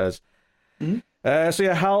for what it is. So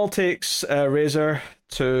yeah, Hal takes Razor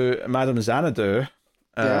to Madame Xanadu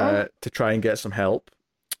to try and get some help,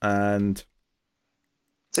 and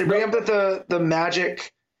so they bring up that the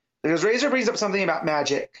magic, because Razor brings up something about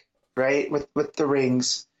magic, right? With the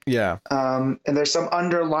rings. Yeah. And there's some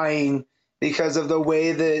underlying, because of the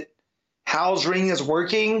way that Hal's ring is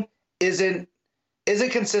working isn't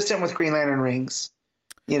consistent with Green Lantern rings,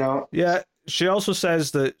 you know? Yeah. She also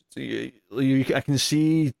says that I can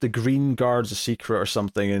see the green guard's a secret or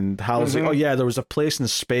something, and Hal's like, oh yeah, there was a place in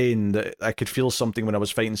Spain that I could feel something when I was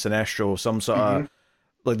fighting Sinestro, some sort of,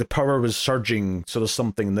 like the power was surging, so there's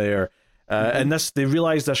something there. And they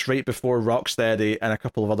realize this right before Rocksteady and a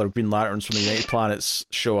couple of other Green Lanterns from the United Planets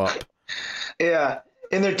show up. Yeah,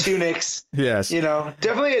 in their tunics. Yes. You know,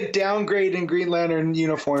 definitely a downgrade in Green Lantern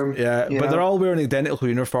uniform. Yeah, but they're all wearing identical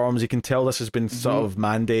uniforms. You can tell this has been sort of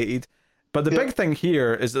mandated. But the big thing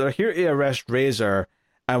here is that they're here to arrest Razor,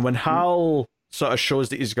 and when Hal sort of shows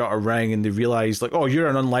that he's got a ring and they realize, like, oh, you're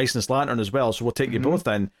an unlicensed lantern as well, so we'll take you both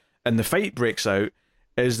in, and the fight breaks out,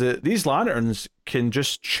 is that these lanterns can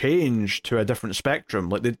just change to a different spectrum.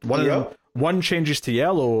 Like, one changes to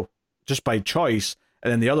yellow just by choice,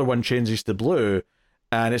 and then the other one changes to blue,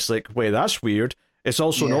 and it's like, wait, that's weird. It's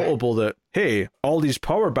also notable that, hey, all these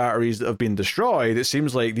power batteries that have been destroyed, it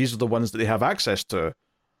seems like these are the ones that they have access to.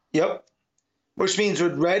 Yep. Which means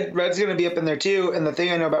with Red's going to be up in there too. And the thing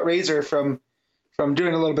I know about Razor from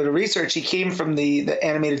doing a little bit of research, he came from the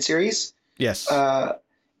animated series. Yes. And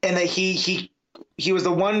that he was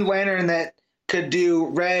the one lantern that could do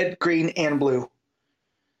red, green, and blue.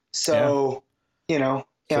 So, you know,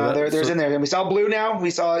 there's in there. And we saw blue now. We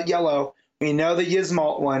saw yellow. We know the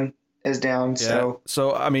Yzmalt one is down. Yeah.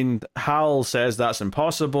 So, I mean, Hal says that's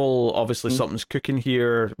impossible. Obviously, something's cooking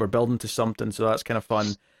here. We're building to something, so that's kind of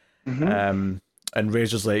fun. And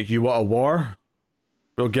Razor's like, you want a war?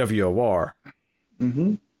 We'll give you a war.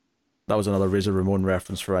 That was another Razor Ramon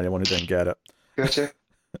reference for anyone who didn't get it. Gotcha.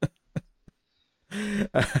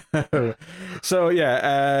 So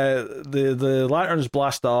yeah, the Lanterns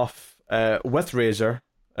blast off with Razor.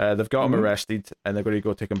 They've got him arrested, and they're going to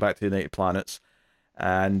go take him back to the United Planets.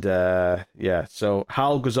 And so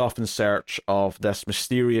Hal goes off in search of this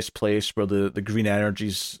mysterious place where the green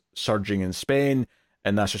energy's surging in Spain.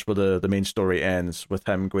 And that's just where the main story ends, with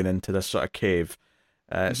him going into this sort of cave.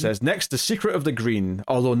 It says, next, the secret of the green,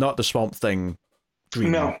 although not the Swamp Thing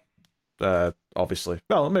green. No. Obviously.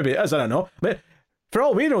 Well, maybe it is, I don't know. But for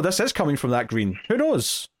all we know, this is coming from that green. Who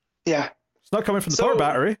knows? Yeah. It's not coming from the power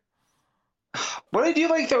battery. What I do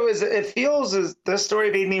like, though, is it feels as this story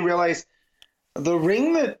made me realize the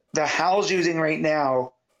ring that the Hal's using right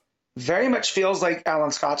now very much feels like Alan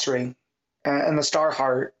Scott's ring and the Star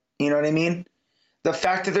Heart. You know what I mean? The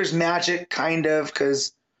fact that there's magic, kind of,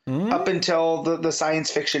 because up until the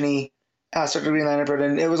science fiction-y aspect of Green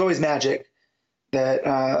Lantern, it was always magic that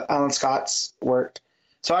Alan Scott's worked.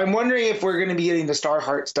 So I'm wondering if we're going to be getting the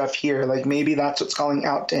Starheart stuff here. Like, maybe that's what's calling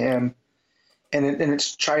out to him, and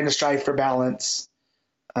it's trying to strive for balance.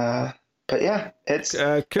 But yeah, it's...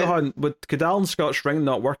 could Alan Scott's ring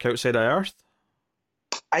not work outside of Earth?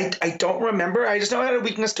 I don't remember. I just know it had a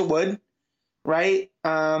weakness to wood. Right?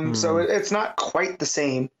 So it's not quite the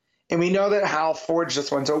same. And we know that Hal forged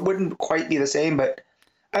this one, so it wouldn't quite be the same, but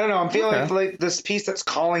I don't know. I'm feeling like this piece that's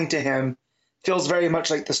calling to him feels very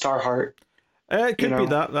much like the Starheart. It could be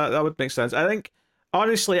that. That would make sense. I think,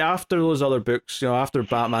 honestly, after those other books, after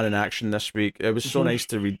Batman in Action this week, it was so nice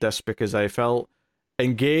to read this because I felt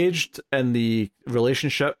engaged in the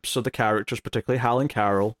relationships of the characters, particularly Hal and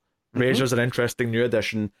Carol. Razor's an interesting new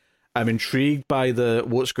addition. I'm intrigued by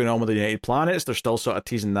what's going on with the United Planets. They're still sort of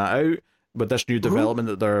teasing that out with this new development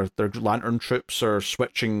that their Lantern troops are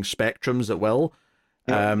switching spectrums at will.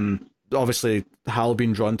 Obviously, Hal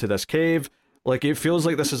being drawn to this cave. Like, it feels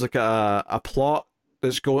like this is like a plot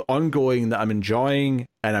that's ongoing that I'm enjoying,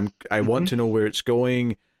 and I want to know where it's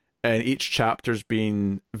going. And each chapter's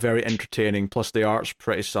been very entertaining. Plus, the art's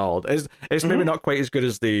pretty solid. It's maybe not quite as good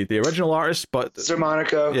as the original artist, but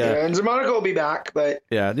Xermanico, and Xermanico will be back. But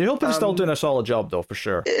yeah, the Hilton's still doing a solid job, though, for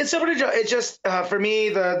sure. It's still pretty. It just for me,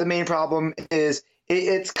 the main problem is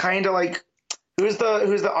it's kind of like who's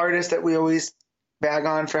the artist that we always bag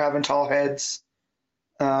on for having tall heads.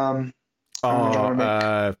 Oh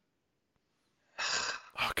God.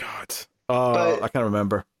 I can't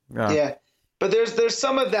remember. Yeah. But there's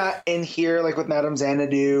some of that in here, like with Madame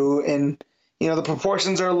Xanadu, and the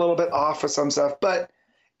proportions are a little bit off with some stuff, but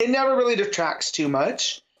it never really detracts too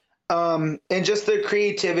much. And just the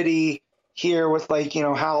creativity here with like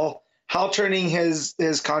Hal turning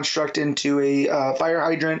his construct into a fire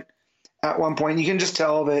hydrant at one point. You can just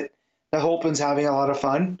tell that Holpen's having a lot of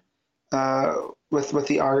fun with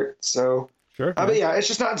the art. So sure. But yeah, it's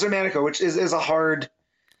just not Germanico, which is a hard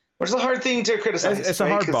thing to criticize. It's a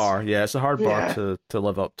hard bar. Yeah, it's a hard bar to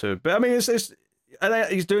live up to. But I mean,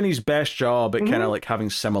 he's doing his best job at kind of like having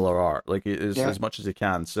similar art, like as much as he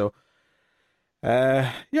can. So,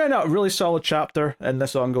 really solid chapter in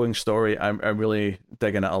this ongoing story. I'm really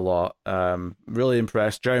digging it a lot. Really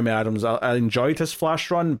impressed. Jeremy Adams, I enjoyed his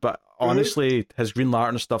Flash run, but honestly, his Green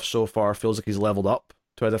Lantern stuff so far feels like he's leveled up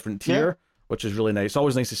to a different tier, which is really nice. It's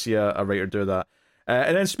always nice to see a writer do that.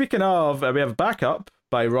 And then speaking of, we have backup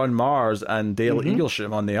by Ron Mars and Dale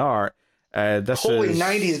Eaglesham on the art. Holy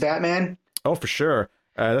 90s Batman. Oh, for sure.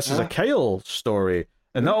 This is a Kyle story.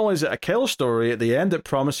 And not only is it a Kyle story, at the end it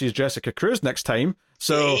promises Jessica Cruz next time.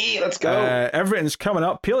 So let's go. Everything's coming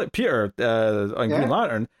up. Peter on Green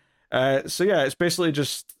Lantern. It's basically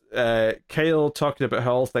just Kyle talking about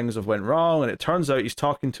how all things have went wrong, and it turns out he's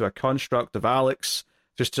talking to a construct of Alex,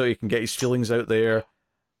 just so he can get his feelings out there.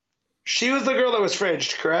 She was the girl that was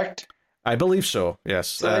fridged, correct? I believe so, yes.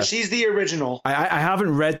 So she's the original. I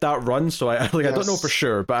haven't read that run, so I don't know for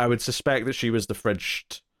sure, but I would suspect that she was the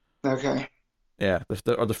fridged. Okay. Yeah, the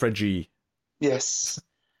fridgey. Yes.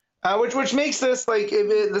 Which makes this like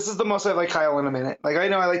this is the most I've liked Kyle in a minute. Like I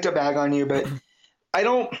know I like to bag on you, but I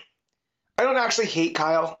don't actually hate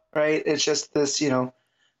Kyle, right? It's just this,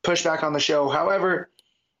 pushback on the show. However,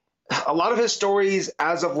 a lot of his stories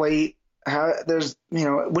as of late, there's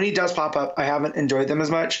when he does pop up, I haven't enjoyed them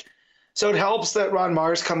as much. So it helps that Ron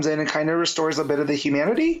Mars comes in and kind of restores a bit of the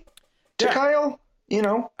humanity to Kyle.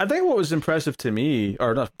 I think what was impressive to me,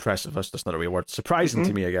 or not impressive, that's not a real word, surprising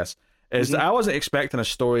to me, I guess, is that I wasn't expecting a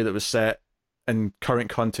story that was set in current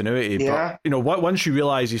continuity. Yeah. But once you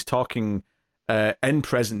realize he's talking in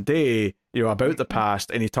present day, about the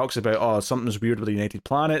past, and he talks about, something's weird with the United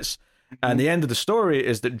Planets. And the end of the story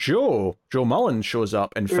is that Joe Mullen shows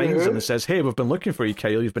up and finds him and says, hey, we've been looking for you,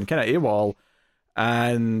 Kyle. You've been kind of AWOL.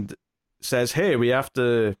 And says, hey, we have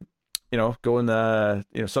to, go and,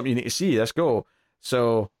 something you need to see. Let's go.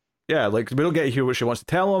 So, yeah, like, we don't get to hear what she wants to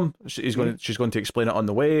tell him. She's going to explain it on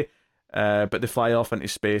the way. But they fly off into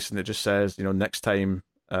space, and it just says, next time,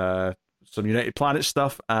 some United Planet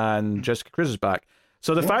stuff, and Jessica Cruz is back.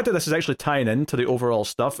 So the fact that this is actually tying into the overall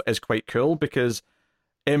stuff is quite cool, because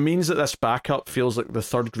it means that this backup feels like the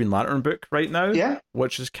third Green Lantern book right now,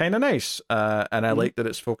 which is kind of nice. And I like that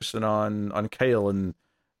it's focusing on Kyle and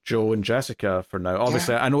Joe and Jessica for now.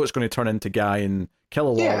 Obviously, I know it's going to turn into Guy and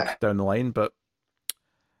Kilowog down the line, but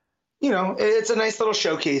it's a nice little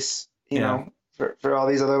showcase, for all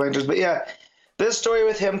these other Lanterns. But yeah, this story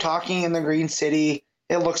with him talking in the Green City,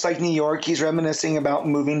 it looks like New York. He's reminiscing about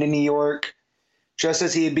moving to New York, just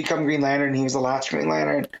as he had become Green Lantern. He was the last Green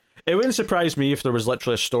Lantern. It wouldn't surprise me if there was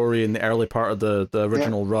literally a story in the early part of the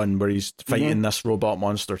original run where he's fighting this robot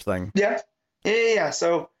monster thing. Yeah.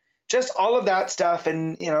 So just all of that stuff.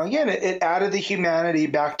 And, again, it added the humanity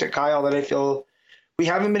back to Kyle that I feel we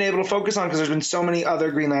haven't been able to focus on because there's been so many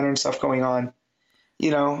other Green Lantern stuff going on.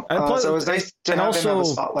 So it was nice to have him have a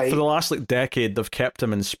spotlight. For the last decade, they've kept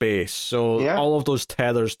him in space. So all of those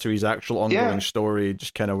tethers to his actual ongoing story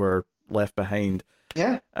just kind of were left behind.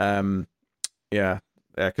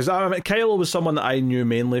 Because Kyle was someone that I knew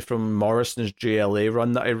mainly from Morrison's JLA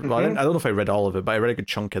run that I don't know if I read all of it, but I read a good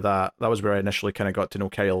chunk of that. That was where I initially kind of got to know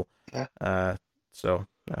Kyle.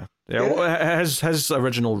 His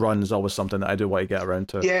original run is always something that I do want to get around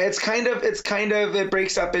to. Yeah, it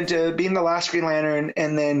breaks up into being the last Green Lantern,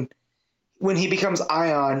 and then when he becomes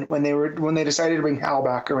Ion, when they decided to bring Hal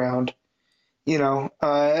back around, so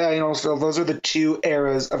those are the two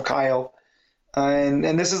eras of Kyle.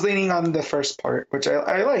 And this is leaning on the first part, which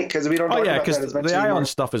I like, because we don't talk about that as much the anymore. Ion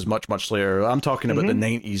stuff is much later. I'm talking about the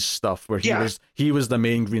 90s stuff where he was the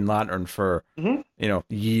main Green Lantern for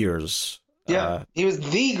years. Yeah, he was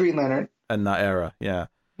the Green Lantern in that era. Yeah,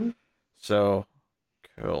 so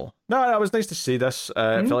cool. No, it was nice to see this. It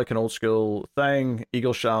felt like an old school thing.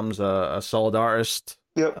 Eaglesham's a solid artist.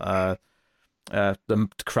 Yep. The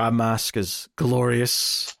crab mask is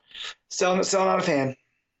glorious. Still not a fan.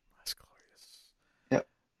 That's glorious.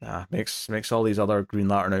 Yep. Makes all these other Green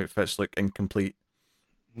Lantern outfits look incomplete.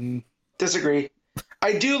 Disagree.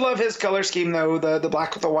 I do love his color scheme though, the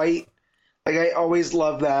black with the white. Like I always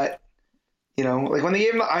love that. Like when they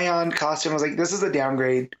gave him the Ion costume, I was like, this is a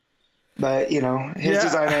downgrade. But you know, his Yeah.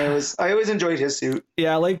 design, I always enjoyed his suit.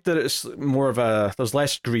 Yeah, I like that it's more of there's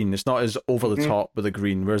less green. It's not as over the top with the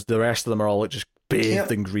green, whereas the rest of them are all like just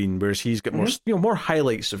bathed in green, whereas he's got more, more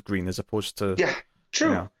highlights of green as opposed to. Yeah, true.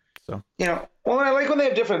 You know, so. You know, well, I like when they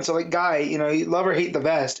have different. So like Guy, you know, you love or hate the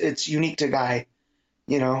vest, it's unique to Guy.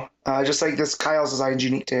 You know, just like this Kyle's design is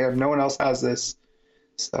unique to him. No one else has this.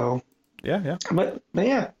 So. Yeah. But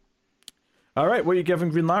yeah. All right, what are you giving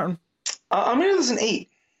Green Lantern? I'm gonna give this an 8.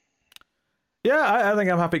 Yeah, I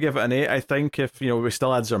think I'm happy to give it an 8. I think if, we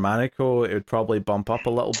still had Zermanico, it would probably bump up a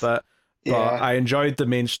little bit. Yeah. But I enjoyed the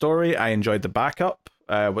main story. I enjoyed the backup,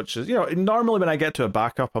 which is, normally when I get to a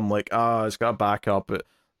backup, I'm like, it's got a backup. But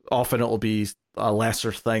often it'll be a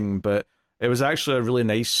lesser thing. But it was actually a really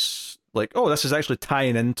nice, like, this is actually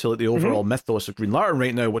tying into like the overall mythos of Green Lantern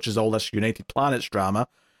right now, which is all this United Planets drama.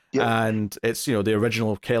 Yep. And it's, the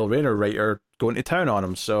original Kyle Rayner writer going to town on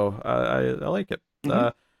him. So I like it.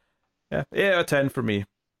 Yeah, 8 out of 10 for me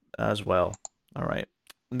as well. All right.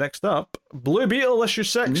 Next up, Blue Beetle issue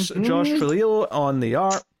 6. Josh Trujillo on the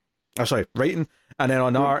art. Writing. And then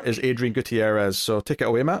on art is Adrian Gutierrez. So take it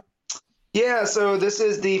away, Matt. Yeah, so this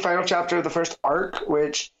is the final chapter of the first arc,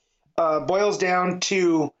 which boils down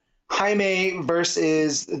to Jaime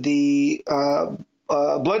versus the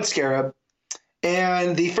Blood Scarab.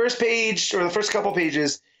 And the first page, or the first couple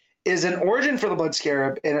pages, is an origin for the Blood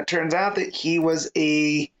Scarab. And it turns out that he was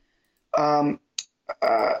an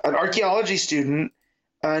archaeology student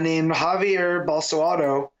named Javier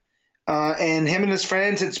Balsuado, and him and his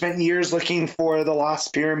friends had spent years looking for the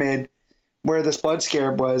lost pyramid where this blood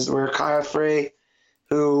scarab was, where Kaya Frey,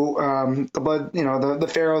 who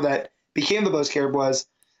the pharaoh that became the blood scarab was.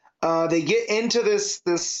 They get into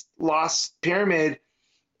this lost pyramid,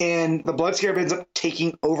 and the blood scarab ends up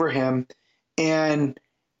taking over him, and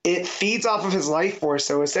it feeds off of his life force.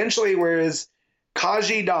 So essentially, whereas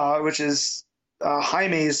Kaji Da, which is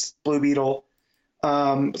Jaime's Blue Beetle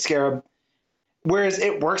scarab, whereas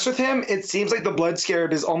it works with him, it seems like the blood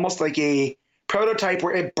scarab is almost like a prototype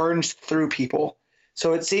where it burns through people.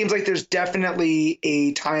 So it seems like there's definitely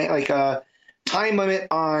a time limit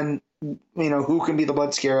on who can be the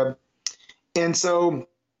blood scarab. And so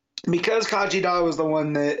because Kaji Da was the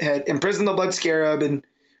one that had imprisoned the blood scarab, and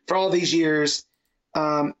for all these years,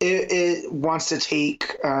 it wants to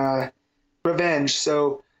take revenge.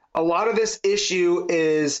 So a lot of this issue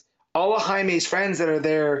is all of Jaime's friends that are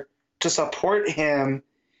there to support him,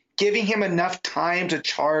 giving him enough time to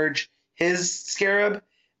charge his scarab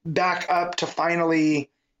back up to finally,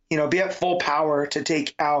 be at full power to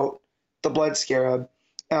take out the blood scarab.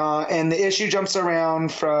 And the issue jumps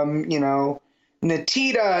around from,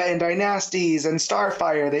 Natita and Dynasties and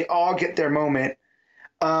Starfire. They all get their moment,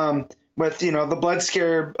 with, the blood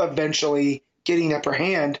scarab eventually getting the upper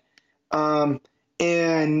hand. And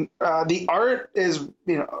the art is,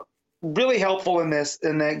 really helpful in this,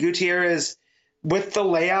 in that Gutierrez, with the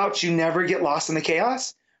layouts, you never get lost in the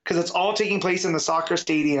chaos because it's all taking place in the soccer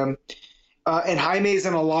stadium. And Jaime's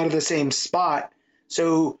in a lot of the same spot.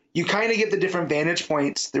 So you kind of get the different vantage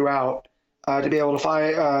points throughout to be able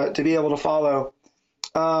to follow.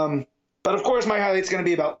 But of course, my highlight's going to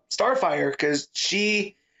be about Starfire, because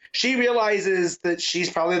she realizes that she's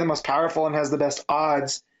probably the most powerful and has the best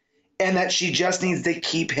odds, and that she just needs to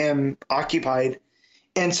keep him occupied.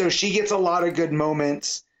 And so she gets a lot of good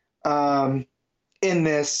moments in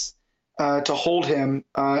this to hold him,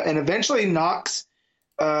 and eventually knocks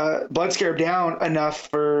Blood Scarab down enough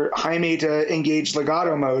for Jaime to engage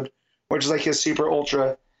Legato mode, which is like his super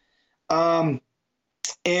ultra. And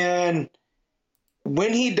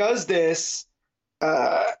when he does this,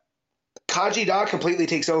 Kaji Da completely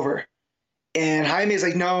takes over. And Jaime is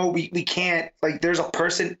like, no, we can't. Like, there's a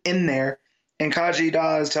person in there. And Kaji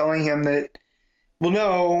Da is telling him that, well,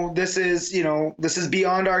 no, this is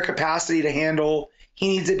beyond our capacity to handle. He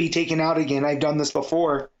needs to be taken out again. I've done this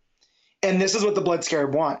before. And this is what the Blood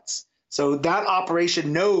Scarab wants. So that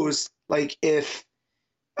operation knows, like, knows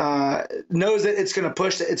that it's going to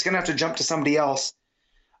push, that it's going to have to jump to somebody else.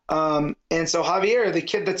 And so Javier, the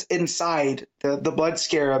kid that's inside the Blood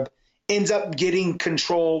Scarab, ends up getting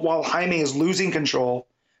control while Jaime is losing control.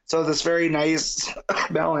 So this very nice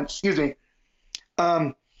balance, excuse me.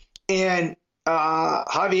 And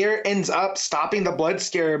Javier ends up stopping the Blood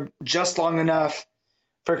Scarab just long enough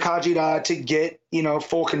for Kajida to get,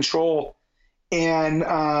 full control. And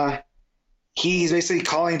he's basically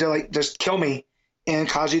calling to, like, just kill me. And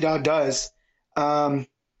Kajida does.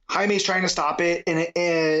 Jaime's trying to stop it, and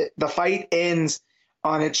the fight ends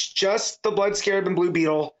on it's just the Blood Scarab and Blue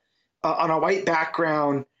Beetle on a white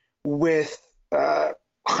background with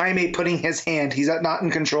Jaime putting his hand, he's not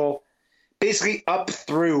in control, basically up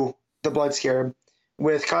through the Blood Scarab,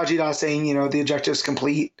 with Kajida saying, the objective's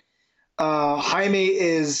complete. Jaime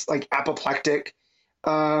is like apoplectic,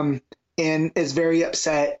 and is very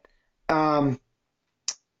upset. Starfire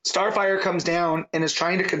comes down and is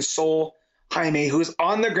trying to console Jaime, who's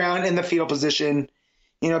on the ground in the fetal position,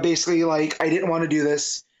 basically like, I didn't want to do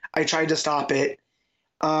this. I tried to stop it.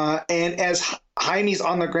 And as Jaime's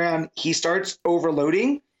on the ground, he starts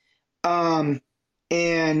overloading. And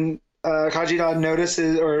Kajida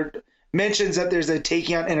notices or mentions that there's a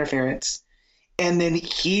tachyon interference. And then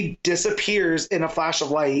he disappears in a flash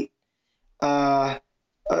of light. Basically,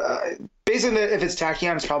 if it's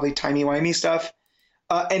tachyon, it's probably timey-wimey stuff.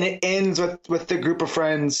 And it ends with the group of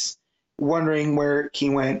friends wondering where he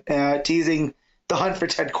went, teasing the hunt for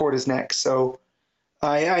Ted Kord is next. So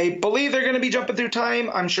I believe they're going to be jumping through time.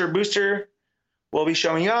 I'm sure Booster will be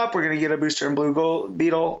showing up. We're going to get a Booster and Blue Gold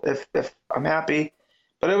Beetle if I'm happy.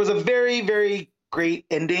 But it was a very, very great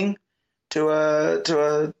ending to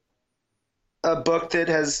a book that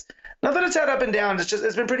has nothing. It's had up and down.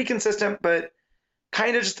 It's been pretty consistent, but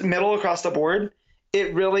kind of just middle across the board.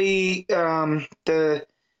 It really the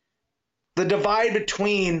divide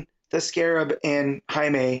between the Scarab and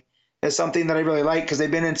Jaime is something that I really like, because they've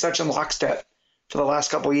been in such a lockstep for the last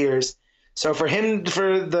couple years. So for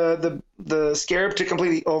the Scarab to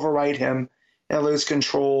completely override him and lose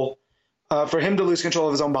control, for him to lose control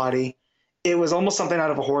of his own body, it was almost something out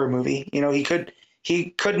of a horror movie.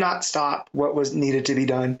 He could not stop what was needed to be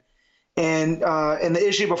done. And in the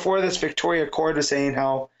issue before this, Victoria Kord was saying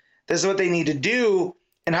how this is what they need to do,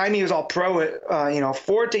 and Jaime was all pro it,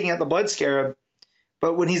 for taking out the Blood Scarab.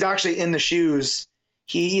 But when he's actually in the shoes,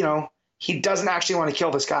 he doesn't actually want to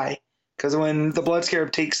kill this guy, because when the Blood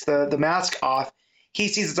Scarab takes the mask off, he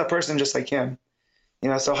sees it's a person just like him.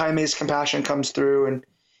 So Jaime's compassion comes through, and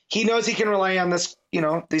he knows he can rely on this,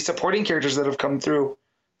 these supporting characters that have come through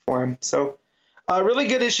for him. So really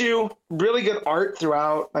good issue, really good art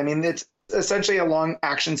throughout. I mean, it's essentially a long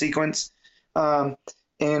action sequence.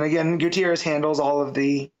 And again, Gutierrez handles all of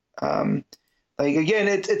the,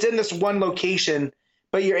 it's in this one location,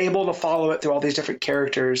 but you're able to follow it through all these different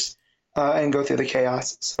characters and go through the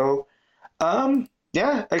chaos. So,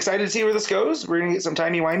 excited to see where this goes. We're going to get some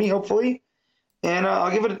timey-wimey, hopefully. And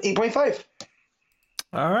I'll give it an 8.5.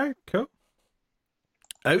 All right, cool.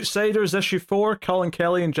 Outsiders, issue 4, Colin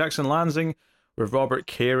Kelly and Jackson Lansing, with Robert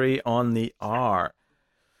Carey on the art.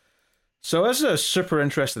 So this is a super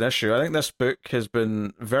interesting issue. I think this book has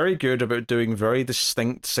been very good about doing very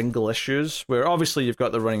distinct single issues, where obviously you've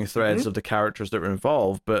got the running threads of the characters that were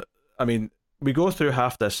involved, but I mean, we go through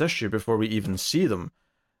half this issue before we even see them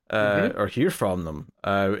or hear from them.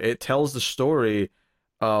 It tells the story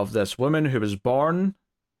of this woman who was born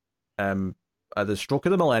at the stroke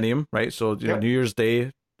of the millennium, right? So New Year's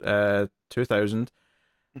Day 2000.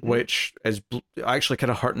 Which is actually kind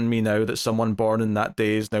of hurting me now that someone born in that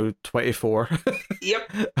day is now 24.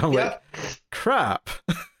 Yep. I'm like, crap.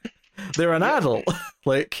 They're an adult.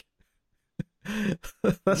 Like,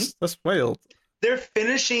 that's wild. They're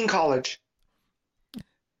finishing college.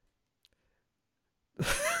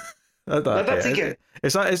 Let that sink in.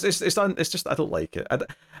 It's just I don't like it.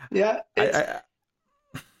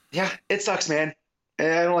 It sucks, man. I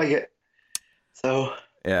don't like it. So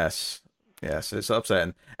Yes, it's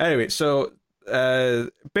upsetting. Anyway, so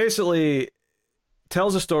basically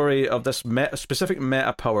tells a story of this specific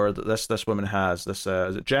meta power that this woman has. This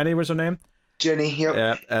is it Jenny was her name? Jenny,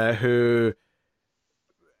 yep. Yeah, who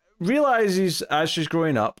realizes as she's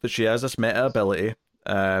growing up that she has this meta ability,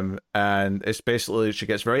 and it's basically she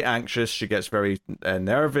gets very anxious, she gets very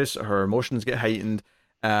nervous, her emotions get heightened,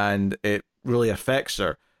 and it really affects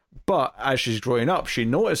her. But as she's growing up, she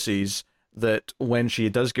notices that when she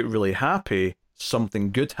does get really happy,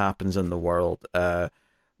 something good happens in the world. The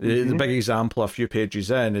big example a few pages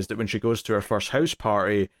in is that when she goes to her first house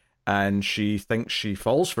party and she thinks she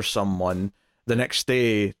falls for someone, the next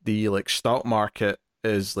day the stock market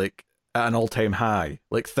is at an all-time high.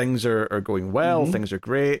 Things are going well, things are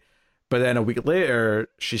great, but then a week later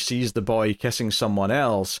she sees the boy kissing someone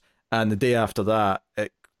else, and the day after that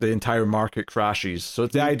the entire market crashes. So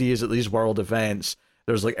the idea is that these world events,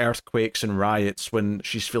 there's earthquakes and riots when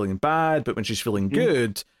she's feeling bad, but when she's feeling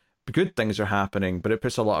good things are happening. But it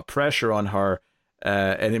puts a lot of pressure on her,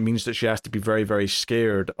 and it means that she has to be very, very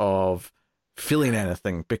scared of feeling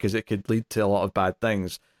anything because it could lead to a lot of bad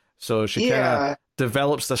things. So she kind of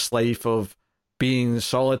develops this life of being in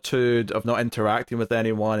solitude, of not interacting with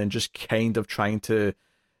anyone, and just kind of trying to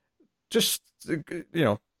just,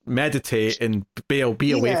 meditate and be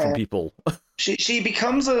away from people. She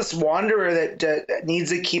becomes this wanderer that needs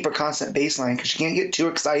to keep a constant baseline because she can't get too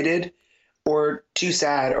excited or too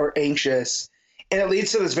sad or anxious, and it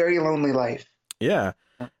leads to this very lonely life. Yeah.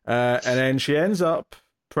 And then she ends up,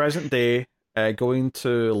 present day, going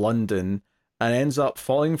to London and ends up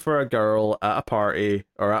falling for a girl at a party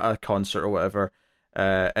or at a concert or whatever.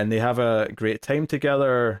 And they have a great time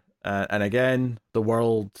together. And again, the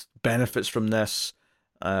world benefits from this.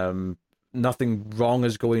 Nothing wrong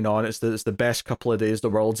is going on. It's the best couple of days the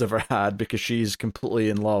world's ever had because she's completely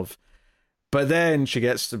in love. But then she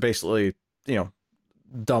gets to basically,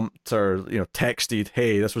 dumped or, texted,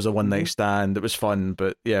 hey, this was a one night stand. It was fun,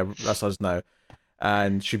 but yeah, that's us now.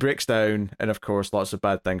 And she breaks down, and of course, lots of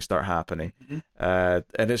bad things start happening. And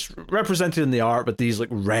it's represented in the art with these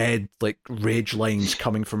red, rage lines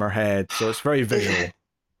coming from her head. So it's very visual.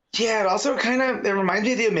 Yeah, it also it reminds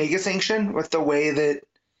me of the Omega Sanction with the way that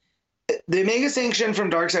the Omega Sanction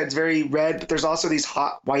from Darkseid is very red, but there's also these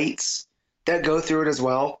hot whites that go through it as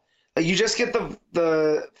well. You just get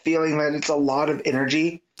the feeling that it's a lot of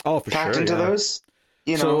energy packed into those.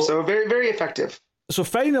 So very, very effective. So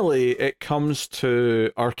finally, it comes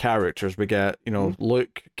to our characters. We get,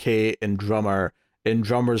 Luke, Kate, and Drummer. And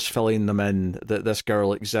Drummer's filling them in that this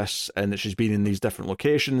girl exists and that she's been in these different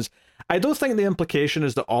locations. I don't think the implication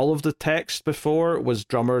is that all of the text before was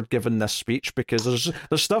Drummer given this speech, because there's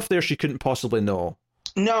stuff there she couldn't possibly know.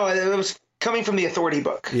 No, it was coming from the Authority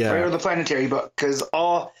book, right, or the Planetary book, because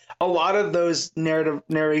a lot of those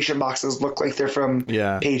narration boxes look like they're from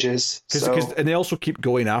pages. And they also keep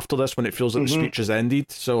going after this when it feels like the speech has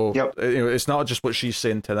ended. So it's not just what she's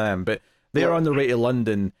saying to them, but they're on the way to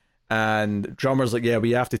London, and Drummer's like, yeah,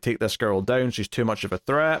 we have to take this girl down. She's too much of a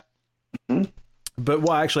threat. But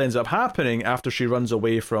what actually ends up happening after she runs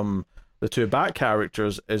away from the two Bat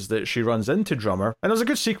characters is that she runs into Drummer. And there's a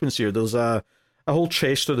good sequence here. There's a whole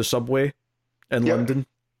chase through the subway in London.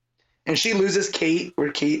 And she loses Kate,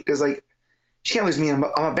 where Kate is like, she can't lose me. I'm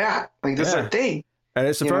a bat. This is a thing. And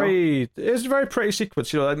it's a very pretty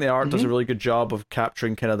sequence. I think the art does a really good job of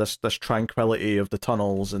capturing kind of this tranquility of the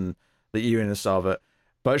tunnels and the eeriness of it.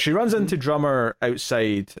 But she runs into Drummer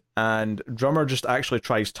outside, and Drummer just actually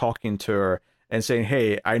tries talking to her and saying,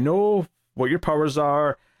 hey, I know what your powers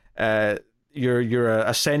are. You're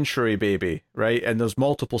a Sentry baby, right? And there's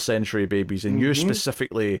multiple Sentry babies, and you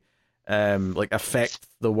specifically affect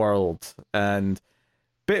the world, and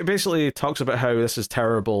basically talks about how this is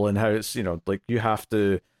terrible and how it's you have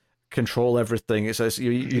to control everything. It says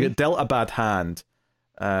you get dealt a bad hand,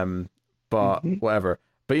 but whatever.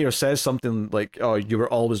 But says something like, oh, you were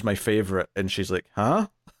always my favorite, and she's like, huh?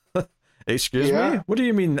 Excuse me, what do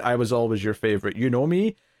you mean I was always your favorite? You know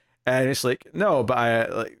me? And it's like, no, but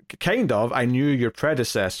I knew your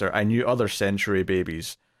predecessor. I knew other Sentry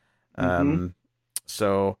babies.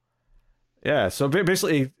 So yeah, so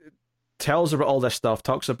basically tells about all this stuff,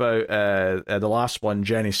 talks about the last one,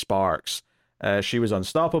 Jenny Sparks. She was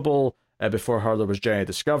unstoppable. Before her, there was Jenny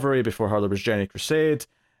Discovery. Before her, there was Jenny Crusade.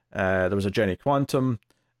 There was a Jenny Quantum.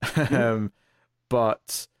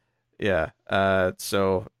 But yeah,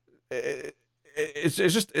 so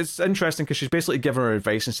it's interesting because she's basically giving her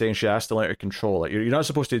advice and saying she has to learn to control it. You're not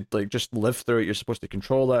supposed to just live through it. You're supposed to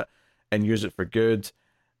control it and use it for good.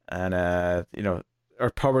 And her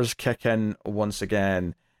powers kick in once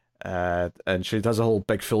again, and she does a whole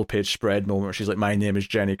big full page spread moment where she's like, my name is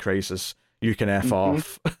Jenny Crisis, you can F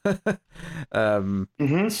off.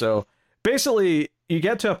 So basically you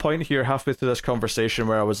get to a point here halfway through this conversation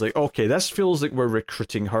where I was like, okay, this feels like we're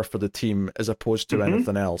recruiting her for the team as opposed to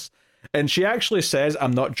anything else. And she actually says,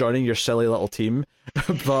 I'm not joining your silly little team.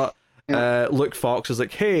 But Luke Fox is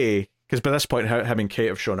like, hey, because by this point him and Kate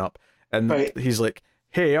have shown up, and he's like,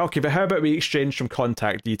 hey, okay, but how about we exchange some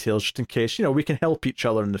contact details just in case, we can help each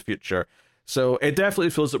other in the future. So it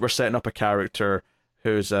definitely feels that we're setting up a character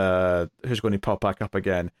who's going to pop back up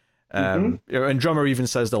again. And Drummer even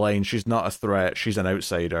says the line, she's not a threat, she's an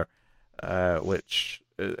outsider, which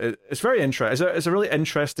it's very interesting. It's a really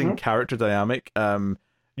interesting character dynamic.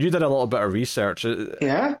 You did a little bit of research.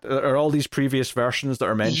 Are all these previous versions that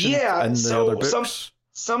are mentioned in the other books?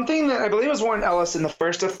 Something that I believe was Warren Ellis in the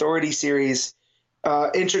first Authority series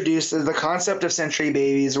introduced the concept of Sentry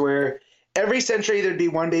babies, where every Sentry there'd be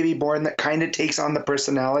one baby born that kind of takes on the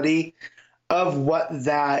personality of what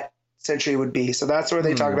that Sentry would be. So that's where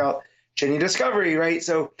they talk about Jenny Discovery, right?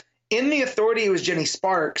 So in the Authority, it was Jenny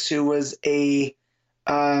Sparks, who was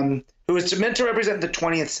meant to represent the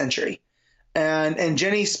 20th century. And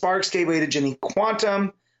Jenny Sparks gave way to Jenny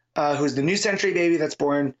Quantum, who's the new Sentry baby that's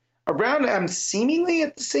born around seemingly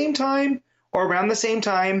at the same time or around the same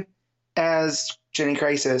time as Jenny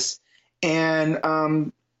Crisis. And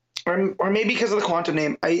or maybe because of the Quantum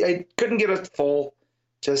name, I couldn't get a full,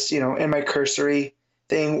 just in my cursory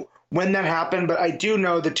thing, when that happened, but I do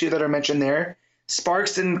know the two that are mentioned there.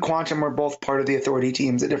 Sparks and Quantum were both part of the Authority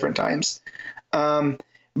teams at different times.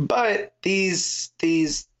 But these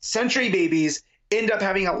Century babies end up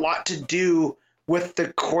having a lot to do with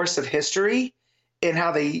the course of history and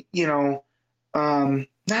how they, not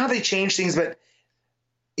how they change things, but,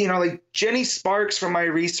 like Jenny Sparks, from my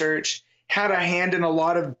research, had a hand in a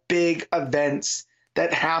lot of big events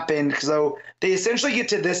that happened. So they essentially get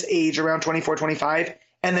to this age around 24, 25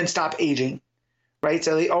 and then stop aging. Right,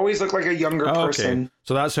 so they always look like a younger person.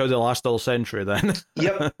 So that's how they last all century then.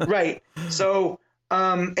 Yep, right. So,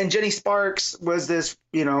 and Jenny Sparks was this,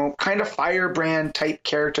 kind of firebrand type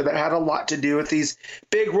character that had a lot to do with these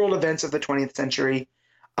big world events of the 20th century.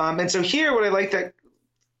 And so here, what I like that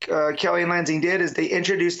Kelly and Lansing did is they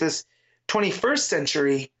introduced this 21st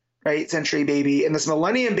century, right, century baby and this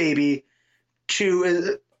millennium baby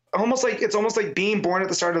to almost like being born at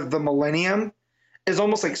the start of the millennium is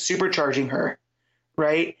almost like supercharging her.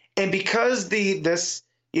 Right. And because this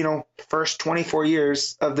first 24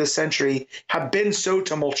 years of this century have been so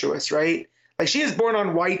tumultuous, right? Like she is born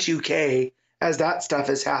on Y2K as that stuff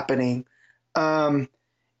is happening.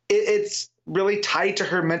 It's really tied to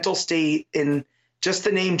her mental state in just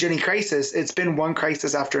the name Jenny Crisis. It's been one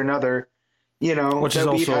crisis after another, which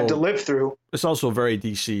that we've had to live through. It's also very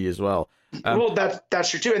DC as well. Well, that's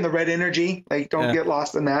true too. And the red energy, like don't get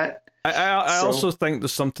lost in that. I also think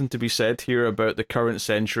there's something to be said here about the current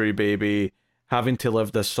century baby having to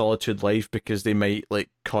live this solitude life because they might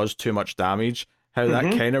cause too much damage. How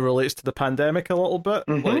that kind of relates to the pandemic a little bit.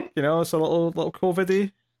 It's a little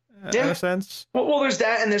COVID-y in a sense. Well, there's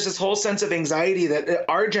that, and there's this whole sense of anxiety that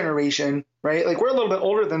our generation, right? Like we're a little bit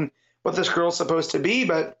older than what this girl's supposed to be,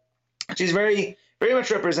 but she's very, very much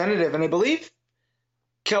representative. And I believe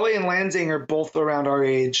Kelly and Lansing are both around our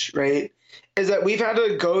age, right? Is that we've had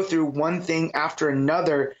to go through one thing after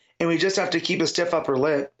another, and we just have to keep a stiff upper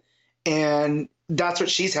lip. And that's what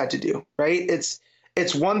she's had to do, right?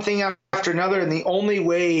 It's one thing after another, and the only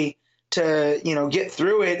way to, get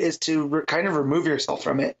through it is to kind of remove yourself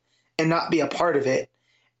from it and not be a part of it.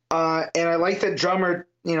 And I like that Drummer,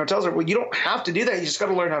 tells her, well, you don't have to do that. You just got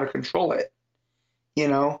to learn how to control it,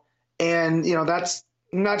 And, that's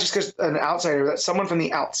not just because an outsider, that's someone from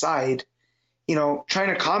the outside, trying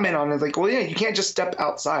to comment on it. Like, well, yeah, you can't just step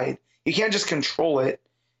outside. You can't just control it.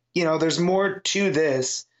 There's more to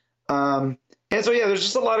this. And so, yeah, there's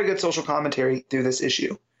just a lot of good social commentary through this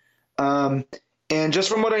issue. And just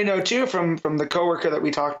from what I know, too, from the coworker that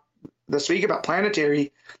we talked this week about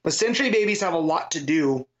Planetary, the Century babies have a lot to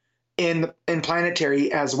do in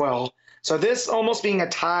Planetary as well. So this almost being a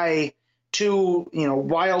tie to,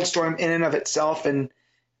 Wildstorm in and of itself, and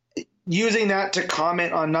using that to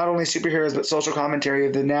comment on not only superheroes but social commentary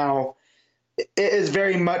of the now, it is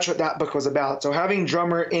very much what that book was about. So having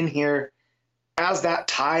Drummer in here as that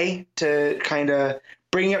tie to kind of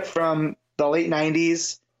bring it from the late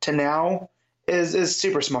 90s to now is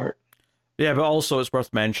super smart. Yeah, but also it's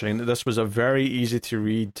worth mentioning that this was a very easy to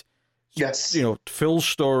read, yes, full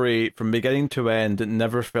story from beginning to end. It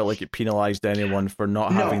never felt like it penalized anyone for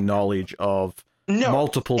not having knowledge of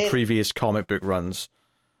multiple previous comic book runs.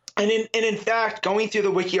 And in fact, going through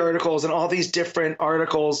the wiki articles and all these different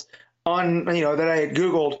articles on, that I had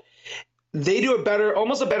Googled, they do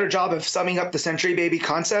almost a better job of summing up the Century Baby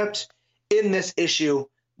concept in this issue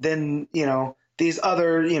than, these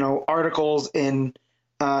other, articles in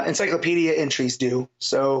encyclopedia entries do.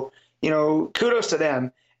 So, kudos to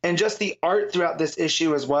them. And just the art throughout this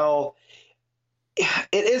issue as well.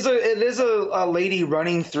 It is a lady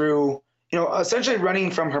running through, essentially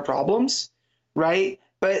running from her problems, right?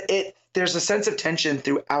 But there's a sense of tension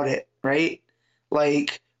throughout it, right?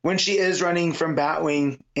 Like when she is running from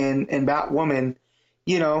Batwing and Batwoman,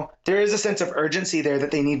 there is a sense of urgency there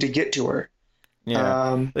that they need to get to her.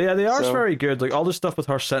 Yeah, the art's very good. Like all the stuff with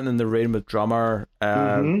her sitting in the rain with Drummer.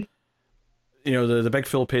 The big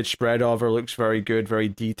full page spread of her looks very good, very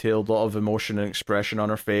detailed, a lot of emotion and expression on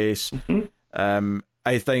her face.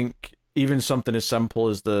 I think even something as simple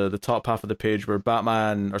as the top half of the page where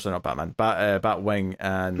Batwing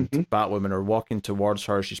and Batwoman are walking towards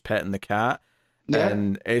her, she's petting the cat. Yeah.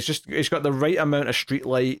 And it's got the right amount of street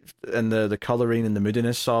light and the colouring and the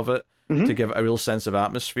moodiness of it to give it a real sense of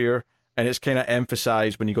atmosphere. And it's kind of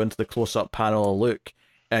emphasized when you go into the close-up panel look,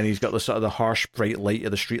 and he's got the sort of the harsh bright light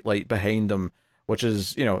of the street light behind him, which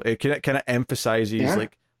is, it kind of emphasizes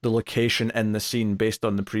like the location in the scene based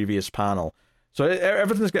on the previous panel. So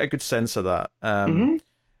everything's got a good sense of that. And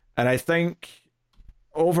I think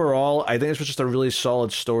overall, I think this was just a really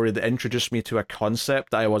solid story that introduced me to a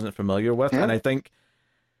concept that I wasn't familiar with. And I think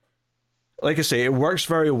like I say, it works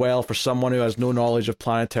very well for someone who has no knowledge of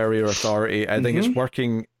Planetary or Authority. I think it's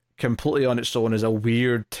working completely on its own as a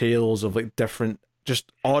weird tales of like different,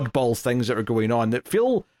 just oddball things that are going on that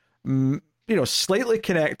feel, slightly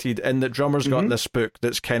connected, in that Drummer's got this book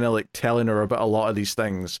that's kind of like telling her about a lot of these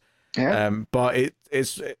things. Yeah. But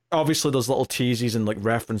it's obviously there's little teases and like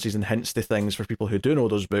references and hints to things for people who do know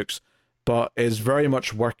those books, but it's very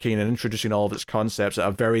much working and introducing all of its concepts at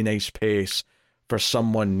a very nice pace for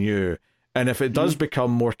someone new. And if it does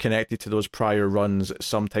become more connected to those prior runs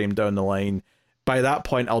sometime down the line, by that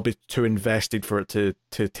point I'll be too invested for it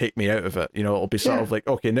to take me out of it. It'll be sort of like,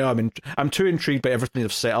 okay, no, I'm too intrigued by everything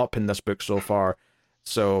they've set up in this book so far.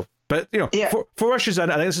 So, but four issues in,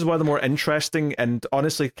 I think this is one of the more interesting and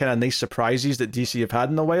honestly kind of nice surprises that DC have had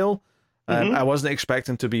in a while. I wasn't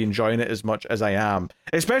expecting to be enjoying it as much as I am,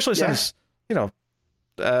 especially since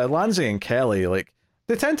Lanzi and Kelly, like,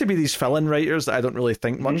 they tend to be these fill-in writers that I don't really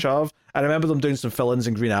think much of. I remember them doing some fill-ins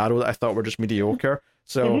in Green Arrow that I thought were just mediocre.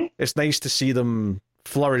 So it's nice to see them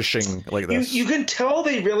flourishing like this. You can tell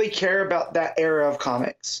they really care about that era of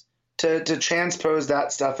comics, to transpose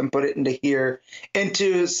that stuff and put it into here, and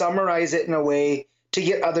to summarize it in a way to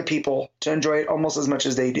get other people to enjoy it almost as much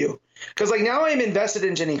as they do. Because like now I'm invested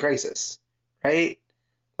in Jenny Crisis, right?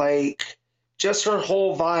 Like just her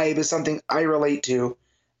whole vibe is something I relate to,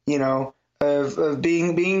 of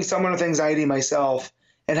being someone with anxiety myself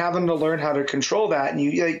and having to learn how to control that. And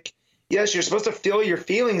you like, yes, you're supposed to feel your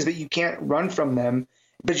feelings, but you can't run from them.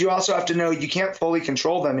 But you also have to know you can't fully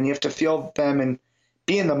control them, and you have to feel them and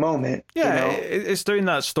be in the moment. Yeah, it's doing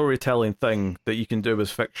that storytelling thing that you can do with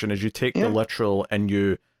fiction, is you take the literal and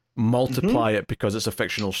you multiply it because it's a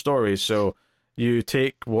fictional story. So you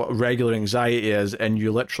take what regular anxiety is and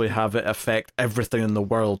you literally have it affect everything in the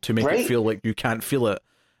world to make it feel like you can't feel it.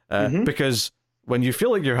 Because when you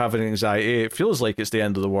feel like you're having anxiety, it feels like it's the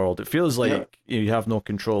end of the world. It feels like you have no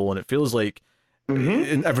control, and it feels like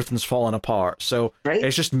everything's falling apart. So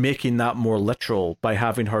it's just making that more literal by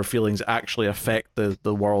having her feelings actually affect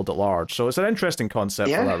the world at large. So it's an interesting concept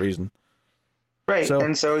for that reason. Right.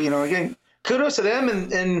 And so, again, kudos to them.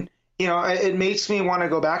 And it makes me want to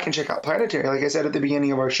go back and check out Planetary. Like I said at the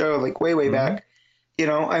beginning of our show, like way back,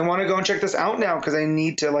 I want to go and check this out now, because I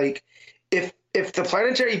need to, like, if the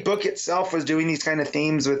Planetary book itself was doing these kind of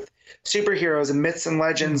themes with superheroes and myths and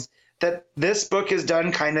legends, that this book is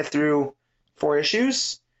done kind of through 4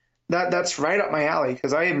 issues, that's right up my alley,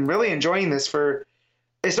 because I am really enjoying this,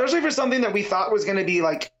 especially for something that we thought was going to be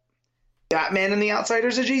like Batman and the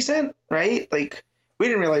Outsiders adjacent, right? Like, we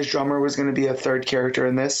didn't realize Drummer was going to be a third character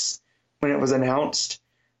in this when it was announced.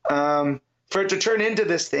 For it to turn into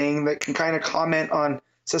this thing that can kind of comment on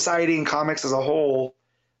society and comics as a whole,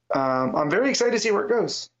 I'm very excited to see where it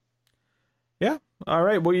goes. Yeah. All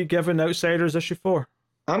right. What are you giving Outsiders issue 4?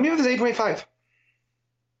 I'm giving this 8.5.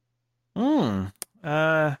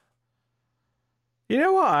 You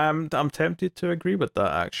know what? I'm tempted to agree with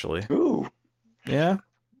that, actually. Ooh. Yeah.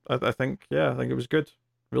 I think it was good.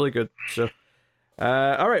 Really good. So,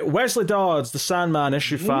 all right. Wesley Dodds, The Sandman,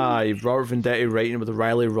 issue 5. Robert Venditti writing with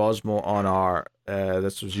Riley Rosmo on art.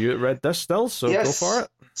 This was you that read this still, so yes. Go for it.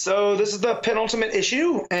 So this is the penultimate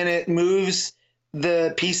issue, and it moves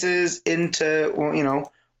the pieces into,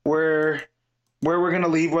 where we're going to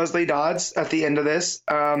leave Wesley Dodds at the end of this.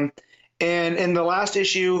 And in the last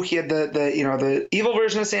issue, he had the evil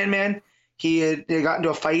version of Sandman. He got into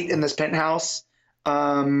a fight in this penthouse,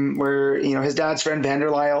 where, his dad's friend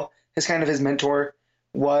Vanderlyle, his mentor,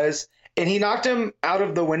 was, and he knocked him out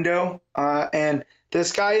of the window. And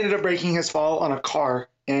this guy ended up breaking his fall on a car,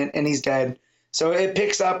 and he's dead. So it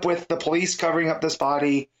picks up with the police covering up this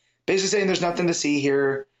body, basically saying there's nothing to see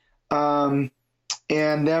here. And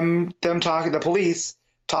them talking, the police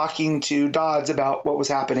talking to Dodds about what was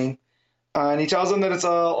happening. And he tells them that it's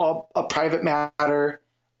a private matter.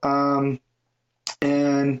 And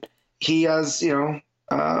he has,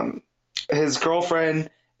 his girlfriend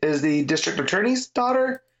is the district attorney's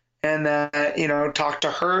daughter, and that, talked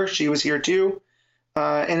to her. She was here too.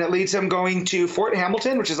 And it leads him going to Fort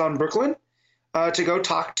Hamilton, which is on Brooklyn, to go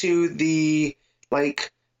talk to the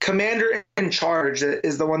commander in charge, that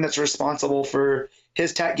is the one that's responsible for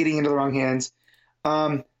his tech getting into the wrong hands.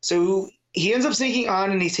 So he ends up sneaking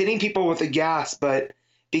on, and he's hitting people with the gas, but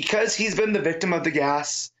because he's been the victim of the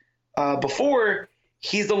gas before,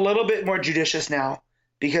 he's a little bit more judicious now,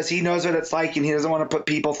 because he knows what it's like and he doesn't want to put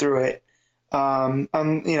people through it,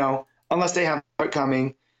 unless they have it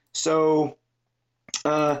coming. So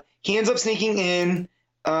he ends up sneaking in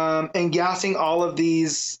and gassing all of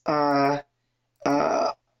these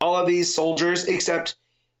soldiers, except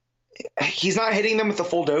he's not hitting them with the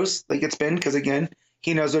full dose like it's been, because again,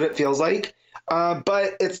 He knows what it feels like.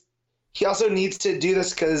 But he also needs to do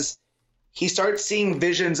this because he starts seeing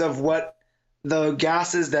visions of what the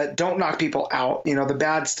gases that don't knock people out, the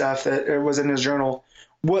bad stuff that was in his journal,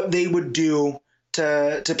 what they would do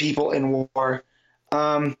to people in war.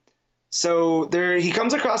 So he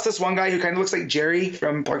comes across this one guy who kind of looks like Jerry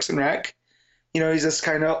from Parks and Rec. He's this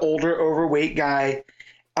kind of older, overweight guy,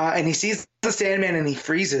 and he sees the Sandman and he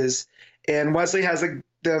freezes. And Wesley has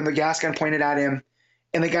the gas gun pointed at him,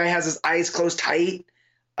 and the guy has his eyes closed tight.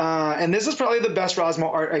 And this is probably the best Rosmo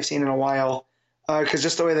art I've seen in a while, because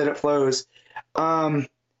just the way that it flows.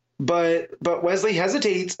 But Wesley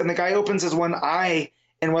hesitates, and the guy opens his one eye,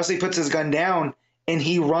 and Wesley puts his gun down, and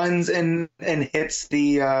he runs and hits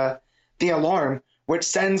the alarm, which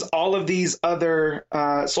sends all of these other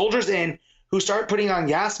soldiers in who start putting on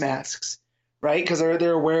gas masks, right? Because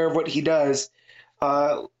they're aware of what he does.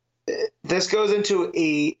 This goes into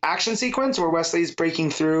a action sequence where Wesley's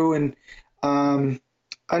breaking through, and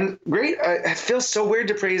great. It feels so weird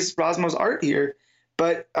to praise Rosmo's art here,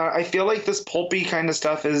 but I feel like this pulpy kind of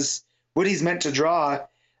stuff is what he's meant to draw,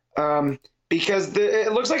 because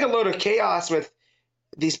it looks like a load of chaos with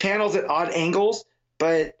these panels at odd angles,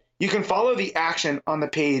 but you can follow the action on the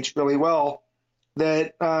page really well.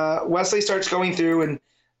 That Wesley starts going through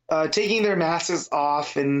and taking their masks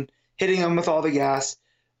off and hitting them with all the gas.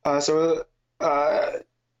 So the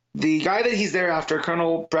guy that he's there after,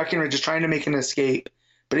 Colonel Breckenridge, is trying to make an escape,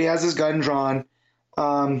 but he has his gun drawn.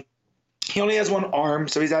 He only has one arm,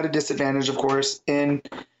 so he's at a disadvantage, of course. And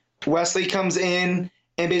Wesley comes in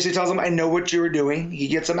and basically tells him, "I know what you were doing." He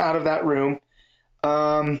gets him out of that room,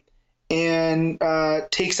 and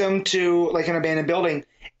takes him to like an abandoned building.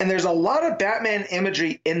 And there's a lot of Batman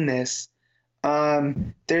imagery in this.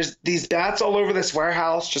 There's these bats all over this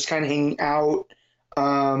warehouse, just kind of hanging out,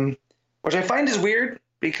 which I find is weird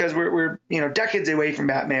because we're decades away from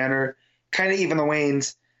Batman, or kind of even the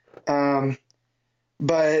Waynes.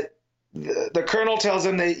 But the Colonel tells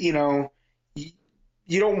him that you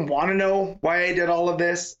don't want to know why I did all of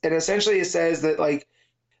this. It essentially says that like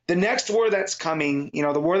the next war that's coming,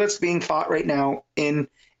 the war that's being fought right now in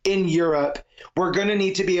Europe, we're going to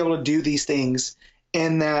need to be able to do these things.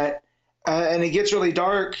 And that, and it gets really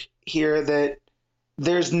dark here, that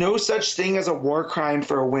there's no such thing as a war crime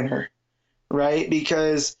for a winner, right?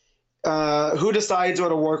 Because who decides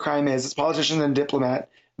what a war crime is? It's politician and diplomat.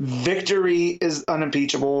 Victory is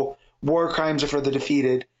unimpeachable. War crimes are for the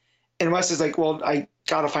defeated. And West is like, well, I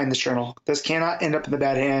got to find this journal. This cannot end up in the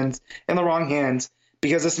bad hands, in the wrong hands,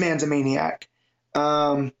 because this man's a maniac.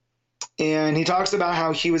 And he talks about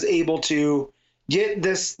how he was able to get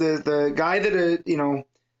the guy that,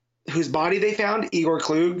 whose body they found, Igor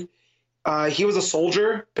Klug. He was a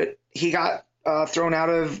soldier, but he got thrown out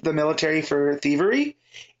of the military for thievery.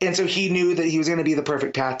 And so he knew that he was going to be the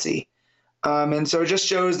perfect patsy. And so it just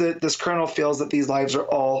shows that this colonel feels that these lives are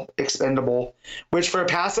all expendable, which for a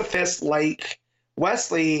pacifist like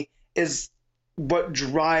Wesley is what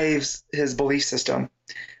drives his belief system.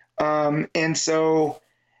 And so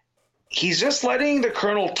he's just letting the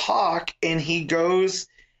colonel talk, and he goes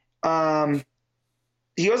behind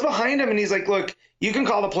him, and he's like, look, you can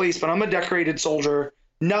call the police, but I'm a decorated soldier.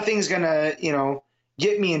 Nothing's going to,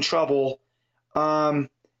 get me in trouble. And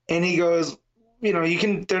he goes, they're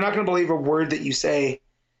not going to believe a word that you say.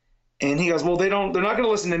 And he goes, well, they're not going to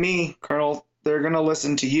listen to me, Colonel. They're going to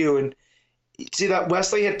listen to you. And you see that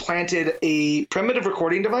Wesley had planted a primitive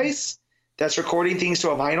recording device that's recording things to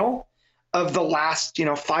a vinyl of the last,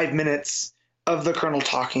 5 minutes of the Colonel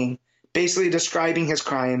talking, basically describing his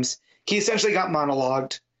crimes. He essentially got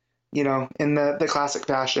monologued, in the classic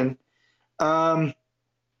fashion. And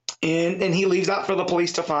he leaves that for the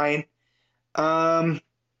police to find.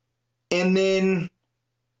 And then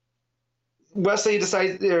Wesley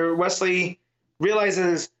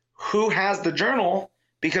realizes who has the journal,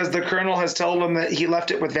 because the colonel has told him that he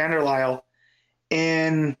left it with Vanderlyle.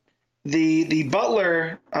 And the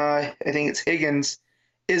butler, I think it's Higgins,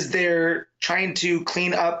 is there trying to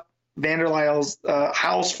clean up Vanderlyle's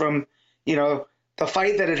house from, the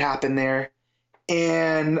fight that had happened there.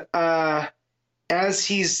 And as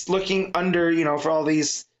he's looking under, for all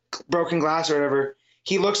these broken glass or whatever,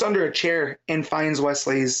 he looks under a chair and finds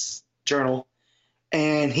Wesley's journal,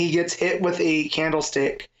 and he gets hit with a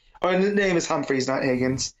candlestick. Oh, his name is Humphreys, not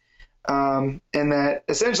Higgins. And that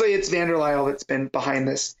essentially it's Vanderlyle that's been behind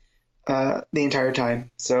this the entire time.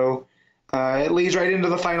 So it leads right into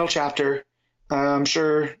the final chapter. I'm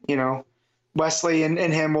sure, Wesley and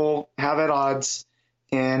him will have at odds,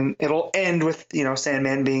 and it'll end with,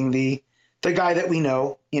 Sandman being the guy that we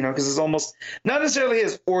know, because it's almost not necessarily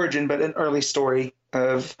his origin, but an early story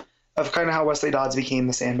of of kind of how Wesley Dodds became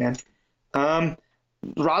the Sandman.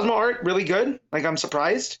 Rosmo art really good. Like, I'm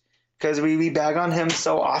surprised because we bag on him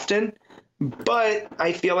so often, but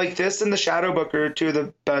I feel like this and the Shadow Book are two of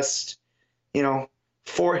the best,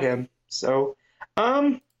 for him. So,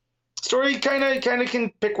 story kind of can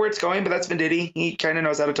pick where it's going, but that's Venditti. He kind of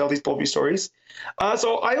knows how to tell these pulpy stories.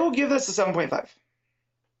 So I will give this a 7.5.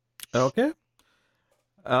 Okay.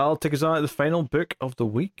 I'll take us on to the final book of the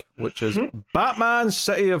week, which is Batman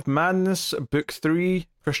City of Madness, Book 3.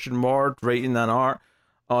 Christian Ward writing and art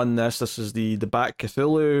on this. This is the Bat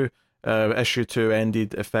Cthulhu. Issue 2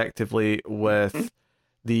 ended effectively with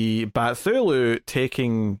the Batthulu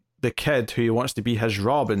taking the kid who he wants to be his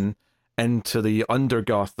Robin into the Under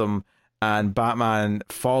Gotham, and Batman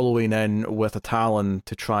following in with a Talon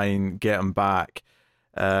to try and get him back,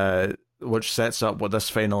 which sets up what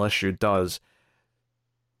this final issue does.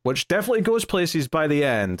 Which definitely goes places by the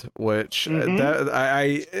end, which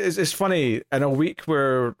it's funny, in a week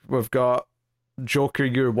where we've got Joker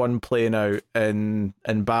Year 1 playing out in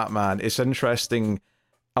Batman, it's interesting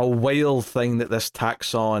a wild thing that this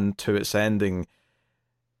tacks on to its ending,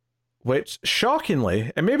 which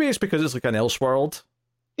shockingly, and maybe it's because it's like an Elseworld,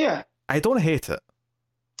 I don't hate it.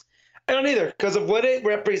 I don't either, because of what it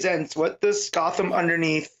represents, what this Gotham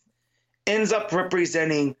Underneath ends up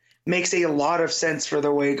representing makes a lot of sense for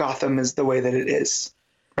the way Gotham is the way that it is,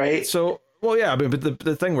 right? So, well, yeah, but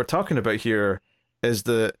the thing we're talking about here is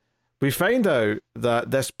that we find out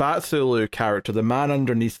that this Batthulu character, the man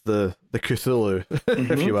underneath the Cthulhu,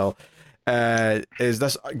 if you will, is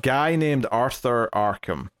this guy named Arthur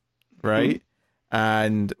Arkham, right?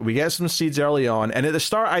 And we get some seeds early on, and at the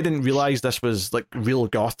start I didn't realize this was like real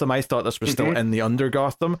Gotham. I thought this was still in the Under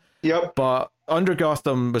Gotham. Yep. But Under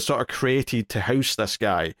Gotham was sort of created to house this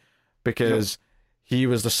guy, because he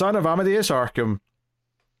was the son of Amadeus Arkham,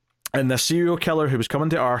 and the serial killer who was coming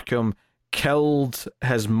to Arkham killed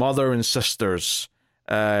his mother and sisters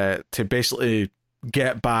to basically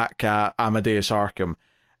get back at Amadeus Arkham.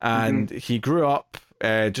 And he grew up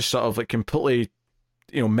just sort of like completely,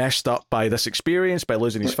 messed up by this experience, by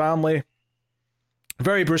losing his family.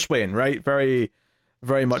 Very Bruce Wayne, right? Very,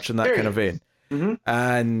 very much in that kind of vein.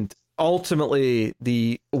 And ultimately,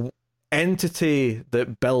 the entity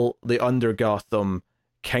that built the Under Gotham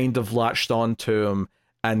kind of latched onto him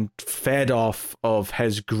and fed off of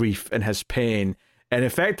his grief and his pain, and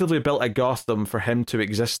effectively built a Gotham for him to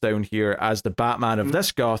exist down here as the Batman of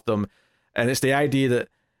this Gotham. And it's the idea that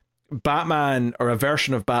Batman, or a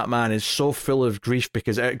version of Batman, is so full of grief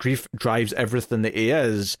because grief drives everything that he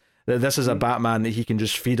is, that this is a Batman that he can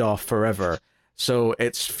just feed off forever. So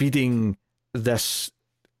it's feeding this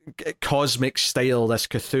cosmic style, this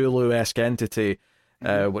Cthulhu-esque entity,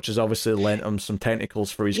 which has obviously lent him some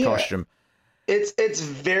tentacles for his costume. It's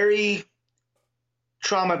very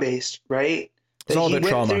trauma-based, right? It's all about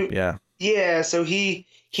trauma, Yeah, so he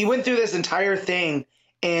went through this entire thing,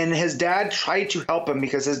 and his dad tried to help him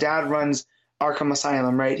because his dad runs Arkham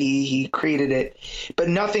Asylum, right? He created it, but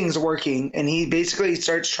nothing's working, and he basically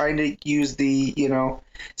starts trying to use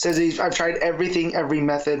says I've tried everything, every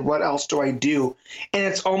method. What else do I do? And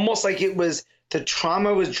it's almost like the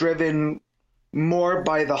trauma was driven more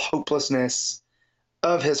by the hopelessness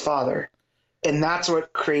of his father, and that's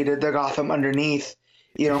what created the Gotham Underneath.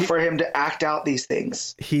 For him to act out these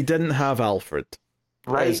things. He didn't have Alfred.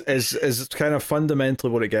 Right. Is kind of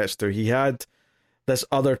fundamentally what it gets to. He had this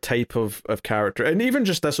other type of character. And even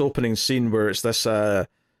just this opening scene where it's this the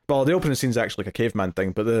opening scene's actually like a caveman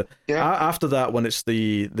thing, but after that, when it's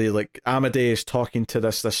the like Amadeus talking to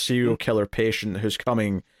this serial killer patient who's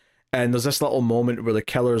coming, and there's this little moment where the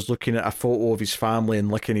killer's looking at a photo of his family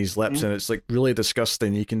and licking his lips, and it's like really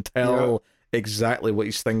disgusting. You can tell exactly what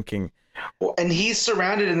he's thinking. Well, and he's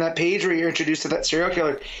surrounded in that page where you're introduced to that serial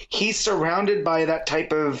killer. He's surrounded by that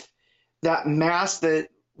type of that mass that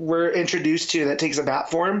we're introduced to that takes a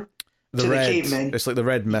bat form. The caveman. It's like the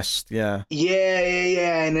red mist, yeah.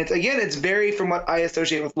 Yeah. And it's very from what I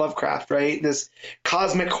associate with Lovecraft, right? This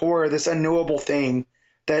cosmic horror, this unknowable thing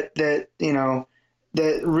that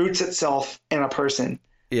roots itself in a person.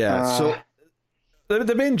 Yeah. So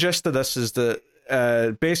the main gist of this is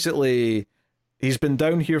that basically he's been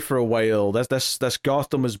down here for a while. This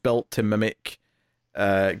Gotham was built to mimic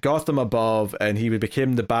Gotham above, and he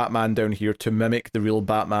became the Batman down here to mimic the real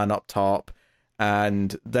Batman up top.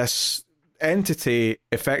 And this entity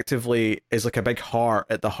effectively is like a big heart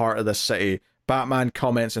at the heart of this city. Batman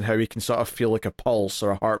comments on how he can sort of feel like a pulse or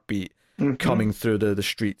a heartbeat coming through the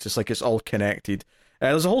streets. It's like it's all connected.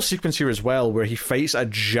 There's a whole sequence here as well where he fights a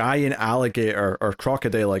giant alligator or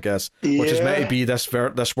crocodile, I guess, which is meant to be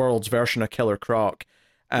this world's version of Killer Croc.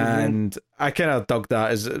 And I kind of dug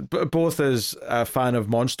that as both as a fan of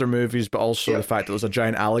monster movies, but also the fact that there's a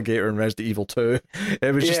giant alligator in Resident Evil 2.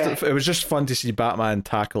 It was just fun to see Batman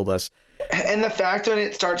tackle this. And the fact when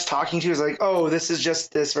it starts talking to you is like, oh, this is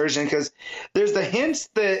just this version, because there's the hints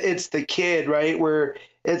that it's the kid, right? Where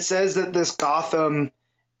it says that this Gotham,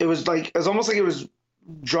 it was almost like it was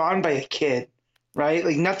drawn by a kid, right?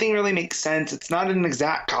 Like nothing really makes sense. It's not an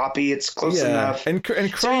exact copy. It's close enough. And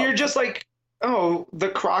so you're just like, oh, the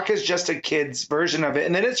Croc is just a kid's version of it.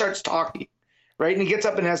 And then it starts talking, right? And he gets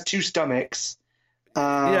up and has two stomachs.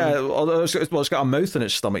 Although it's got a mouth in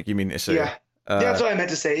its stomach, you mean to say? Yeah. That's what I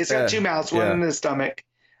meant to say. It's got two mouths, one in his stomach.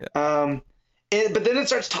 Yeah. But then it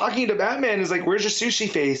starts talking to Batman. It's like, where's your sushi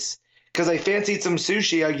face? Because I fancied some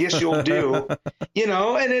sushi. I guess you'll do. And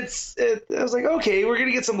I was like, okay, we're going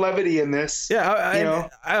to get some levity in this. Yeah,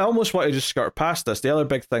 I almost want to just skirt past this. The other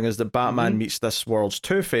big thing is that Batman meets this world's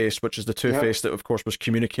Two-Face, which is the Two-Face that, of course, was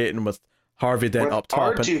communicating with Harvey Dent up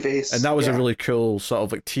top. Two-Face. And that was a really cool sort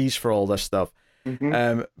of like tease for all this stuff.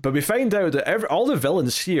 But we find out that all the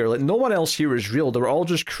villains here, like no one else here is real. They were all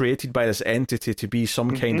just created by this entity to be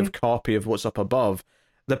some kind of copy of what's up above.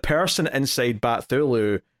 The person inside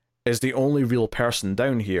Batthulu is the only real person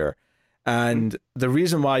down here. And the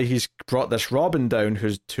reason why he's brought this Robin down,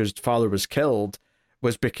 whose father was killed,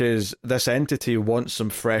 was because this entity wants some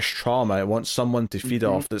fresh trauma. It wants someone to feed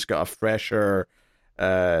off that's got a fresher,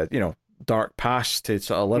 dark past to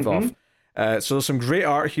sort of live off. So there's some great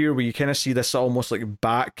art here where you kind of see this almost like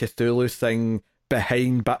Bat Cthulhu thing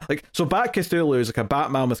behind so Bat Cthulhu is like a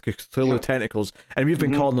Batman with Cthulhu tentacles, and we've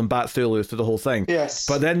been calling them Batthulu through the whole thing. Yes.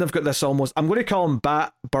 But then they've got this almost, I'm going to call him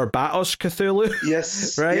Barbatos Cthulhu.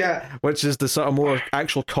 Yes. Right? Yeah. Which is the sort of more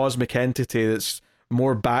actual cosmic entity that's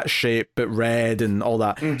more bat shaped but red and all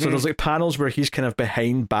that. So there's like panels where he's kind of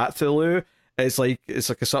behind Batthulu. It's like a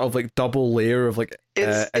sort of like double layer of like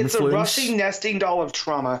it's a influence. rusty nesting doll of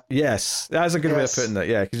trauma. Yes, that's a good way of putting it.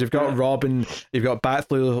 Yeah, because you've got Robin, you've got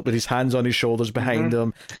Batthulu with his hands on his shoulders behind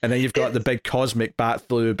him, and then you've got the big cosmic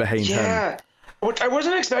Batthulu behind him. Yeah, which I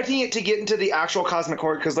wasn't expecting it to get into the actual cosmic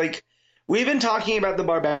horde, because like we've been talking about the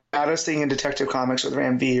Barbatos thing in Detective Comics with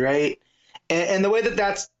Ram V, right? And the way that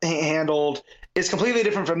that's handled is completely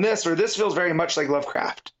different from this, where this feels very much like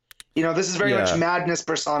Lovecraft. This is very much madness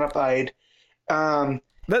personified.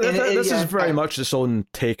 This is very much its own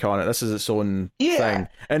take on it. This is its own thing,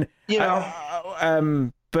 and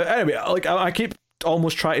but anyway, like I keep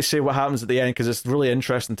almost trying to say what happens at the end because it's really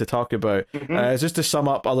interesting to talk about. Just to sum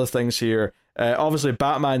up other things here, obviously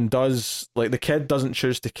Batman does, like, the kid doesn't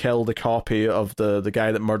choose to kill the copy of the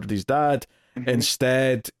guy that murdered his dad.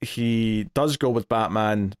 Instead, he does go with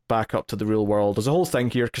Batman back up to the real world. There's a whole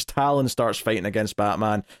thing here because Talon starts fighting against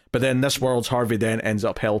Batman, but then this world's Harvey Dent ends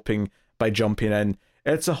up helping by jumping in.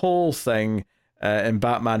 It's a whole thing, and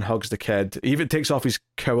Batman hugs the kid. He even takes off his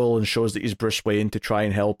cowl and shows that he's Bruce Wayne to try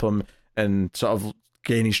and help him and sort of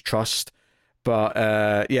gain his trust. But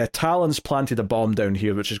Talon's planted a bomb down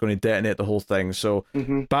here which is going to detonate the whole thing. So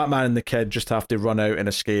Batman and the kid just have to run out and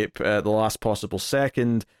escape at the last possible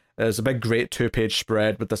second. There's a big great 2-page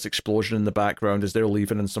spread with this explosion in the background as they're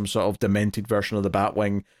leaving in some sort of demented version of the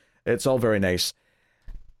Batwing. It's all very nice.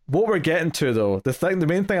 What we're getting to, though, the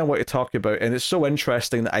main thing I want to talk about, and it's so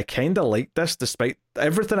interesting that I kind of like this despite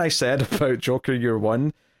everything I said about Joker Year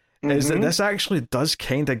One, is that this actually does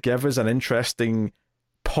kind of give us an interesting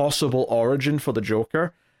possible origin for the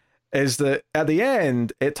Joker. Is that at the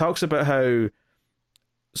end, it talks about how,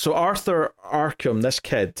 so Arthur Arkham, this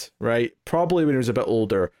kid, right, probably when he was a bit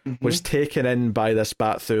older, was taken in by this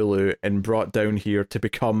Batthulu and brought down here to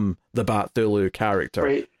become the Batthulu character.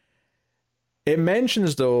 Right. It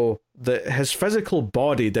mentions, though, that his physical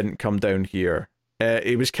body didn't come down here.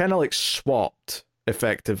 It was kind of like swapped,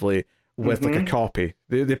 effectively, with like a copy.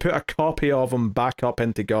 They put a copy of him back up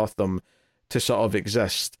into Gotham to sort of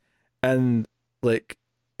exist. And, like,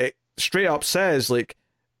 it straight up says, like,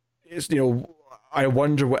 it's, I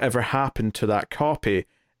wonder whatever happened to that copy.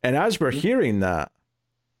 And as we're hearing that,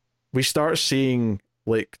 we start seeing,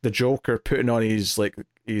 like, the Joker putting on his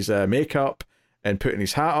makeup and putting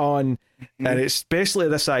his hat on. And it's basically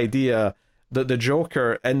this idea that the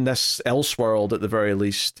Joker in this Elseworld, at the very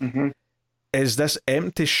least, is this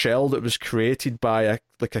empty shell that was created by a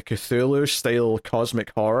Cthulhu-style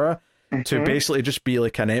cosmic horror to basically just be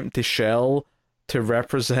like an empty shell to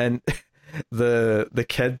represent the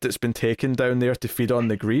kid that's been taken down there to feed on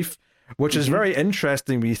the grief, which is very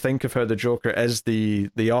interesting when you think of how the Joker is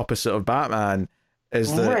the opposite of Batman. I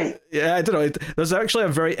don't know. There's actually a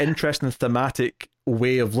very interesting thematic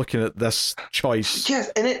way of looking at this choice. Yes,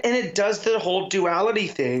 and it does the whole duality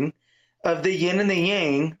thing of the yin and the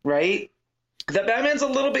yang, right? that Batman's a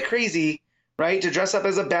little bit crazy, right? To dress up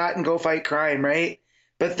as a bat and go fight crime, right?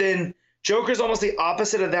 But then Joker's almost the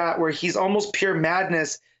opposite of that, where he's almost pure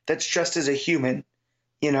madness that's dressed as a human,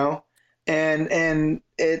 you know? And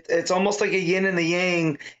it's almost like a yin and the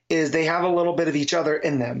yang is they have a little bit of each other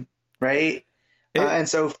in them, right? And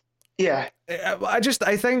so, yeah.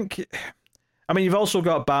 I think, I mean, you've also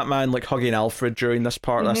got Batman like hugging Alfred during this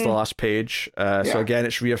part. That's the last page. So again,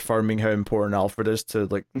 it's reaffirming how important Alfred is to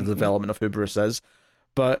like the development of who Bruce is.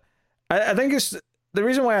 But I think it's the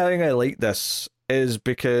reason why I think I like this is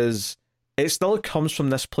because it still comes from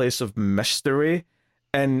this place of mystery,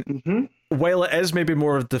 and while it is maybe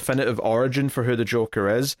more of a definitive origin for who the Joker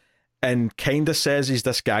is, and kind of says he's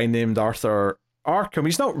this guy named Arthur Arkham,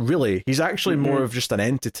 he's not really. He's actually more of just an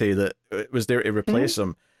entity that was there to replace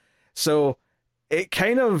him. So it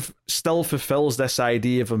kind of still fulfills this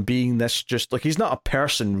idea of him being this just like he's not a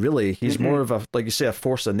person really. He's more of a, like you say, a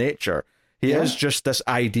force of nature. He is just this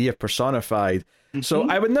idea personified. So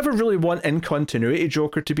I would never really want in continuity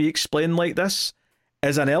Joker to be explained like this.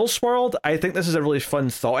 As an Elseworld, I think this is a really fun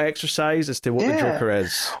thought exercise as to what the Joker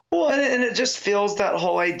is. Well, and it just feels that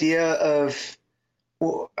whole idea of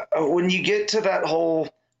when you get to that whole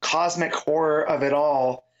cosmic horror of it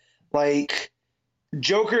all, like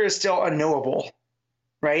Joker is still unknowable,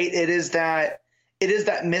 right? It is that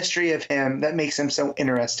mystery of him that makes him so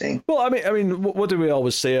interesting. Well, I mean, what do we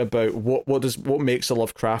always say about what makes a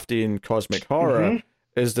Lovecraftian cosmic horror?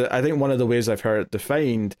 Is that I think one of the ways I've heard it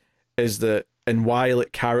defined is that, and why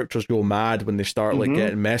like characters go mad when they start like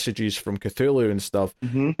getting messages from Cthulhu and stuff,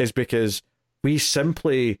 is because we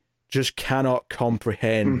simply just cannot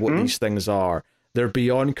comprehend what these things are. They're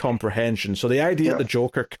beyond comprehension. So the idea that the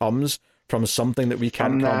Joker comes from something that we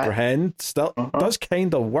can't comprehend still does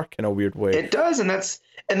kind of work in a weird way. It does, and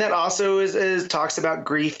that also is talks about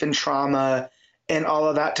grief and trauma and all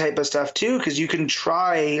of that type of stuff too, because you can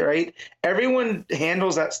try, right? Everyone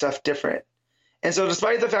handles that stuff different. And so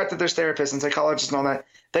despite the fact that there's therapists and psychologists and all that,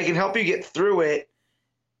 they can help you get through it.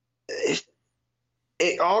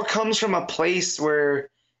 It all comes from a place where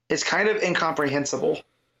it's kind of incomprehensible.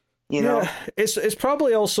 You know? It's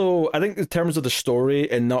probably also, I think in terms of the story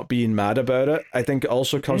and not being mad about it, I think it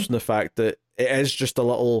also comes from the fact that it is just a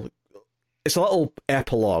little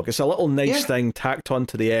epilogue. It's a little nice thing tacked on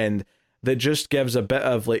to the end that just gives a bit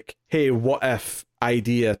of like, hey, what if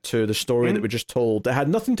idea to the story that we just told that had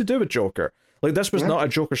nothing to do with Joker. Like this was not a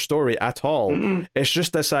Joker story at all. It's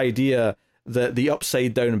just this idea that the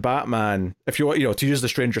upside down Batman, if you want, to use the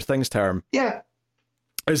Stranger Things term,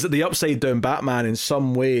 is that the upside down Batman in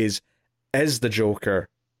some ways is the Joker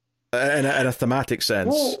in a thematic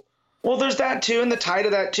sense. Well, there's that too, and the tie to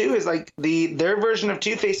that too is like their version of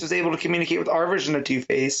Two-Face was able to communicate with our version of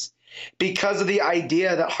Two-Face because of the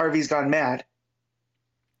idea that Harvey's gone mad,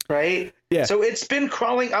 right? Yeah. So it's been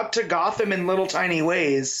crawling up to Gotham in little tiny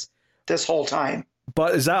ways this whole time.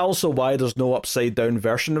 But is that also why there's no upside down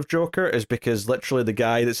version of Joker? Is because literally the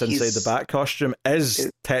guy that's inside the Bat costume is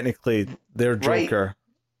technically their Joker.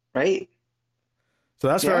 Right. So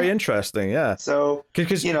that's very interesting, yeah. So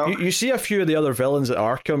because you see a few of the other villains at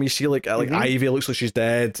Arkham. You see like Ivy looks like she's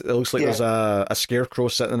dead. It looks like there's a scarecrow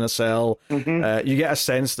sitting in a cell. You get a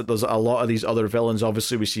sense that there's a lot of these other villains.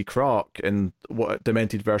 Obviously, we see Croc and what a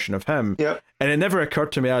demented version of him. And it never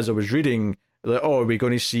occurred to me as I was reading that, are we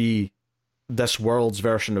going to see this world's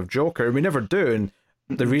version of Joker? And we never do. And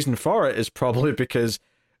the reason for it is probably because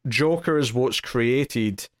Joker is what's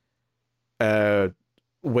created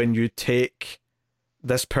when you take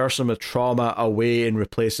this person with trauma away and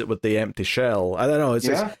replace it with the empty shell. I don't know.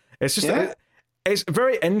 It's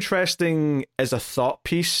very interesting as a thought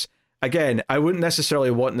piece. Again, I wouldn't necessarily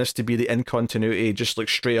want this to be the in continuity, just like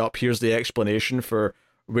straight up, here's the explanation for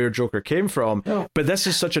where Joker came from. But this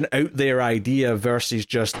is such an out there idea versus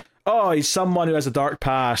just, he's someone who has a dark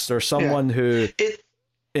past or someone who,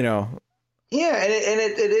 Yeah, and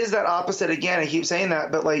it is that opposite again. I keep saying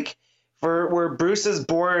that, but like where Bruce is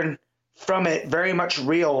born from it, very much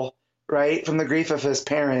real, right? From the grief of his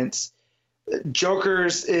parents.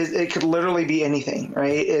 Joker's it could literally be anything,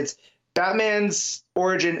 right? It's Batman's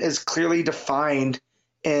origin is clearly defined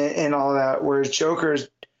in all that, whereas Joker's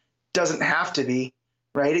doesn't have to be,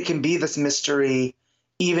 right? It can be this mystery,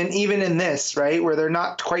 even in this, right, where they're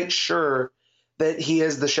not quite sure that he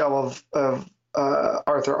is the shell of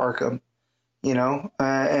Arthur Arkham,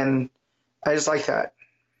 and I just like that.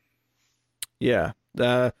 Yeah.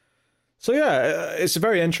 So yeah, it's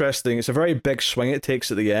very interesting. It's a very big swing it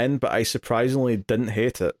takes at the end, but I surprisingly didn't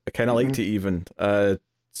hate it. I kind of liked it even.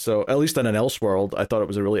 So at least in an Elseworld, I thought it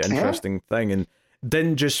was a really interesting thing, and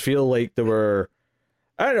didn't just feel like there were.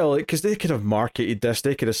 I don't know, because they could have marketed this.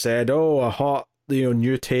 They could have said, "Oh, a hot,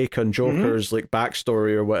 new take on Joker's like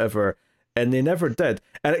backstory or whatever," and they never did.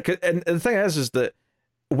 And the thing is that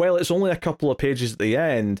while it's only a couple of pages at the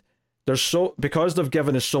end, because they've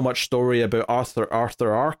given us so much story about Arthur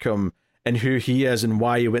Arkham and who he is and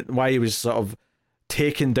why he was sort of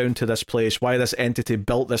taken down to this place, why this entity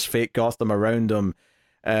built this fake Gotham around him.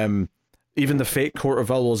 Even the fake Court of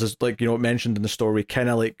Owls is mentioned in the story, kind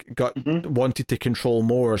of wanted to control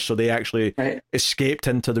more, so they actually escaped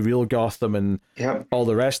into the real Gotham and all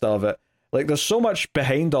the rest of it. Like, there's so much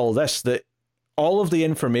behind all this that all of the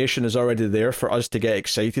information is already there for us to get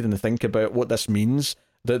excited and to think about what this means,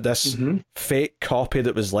 that this fake copy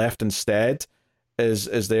that was left instead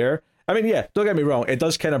is there. I mean, yeah, don't get me wrong, it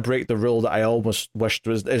does kind of break the rule that I almost wished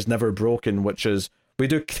is never broken, which is we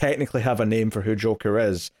do technically have a name for who Joker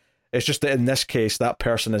is. It's just that in this case, that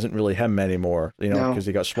person isn't really him anymore, because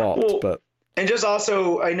he got swapped. And just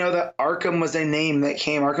also, I know that Arkham was a name that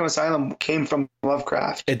Arkham Asylum came from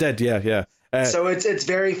Lovecraft. It did, yeah. So it's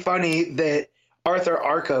very funny that Arthur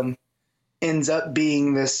Arkham ends up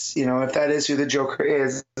being this, if that is who the Joker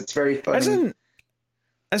is, it's very funny.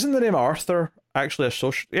 Isn't the name Arthur actually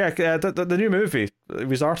associated? Yeah, the new movie, it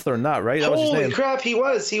was Arthur in that, right? That was his name. Holy crap, he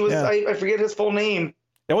was. Yeah. I forget his full name.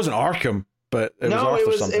 It wasn't Arkham, but it was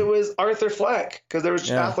Arthur something. It was Arthur Fleck, because there was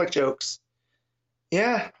Affleck jokes.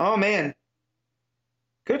 Yeah. Oh man.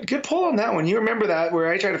 Good pull on that one. You remember that, where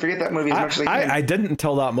I try to forget that movie as much as I can. I didn't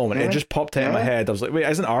until that moment. It just popped out in my head. I was like, wait,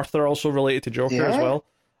 isn't Arthur also related to Joker as well?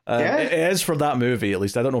 It is for that movie, at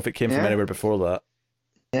least. I don't know if it came from anywhere before that.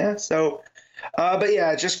 Yeah. So, but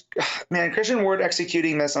yeah, just man, Christian Ward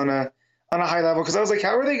executing this on a high level, because I was like,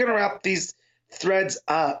 how are they going to wrap these threads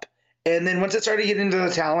up? And then once it started getting into the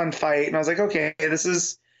Talon fight, and I was like, okay, this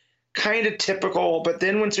is kind of typical. But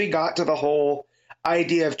then once we got to the whole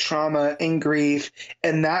idea of trauma and grief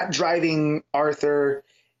and that driving Arthur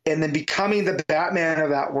and then becoming the Batman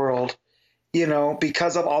of that world,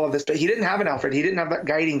 because of all of this. But he didn't have an Alfred. He didn't have that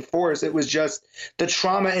guiding force. It was just the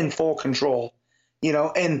trauma in full control,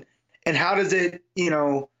 and how does it,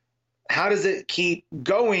 how does it keep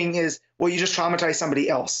going is, well, you just traumatize somebody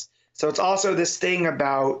else. So it's also this thing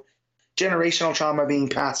about generational trauma being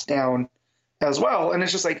passed down as well. And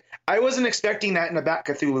it's just like, I wasn't expecting that in a Bat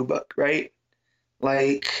Cthulhu book, right?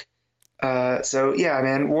 Like, so yeah,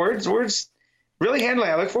 man, Ward's really handling.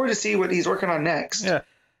 I look forward to see what he's working on next.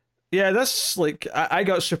 Yeah, that's like, I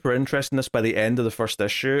got super interested in this by the end of the first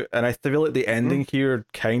issue, and I feel like the ending here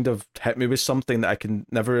kind of hit me with something that I can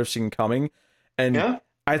never have seen coming. And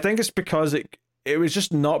I think it's because it was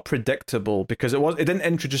just not predictable, because it didn't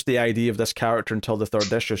introduce the idea of this character until the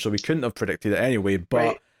third issue, so we couldn't have predicted it anyway.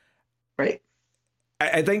 But right.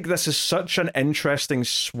 I think this is such an interesting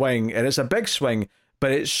swing, and it's a big swing,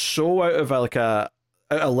 but it's so out of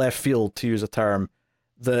a left field, to use a term,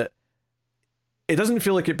 that it doesn't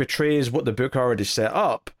feel like it betrays what the book already set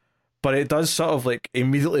up, but it does sort of like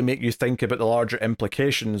immediately make you think about the larger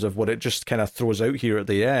implications of what it just kind of throws out here at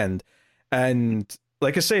the end. And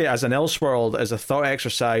like I say, as an Elseworld, as a thought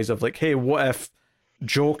exercise of like, hey, what if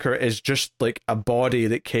Joker is just like a body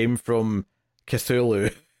that came from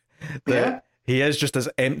Cthulhu? He is just this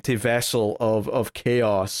empty vessel of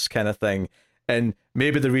chaos kind of thing. And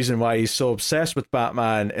maybe the reason why he's so obsessed with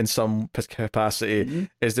Batman in some capacity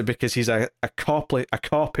is that because he's a copy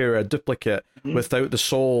or a duplicate without the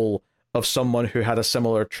soul of someone who had a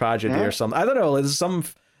similar tragedy or something. I don't know.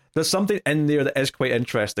 There's something in there that is quite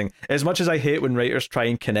interesting. As much as I hate when writers try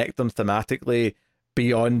and connect them thematically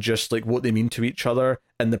beyond just like what they mean to each other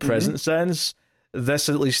in the present sense, this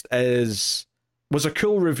at least was a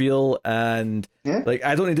cool reveal, and like,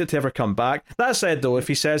 I don't need it to ever come back. That said, though, if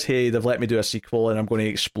he says, hey, they've let me do a sequel and I'm going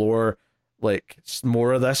to explore like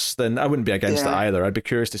more of this, then I wouldn't be against it either. I'd be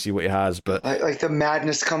curious to see what he has. But like the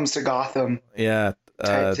madness comes to Gotham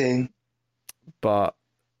type thing. But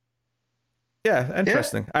yeah,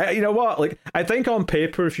 interesting. You know what, like, I think on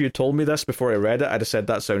paper, if you told me this before I read it, I'd have said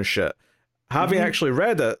that sounds shit. Having actually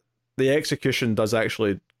read it, the execution does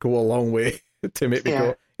actually go a long way to make me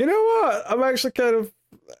go, you know what? I'm actually kind of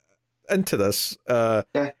into this. So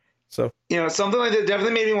something like that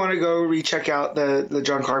definitely made me want to go recheck out the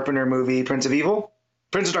John Carpenter movie Prince of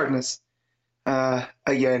Darkness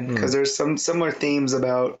again, because there's some similar themes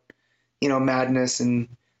about madness and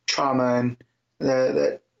trauma and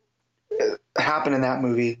that happen in that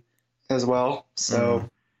movie as well. So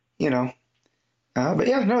but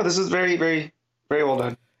yeah, no, this is very, very, very well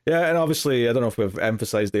done. Yeah, and obviously, I don't know if we've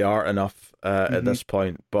emphasized the art enough at this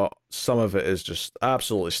point, but some of it is just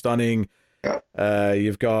absolutely stunning. Yeah.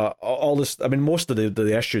 You've got all this. I mean, most of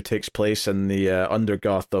the issue takes place in the Under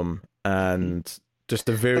Gotham, and just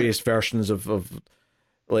the various versions of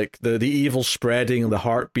like the evil spreading, the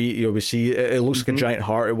heartbeat. You know, we see it looks like a giant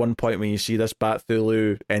heart at one point when you see this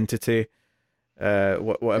Cthulhu entity,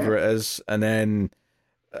 whatever it is, and then,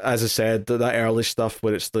 as I said, that early stuff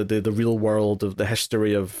where it's the real world of the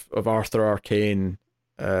history of Arthur Arcane,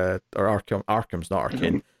 or Arkham's not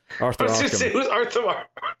Arcane. Arthur I was just Arkham. saying it was Arthur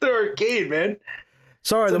Arcane, man.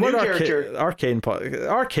 Sorry, It's the a word new character.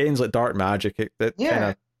 Arcane's like dark magic. It kind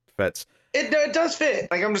of fits. It does fit.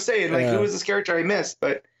 Like, I'm just saying, like, Yeah. who was this character I missed?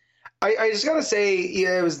 But I just gotta say,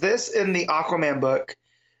 yeah, it was this in the Aquaman book.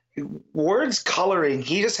 Ward's coloring,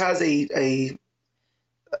 he just has a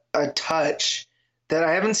touch that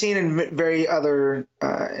I haven't seen in very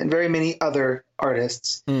many other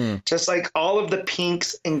artists. Just like all of the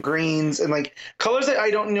pinks and greens and like colors that I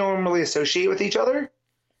don't normally associate with each other.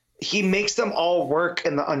 He makes them all work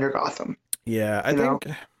in the Under Gotham. Yeah, I think.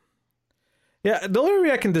 Yeah, the only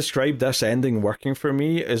way I can describe this ending working for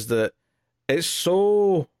me is that it's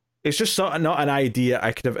just not an idea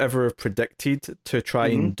I could have ever predicted to try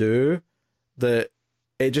and do, that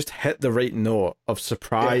it just hit the right note of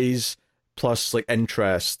surprise plus like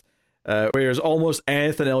interest. Whereas almost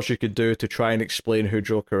anything else you could do to try and explain who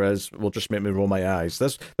Joker is will just make me roll my eyes.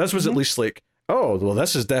 This was at least like, oh, well,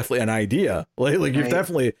 this is definitely an idea. Like you've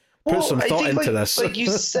definitely put some thought into this. Like you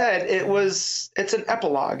said, it's an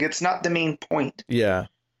epilogue. It's not the main point. Yeah.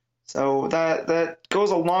 So that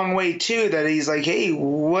goes a long way too. That he's like, hey,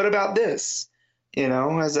 what about this? You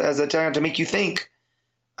know, as a time to make you think.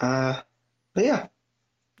 But yeah.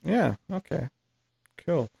 Yeah. Okay.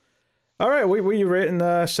 Cool. All right. What were you rating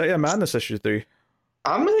City of Madness issue 3?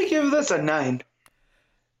 I'm gonna give this a 9.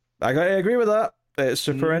 I agree with that. It's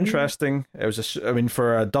super interesting. It was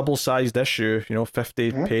for a double-sized issue,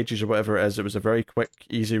 50 pages or whatever it is, it was a very quick,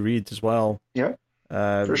 easy read as well. Yeah,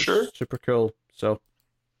 for sure. Super cool. So,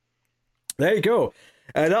 there you go.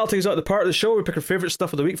 That'll take us out to the part of the show. We pick our favourite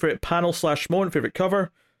stuff of the week, favourite panel/moment, favourite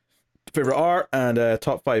cover, favourite art, and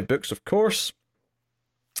top 5 books, of course.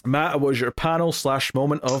 Matt, what was your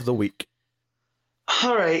panel/moment of the week?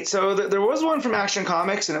 All right, so there was one from Action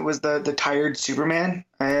Comics, and it was the tired Superman.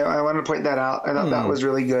 I wanted to point that out. I thought that was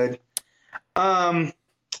really good.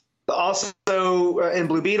 Also, in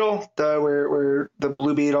Blue Beetle, where the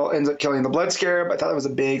Blue Beetle ends up killing the Blood Scarab, I thought that was a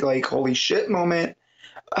big, like, holy shit moment.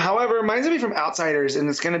 However, it reminds me from Outsiders, and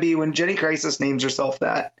it's going to be when Jenny Crisis names herself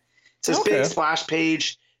that. It's this big splash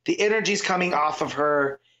page. The energy's coming off of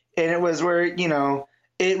her, and it was where,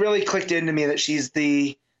 it really clicked into me that she's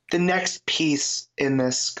the next piece in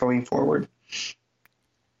this going forward.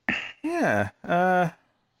 Yeah.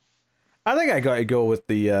 I think I got to go with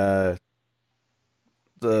the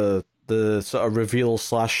sort of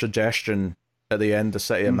reveal/suggestion at the end of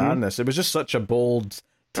City of Madness. It was just such a bold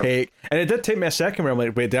take. And it did take me a second where I'm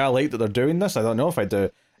like, wait, do I like that they're doing this? I don't know if I do.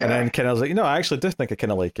 And then kind of was like, I actually do think I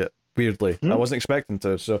kind of like it, weirdly. I wasn't expecting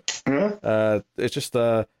to. So it's just...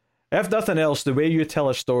 if nothing else, the way you tell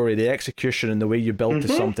a story, the execution and the way you build to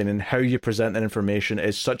something and how you present that information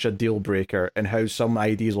is such a deal breaker in how some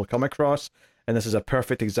ideas will come across. And this is a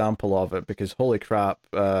perfect example of it because holy crap,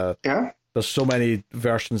 there's so many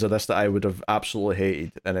versions of this that I would have absolutely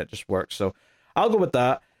hated and it just works. So I'll go with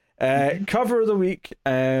that. Cover of the week,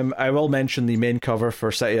 I will mention the main cover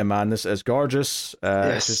for City of Madness is gorgeous.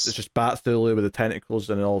 It's just Cthulhu with the tentacles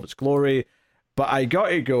in all of its glory. But I got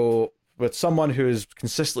to go with someone who has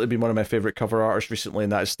consistently been one of my favorite cover artists recently,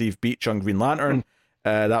 and that is Steve Beach on Green Lantern.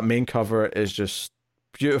 That main cover is just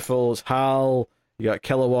beautiful. It's Hal, you got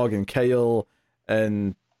Kilowog and Kyle,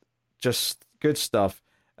 and just good stuff.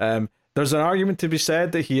 There's an argument to be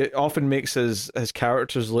said that he often makes his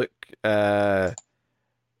characters look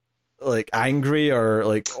like angry or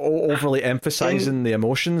like overly emphasizing the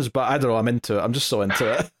emotions, but I don't know, I'm into it. I'm just so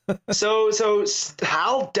into it. So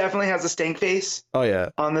Hal definitely has a stank face. Oh yeah,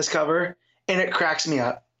 on this cover, and it cracks me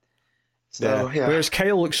up. So yeah. Whereas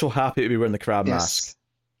Kyle looks so happy to be wearing the crab mask.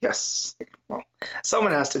 Yes. Well,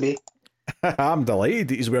 someone has to be. I'm delighted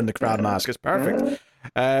that he's wearing the crab mask. It's perfect.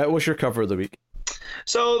 What's your cover of the week?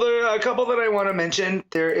 So there are a couple that I want to mention.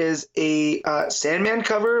 There is a Sandman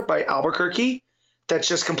cover by Albuquerque that's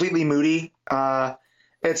just completely moody.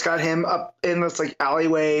 It's got him up in this like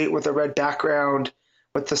alleyway with a red background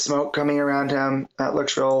with the smoke coming around him. That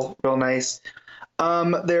looks real nice.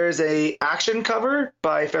 There's a action cover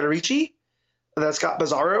by Federici that's got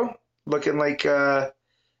Bizarro looking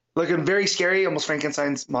very scary, almost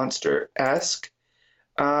Frankenstein's monster-esque.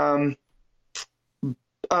 But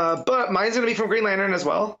mine's going to be from Green Lantern as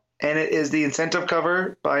well, and it is the incentive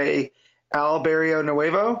cover by Al Barrio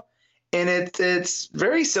Nuevo, and it's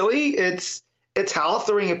very silly. It's Hal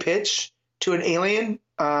throwing a pitch to an alien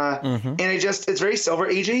and it's very Silver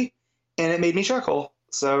Agey, and it made me chuckle.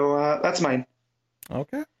 So that's mine.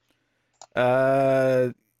 Okay.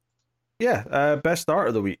 Best art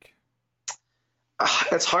of the week.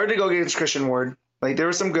 It's hard to go against Christian Ward. Like, there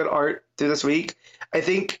was some good art through this week. I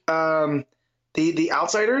think the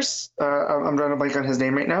Outsiders. I'm drawing a blank on his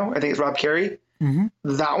name right now. I think it's Rob Carey.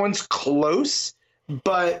 That one's close,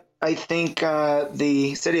 but I think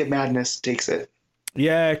the City of Madness takes it.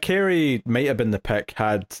 Yeah, Carey might have been the pick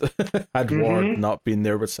had Ward not been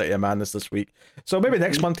there with City of Madness this week. So maybe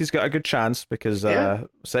next month he's got a good chance, because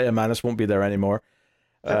City of Madness won't be there anymore.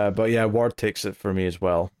 But yeah, Ward takes it for me as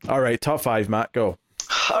well. All right, top 5, Matt, go.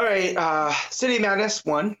 All right, City of Madness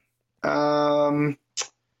 1,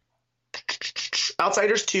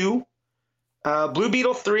 Outsiders 2, Blue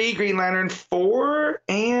Beetle 3, Green Lantern 4,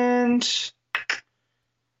 and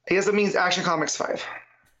I guess that means Action Comics 5.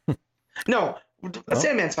 No,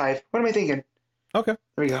 Sandman's 5. What am I thinking? Okay.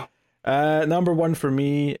 There we go. Number 1 for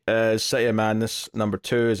me is City of Madness. Number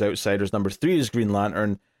 2 is Outsiders. Number 3 is Green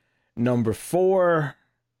Lantern. Number 4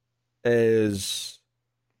 is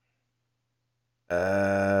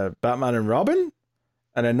Batman and Robin.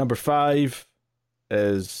 And then number 5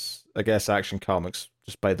 is, I guess, Action Comics,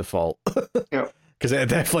 just by default. Yep. Because it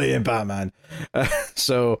definitely ain't Batman.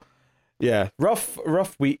 So, yeah,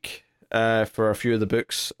 rough week for a few of the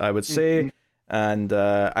books, I would say. And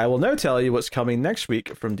I will now tell you what's coming next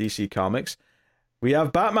week from DC Comics. We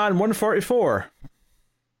have Batman 144.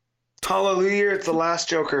 Hallelujah, it's the last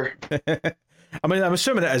Joker. I mean, I'm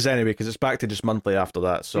assuming it is anyway, because it's back to just monthly after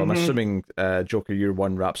that. So I'm assuming Joker Year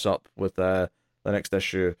 1 wraps up with the next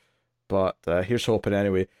issue. But here's hoping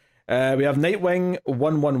anyway. We have Nightwing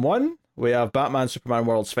 111. We have Batman Superman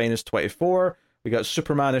World's Finest 24. We got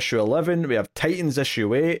Superman issue 11. We have Titans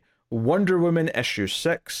issue 8. Wonder Woman issue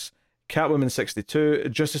 6. Catwoman 62.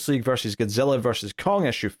 Justice League versus Godzilla versus Kong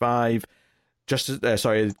issue 5.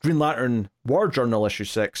 Green Lantern War Journal issue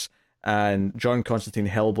 6. And John Constantine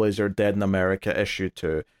Hellblazer Dead in America issue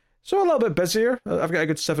 2. So a little bit busier. I've got a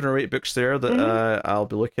good 7 or 8 books there that I'll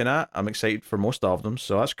be looking at. I'm excited for most of them,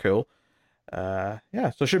 so that's cool. So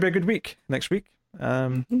it should be a good week next week.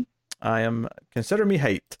 I am considering me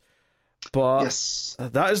hyped. But yes,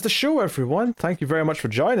 that is the show, everyone. Thank you very much for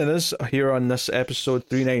joining us here on this episode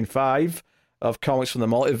 395 of Comics from the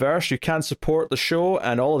Multiverse. You can support the show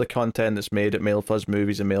and all of the content that's made at MailFuzz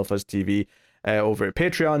Movies and MailFuzz TV over at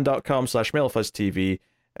patreon.com/MailFuzzTV.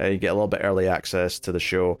 You get a little bit early access to the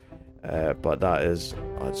show. But that is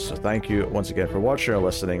us. So thank you once again for watching or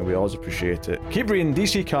listening. We always appreciate it. Keep reading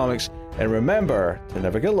DC Comics, and remember to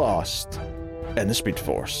never get lost in the Speed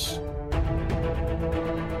Force.